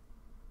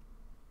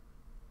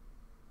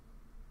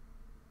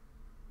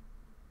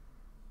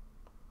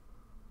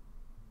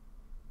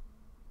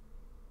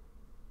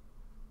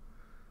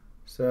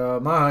 So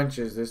my hunch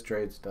is this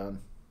trade's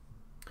done.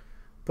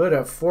 Put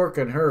a fork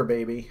in her,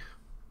 baby.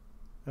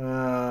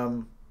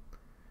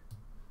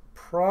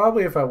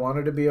 Probably if I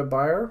wanted to be a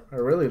buyer, I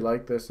really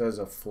like this as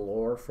a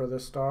floor for the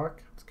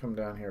stock. It's come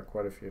down here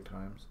quite a few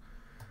times.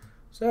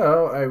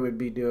 So I would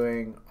be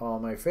doing all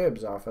my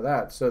fibs off of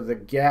that. So the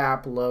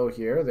gap low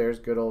here, there's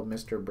good old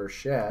Mr.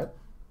 Burchett.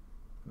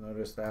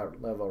 Notice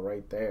that level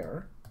right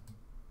there.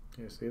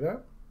 You see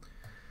that?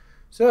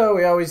 So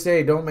we always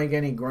say don't make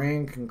any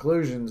grand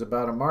conclusions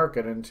about a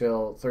market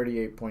until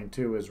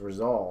 38.2 is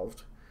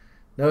resolved.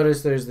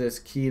 Notice there's this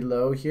key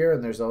low here,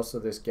 and there's also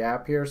this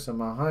gap here. So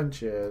my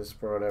hunch is,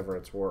 for whatever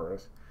it's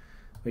worth,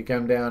 we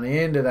come down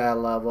into that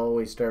level,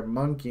 we start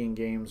monkeying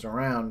games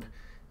around,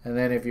 and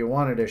then if you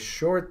wanted to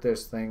short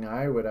this thing,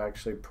 I would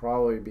actually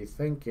probably be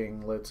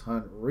thinking let's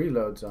hunt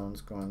reload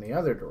zones going the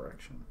other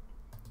direction.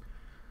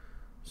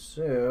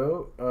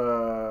 So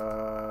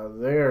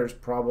there's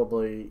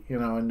probably,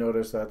 and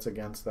notice that's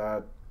against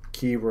that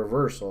key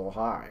reversal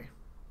high.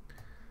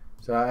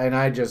 So, and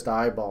I just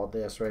eyeballed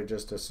this, right?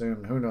 Just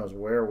assumed, who knows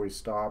where we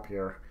stop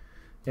here.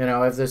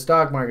 If the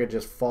stock market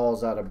just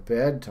falls out of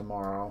bed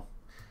tomorrow,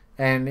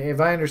 and if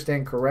I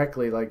understand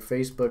correctly, like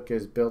Facebook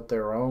has built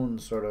their own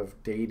sort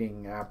of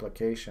dating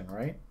application,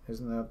 right?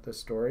 Isn't that the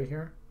story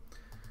here?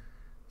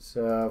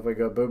 So if we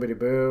go boobity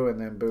boo and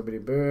then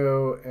boobity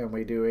boo, and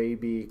we do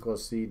AB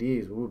equals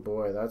CDs, ooh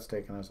boy, that's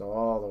taking us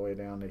all the way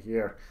down to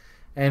here.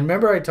 And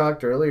remember I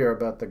talked earlier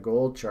about the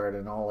gold chart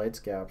and all its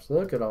gaps.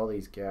 Look at all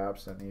these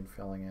gaps that need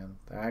filling in.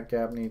 That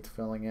gap needs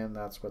filling in.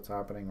 That's what's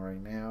happening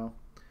right now.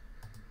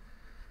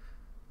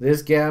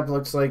 This gap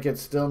looks like it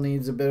still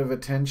needs a bit of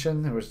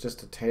attention. There was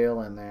just a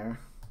tail in there.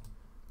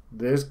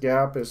 This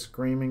gap is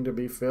screaming to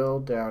be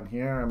filled down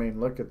here. I mean,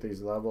 look at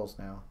these levels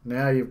now.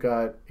 Now you've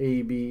got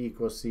AB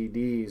equals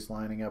CDs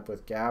lining up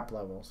with gap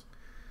levels.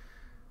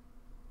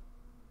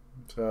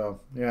 So,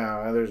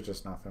 yeah, there's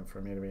just nothing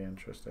for me to be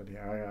interested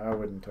here. I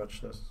wouldn't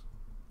touch this.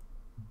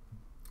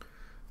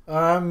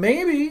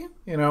 Maybe,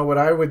 what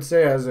I would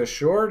say as a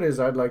short is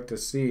I'd like to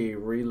see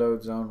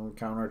reload zone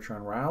counter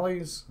trend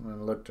rallies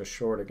and look to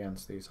short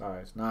against these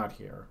highs. Not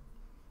here.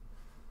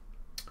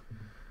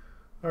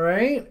 All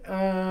right,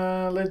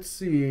 let's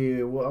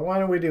see. Why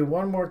don't we do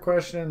one more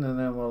question and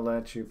then we'll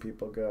let you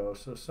people go.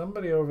 So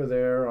somebody over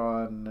there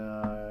on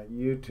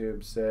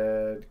YouTube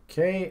said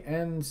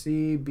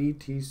KNC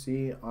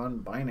BTC on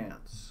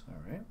Binance.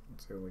 All right,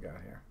 let's see what we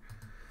got here.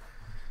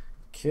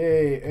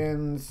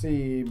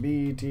 KNC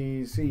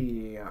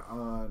BTC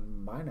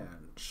on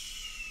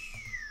Binance.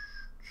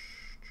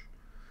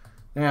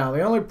 Now,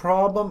 the only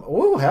problem...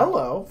 Oh,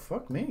 hello.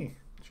 Fuck me.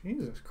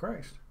 Jesus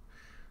Christ.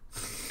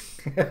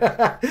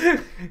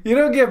 You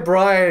don't get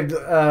Brian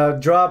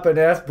dropping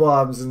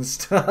F-bombs and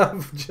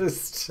stuff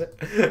just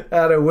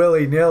out of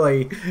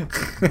willy-nilly.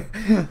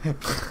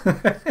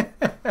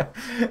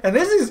 And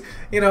this is,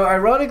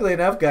 ironically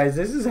enough, guys,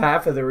 this is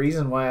half of the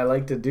reason why I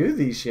like to do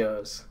these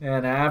shows.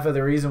 And half of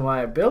the reason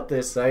why I built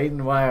this site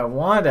and why I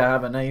want to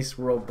have a nice,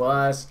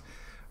 robust,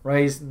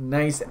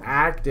 nice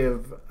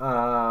active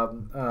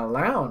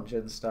lounge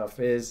and stuff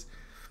is...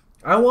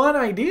 I want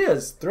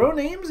ideas. Throw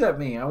names at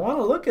me. I want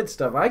to look at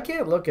stuff. I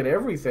can't look at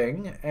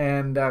everything,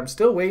 and I'm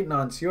still waiting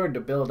on Sjord to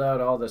build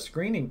out all the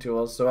screening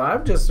tools, so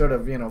I'm just sort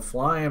of,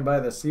 flying by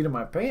the seat of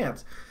my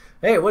pants.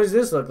 Hey, what does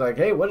this look like?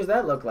 Hey, what does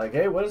that look like?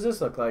 Hey, what does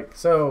this look like?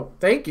 So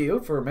thank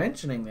you for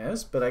mentioning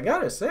this, but I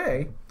got to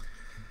say,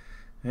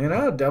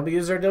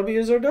 W's are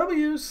W's are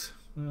W's.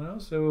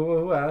 So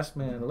who asked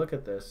me to look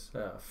at this?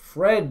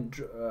 Fred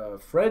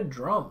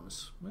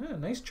Drums. Yeah,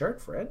 nice chart,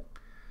 Fred.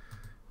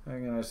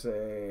 I'm going to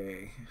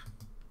say...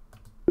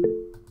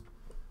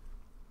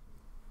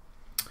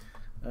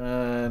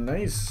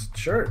 nice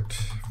chart,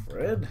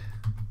 Fred.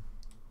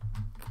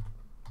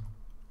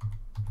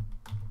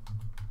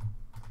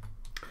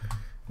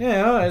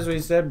 Now, as we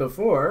said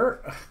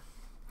before,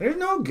 there's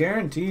no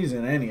guarantees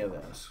in any of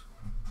this.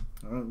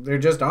 There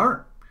just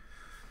aren't.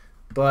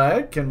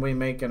 But can we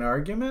make an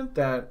argument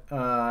that,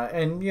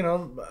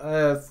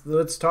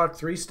 let's talk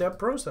three-step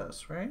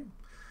process, right?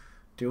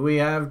 Do we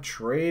have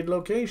trade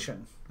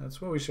location? That's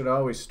what we should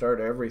always start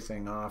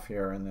everything off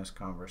here in this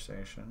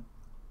conversation.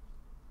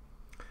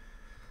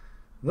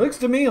 Looks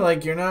to me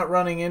like you're not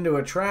running into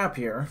a trap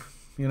here.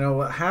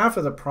 Half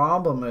of the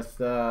problem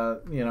with,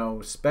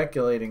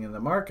 speculating in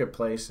the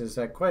marketplace is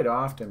that quite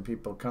often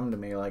people come to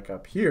me like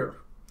up here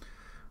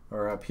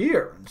or up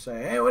here and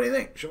say, hey, what do you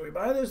think? Should we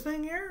buy this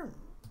thing here?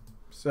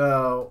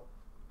 So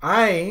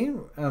I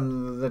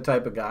am the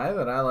type of guy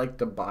that I like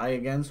to buy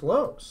against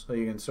lows. So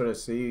you can sort of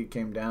see it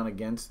came down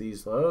against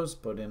these lows,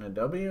 put in a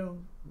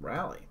W,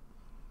 rally.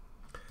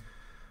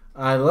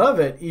 I love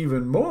it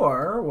even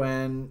more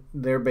when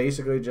they're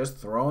basically just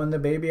throwing the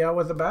baby out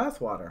with the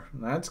bathwater.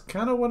 And that's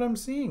kind of what I'm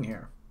seeing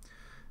here.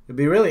 It'd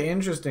be really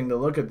interesting to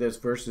look at this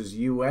versus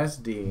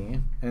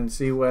USD and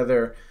see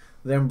whether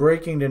Them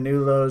breaking to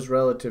new lows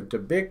relative to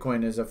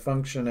Bitcoin is a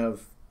function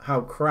of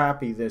how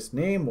crappy this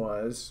name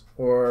was,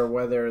 or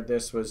whether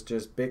this was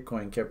just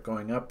Bitcoin kept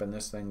going up and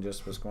this thing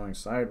just was going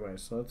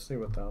sideways. So let's see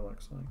what that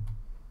looks like.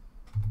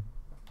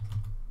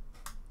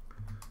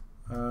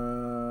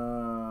 Oh,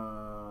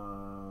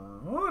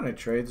 and it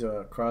trades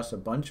across a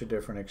bunch of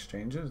different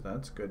exchanges.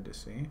 That's good to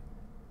see.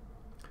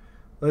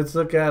 Let's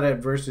look at it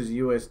versus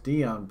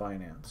USD on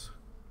Binance.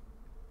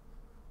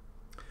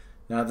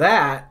 Now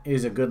that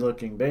is a good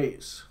looking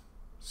base.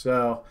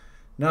 So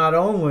not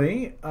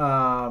only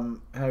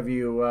have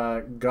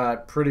you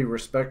got pretty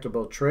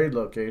respectable trade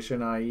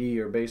location, i.e.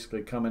 you're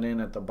basically coming in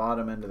at the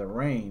bottom end of the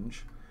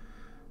range,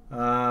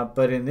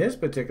 but in this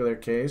particular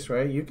case,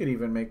 right, you could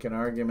even make an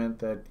argument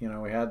that, you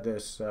know, we had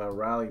this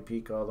rally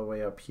peak all the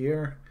way up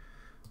here.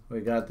 We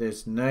got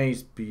this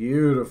nice,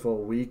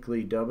 beautiful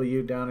weekly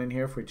W down in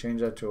here. If we change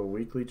that to a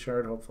weekly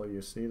chart, hopefully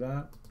you see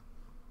that.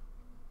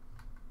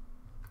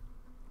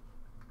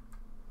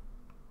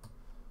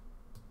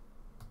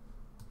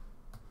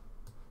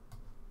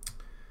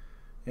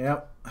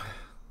 Yep,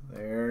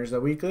 there's a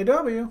weekly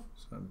W.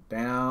 So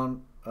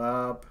down,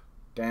 up,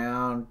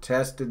 down,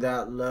 tested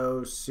that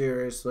low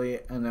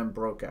seriously, and then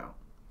broke out.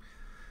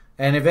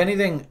 And if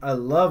anything, I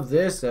love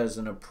this as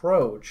an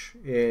approach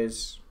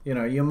is, you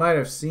know, you might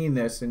have seen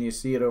this and you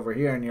see it over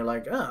here and you're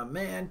like, oh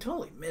man,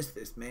 totally missed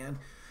this, man.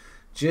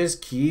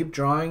 Just keep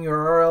drawing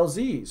your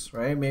RLZs,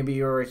 right? Maybe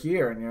you're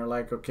here and you're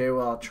like, okay,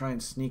 well, I'll try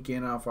and sneak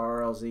in off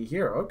RLZ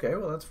here. Okay,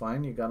 well, that's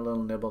fine. You got a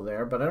little nibble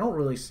there, but I don't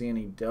really see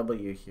any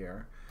W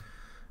here.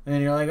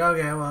 And you're like,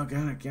 okay, well, I'm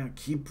gonna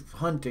keep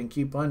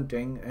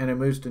hunting, and it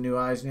moves to new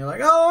highs, and you're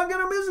like, oh, I'm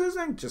gonna miss this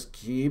thing. Just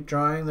keep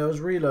trying those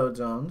reload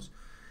zones.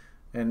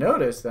 And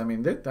notice, I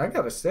mean, I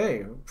gotta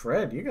say,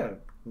 Fred, you got a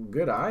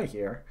good eye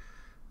here.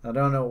 I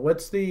don't know,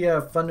 what's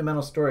the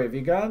fundamental story? Have you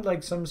got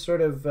like some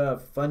sort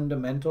of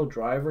fundamental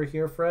driver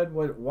here, Fred?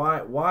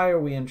 Why are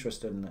we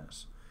interested in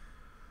this?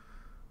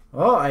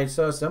 Oh, I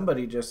saw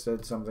somebody just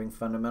said something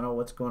fundamental.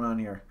 What's going on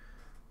here?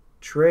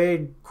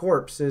 Trade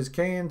Corp says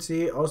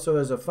KNC also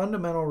has a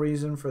fundamental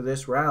reason for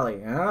this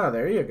rally. Ah,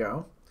 there you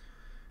go.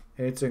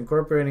 It's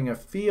incorporating a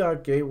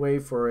fiat gateway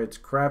for its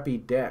crappy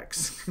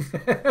DEX.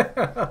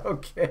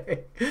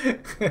 Okay.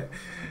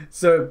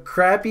 So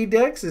crappy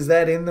DEX, is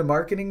that in the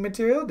marketing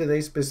material? Do they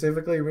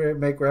specifically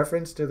make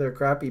reference to their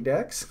crappy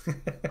DEX?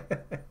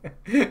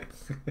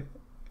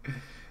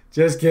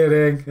 Just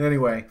kidding.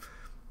 Anyway.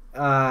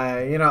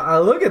 You know, I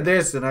look at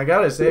this and I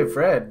gotta say,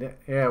 Fred,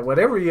 yeah,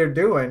 whatever you're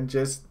doing,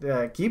 just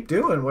keep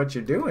doing what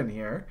you're doing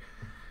here.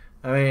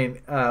 I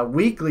mean,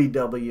 weekly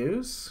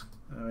W's.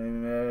 I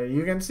mean,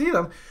 you can see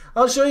them.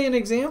 I'll show you an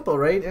example,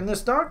 right? In the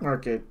stock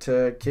market,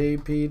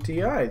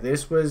 KPTI.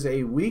 This was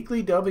a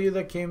weekly W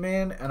that came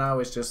in, and I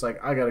was just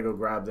like, I gotta go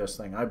grab this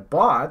thing. I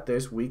bought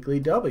this weekly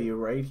W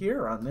right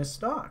here on this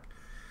stock.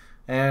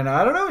 And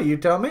I don't know, you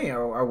tell me,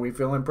 are we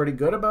feeling pretty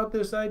good about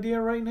this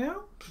idea right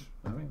now?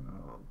 I mean,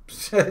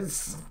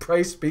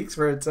 price speaks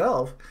for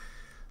itself.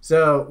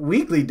 So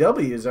weekly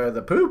W's are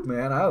the poop,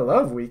 man. I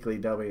love weekly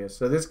W's.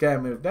 So this guy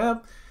moved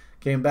up,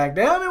 came back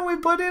down, and we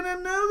put in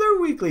another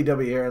weekly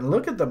W here. And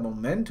look at the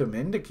momentum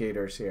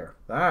indicators here.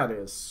 That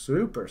is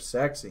super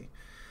sexy.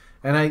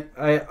 And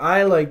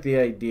I like the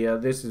idea.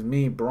 This is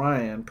me,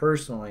 Brian,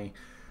 personally.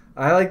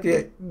 I like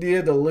the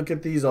idea to look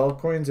at these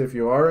altcoins. If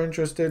you are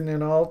interested in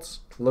alts,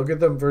 look at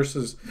them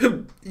versus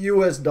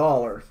US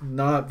dollar,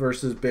 not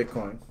versus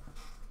Bitcoin.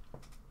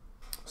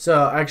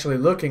 So actually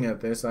looking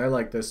at this, I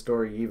like this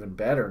story even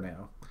better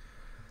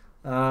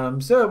now.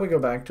 So we go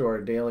back to our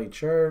daily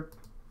chart,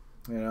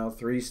 you know,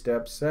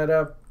 3-step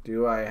setup.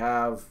 Do I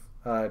have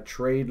a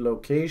trade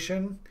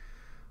location?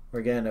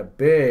 We're getting a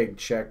big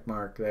check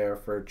mark there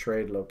for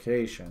trade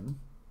location,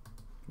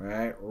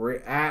 right?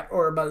 At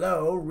or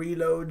below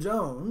reload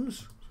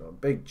zones. So a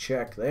big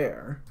check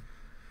there.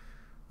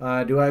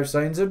 Do I have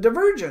signs of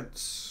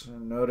divergence?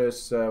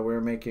 Notice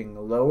we're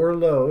making lower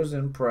lows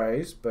in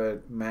price,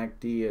 but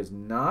MACD is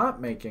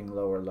not making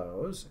lower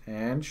lows.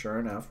 And sure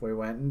enough, we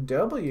went and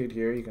W'd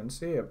here. You can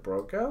see it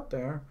broke out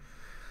there.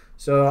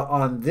 So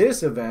on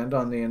this event,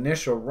 on the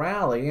initial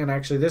rally, and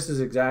actually this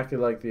is exactly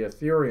like the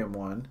Ethereum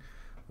one,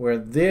 where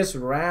this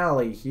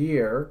rally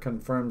here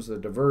confirms the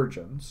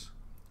divergence.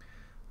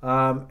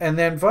 And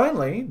then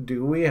finally,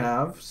 do we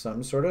have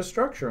some sort of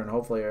structure? And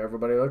hopefully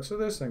everybody looks at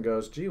this and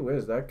goes, gee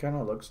whiz, that kind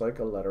of looks like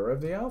a letter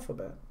of the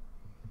alphabet.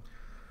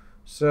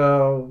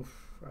 So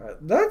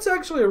that's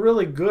actually a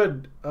really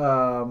good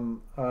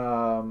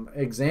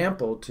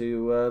example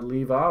to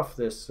leave off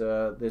this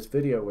this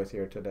video with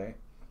here today.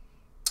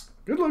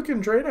 Good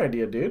looking trade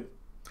idea, dude.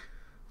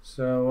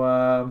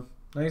 So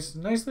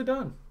nicely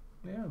done.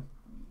 Yeah.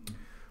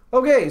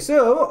 Okay,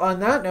 so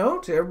on that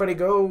note, everybody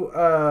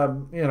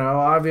go, you know,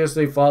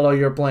 obviously follow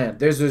your plan.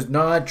 This is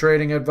not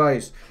trading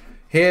advice.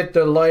 Hit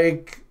the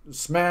like,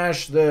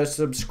 smash the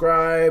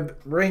subscribe,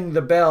 ring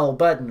the bell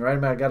button,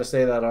 right? I got to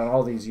say that on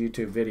all these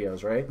YouTube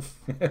videos, right?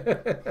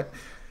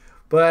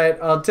 But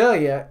I'll tell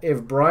you,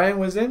 if Brian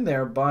was in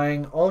there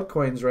buying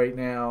altcoins right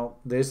now,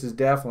 this is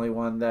definitely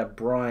one that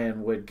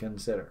Brian would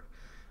consider.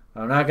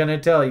 I'm not going to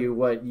tell you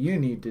what you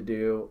need to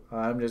do.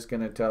 I'm just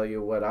going to tell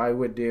you what I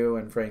would do,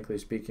 and frankly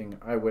speaking,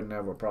 I wouldn't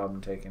have a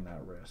problem taking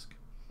that risk.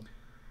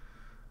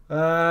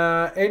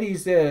 Eddie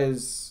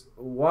says,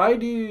 why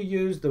do you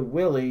use the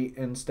Willie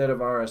instead of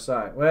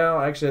RSI? Well,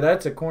 actually,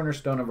 that's a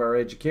cornerstone of our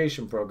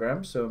education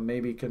program, so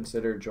maybe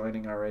consider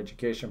joining our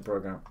education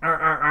program.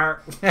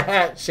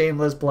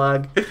 Shameless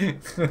plug.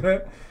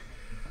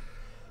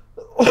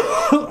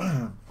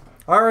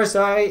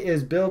 RSI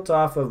is built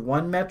off of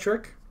one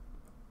metric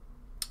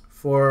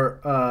for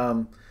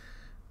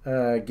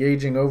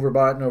gauging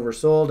overbought and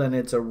oversold, and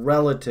it's a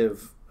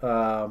relative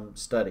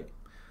study.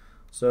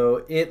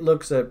 So it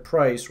looks at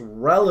price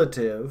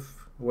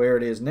relative, where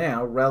it is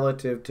now,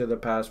 relative to the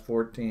past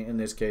 14, in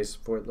this case,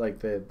 for like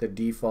the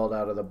default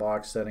out of the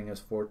box setting is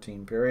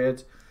 14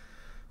 periods.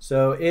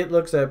 So it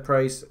looks at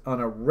price on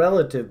a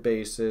relative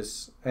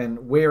basis,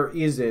 and where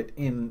is it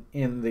in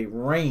the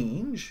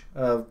range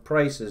of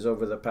prices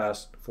over the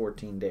past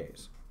 14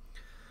 days.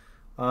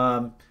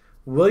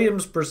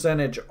 Williams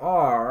percentage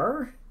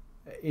R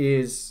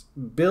is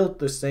built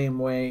the same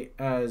way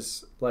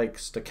as like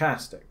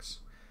stochastics.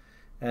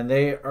 And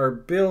they are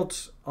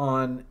built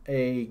on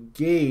a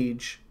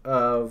gauge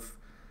of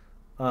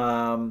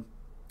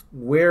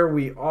where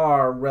we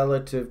are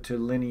relative to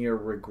linear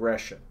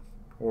regression,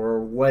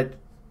 or what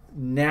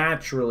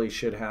naturally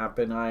should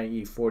happen,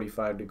 i.e.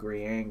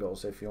 45-degree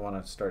angles, if you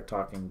want to start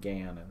talking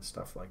GAN and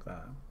stuff like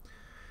that.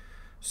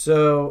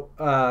 So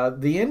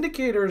the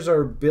indicators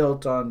are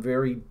built on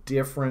very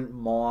different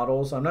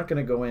models. I'm not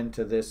going to go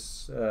into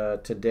this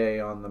today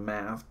on the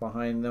math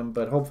behind them,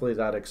 but hopefully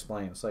that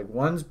explains. Like,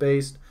 one's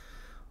based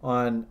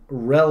on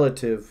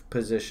relative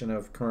position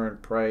of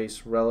current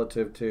price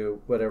relative to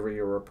whatever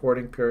your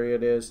reporting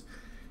period is,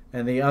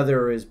 and the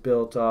other is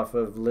built off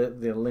of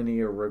the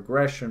linear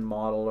regression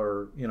model,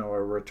 or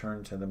a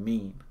return to the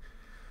mean.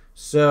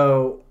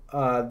 So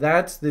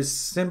that's this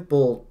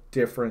simple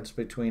difference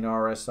between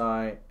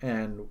RSI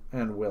and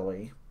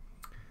Willie.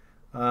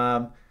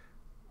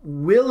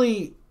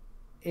 Willie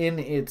in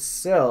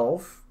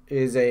itself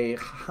is a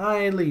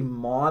highly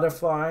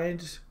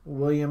modified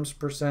Williams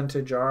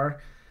percentage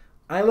R.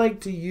 I like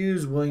to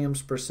use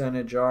Williams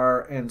percentage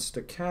R and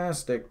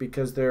stochastic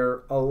because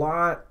they're a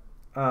lot,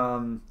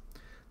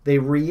 they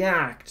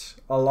react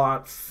a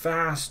lot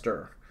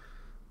faster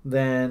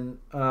than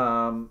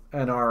an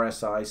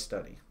RSI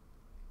study.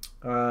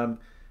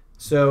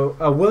 So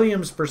a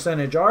Williams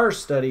percentage R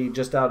study,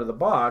 just out of the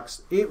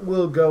box, it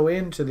will go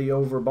into the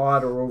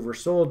overbought or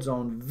oversold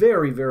zone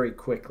very, very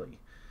quickly.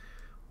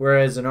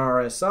 Whereas an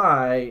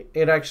RSI,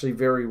 it actually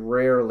very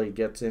rarely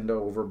gets into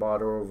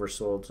overbought or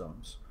oversold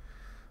zones.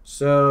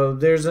 So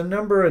there's a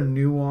number of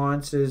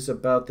nuances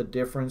about the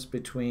difference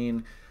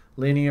between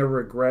linear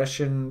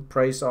regression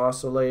price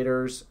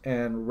oscillators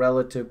and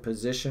relative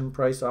position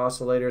price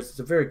oscillators. It's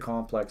a very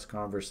complex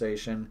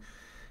conversation.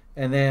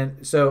 And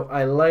then, so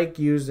I like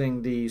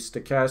using the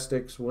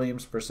stochastics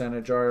Williams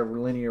percentage R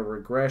linear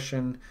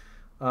regression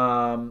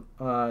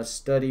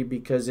study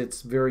because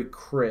it's very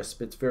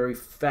crisp, it's very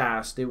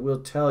fast. It will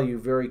tell you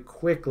very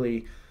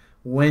quickly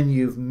when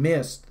you've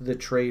missed the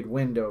trade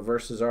window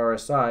versus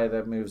RSI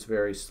that moves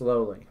very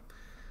slowly.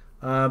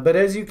 But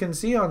as you can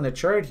see on the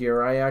chart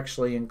here, I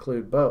actually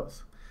include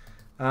both.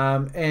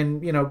 And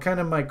kind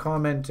of my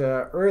comment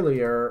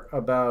earlier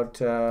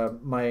about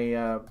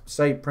my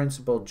site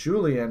principal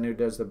Julian, who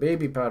does the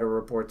baby powder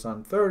reports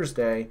on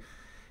Thursday,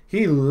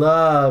 he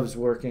loves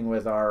working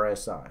with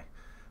RSI.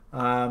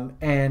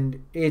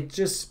 And it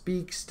just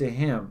speaks to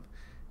him.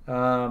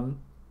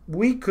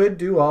 We could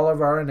do all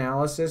of our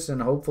analysis,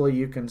 and hopefully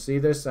you can see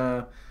this.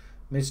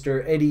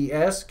 Mr. Eddie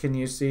S., can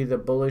you see the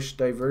bullish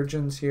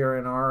divergence here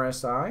in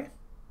RSI?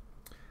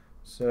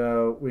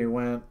 So we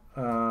went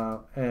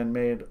and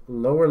made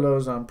lower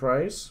lows on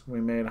price. We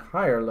made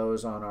higher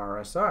lows on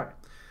RSI.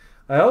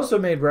 I also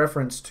made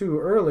reference to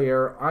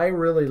earlier, I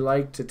really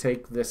like to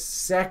take the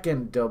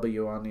second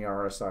W on the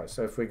RSI.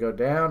 So if we go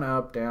down,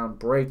 up, down,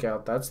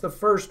 breakout, that's the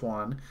first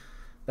one.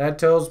 That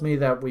tells me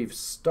that we've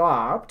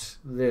stopped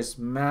this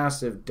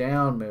massive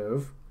down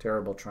move.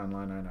 Terrible trend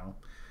line, I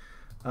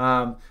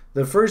know.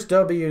 The first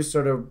W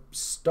sort of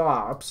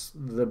stops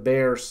the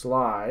bear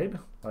slide,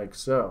 like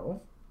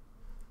so.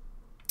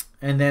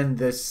 And then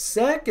the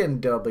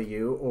second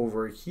W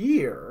over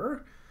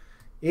here,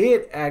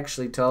 it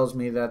actually tells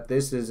me that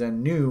this is a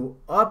new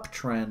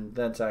uptrend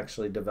that's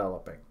actually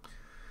developing.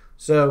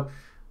 So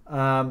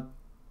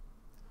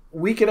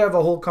we could have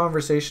a whole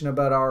conversation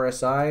about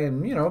RSI,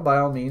 and by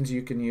all means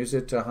you can use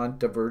it to hunt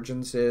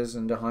divergences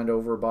and to hunt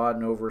overbought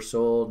and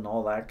oversold and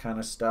all that kind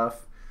of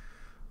stuff.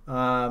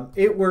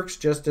 It works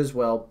just as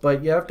well,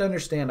 but you have to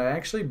understand I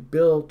actually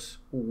built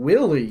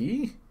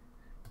Willie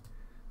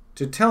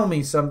to tell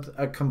me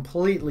a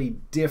completely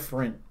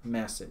different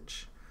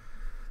message.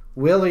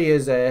 Willie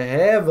is a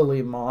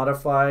heavily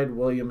modified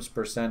Williams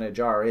percentage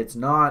R. It's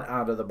not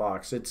out of the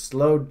box. It's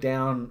slowed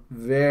down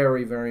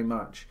very, very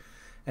much.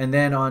 And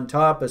then on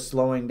top of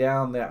slowing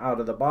down the out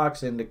of the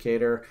box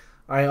indicator,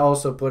 I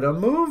also put a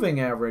moving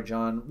average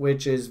on,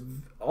 which is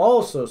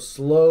also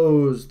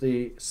slows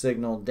the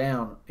signal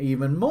down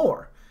even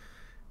more.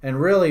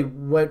 And really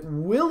what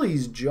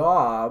Willie's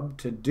job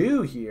to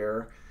do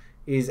here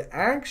is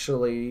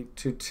actually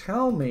to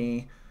tell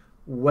me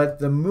what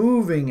the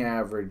moving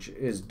average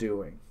is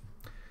doing.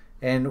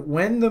 And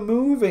when the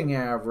moving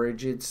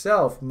average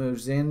itself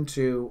moves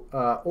into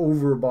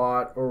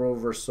overbought or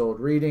oversold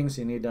readings,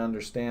 you need to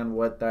understand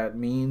what that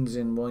means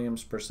in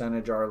Williams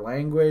percentage R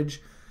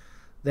language.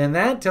 Then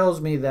that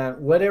tells me that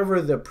whatever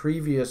the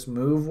previous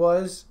move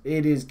was,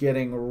 it is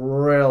getting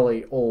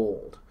really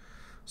old.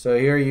 So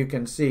here you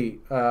can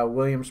see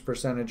Williams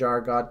percentage R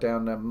got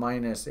down to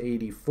minus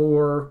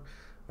 84,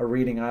 a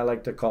reading I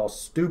like to call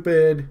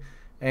stupid.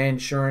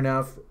 And sure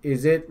enough,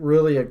 is it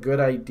really a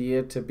good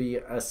idea to be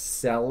a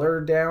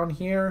seller down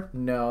here?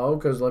 No,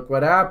 because look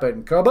what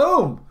happened.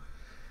 Kaboom!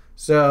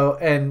 So,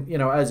 and, you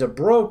know, as a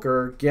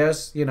broker,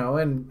 guess, you know,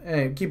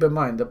 and keep in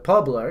mind, the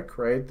public,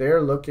 right, they're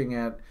looking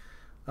at,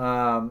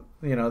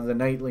 you know, the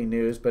nightly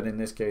news, but in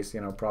this case,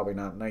 you know, probably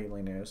not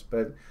nightly news,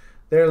 but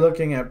they're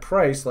looking at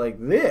price like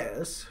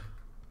this.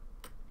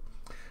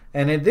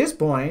 And at this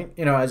point,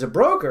 you know, as a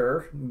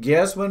broker,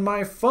 guess when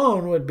my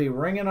phone would be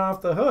ringing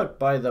off the hook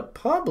by the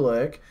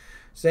public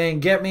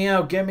saying, get me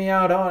out,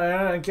 oh,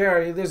 I don't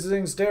care, this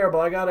thing's terrible,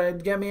 I gotta,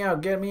 get me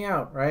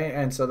out, right?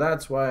 And so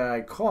that's why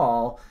I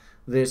call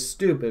this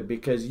stupid,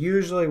 because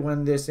usually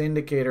when this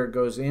indicator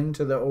goes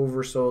into the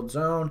oversold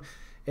zone,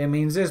 it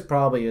means this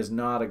probably is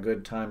not a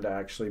good time to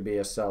actually be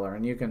a seller.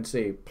 And you can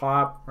see,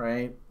 pop,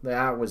 right?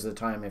 That was the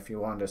time if you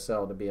wanted to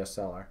sell to be a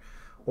seller.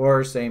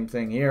 Or same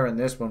thing here, and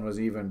this one was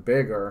even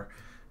bigger.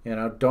 You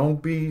know,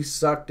 don't be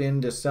sucked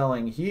into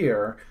selling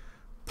here.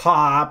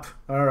 Pop.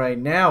 All right,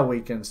 now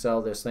we can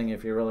sell this thing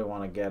if you really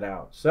want to get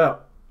out. So,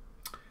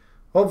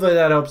 hopefully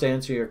that helps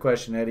answer your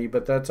question, Eddie,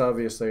 but that's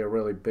obviously a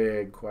really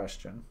big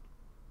question.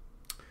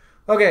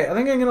 Okay, I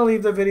think I'm going to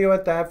leave the video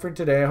at that for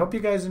today. I hope you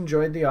guys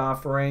enjoyed the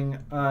offering.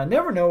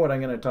 Never know what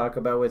I'm going to talk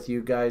about with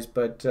you guys,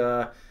 but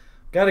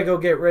got to go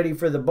get ready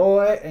for the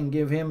boy and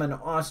give him an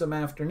awesome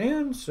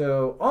afternoon.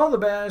 So all the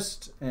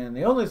best. And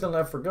the only thing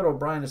left for good old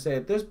Brian to say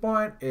at this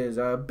point is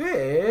a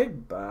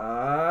big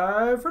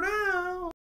bye for now.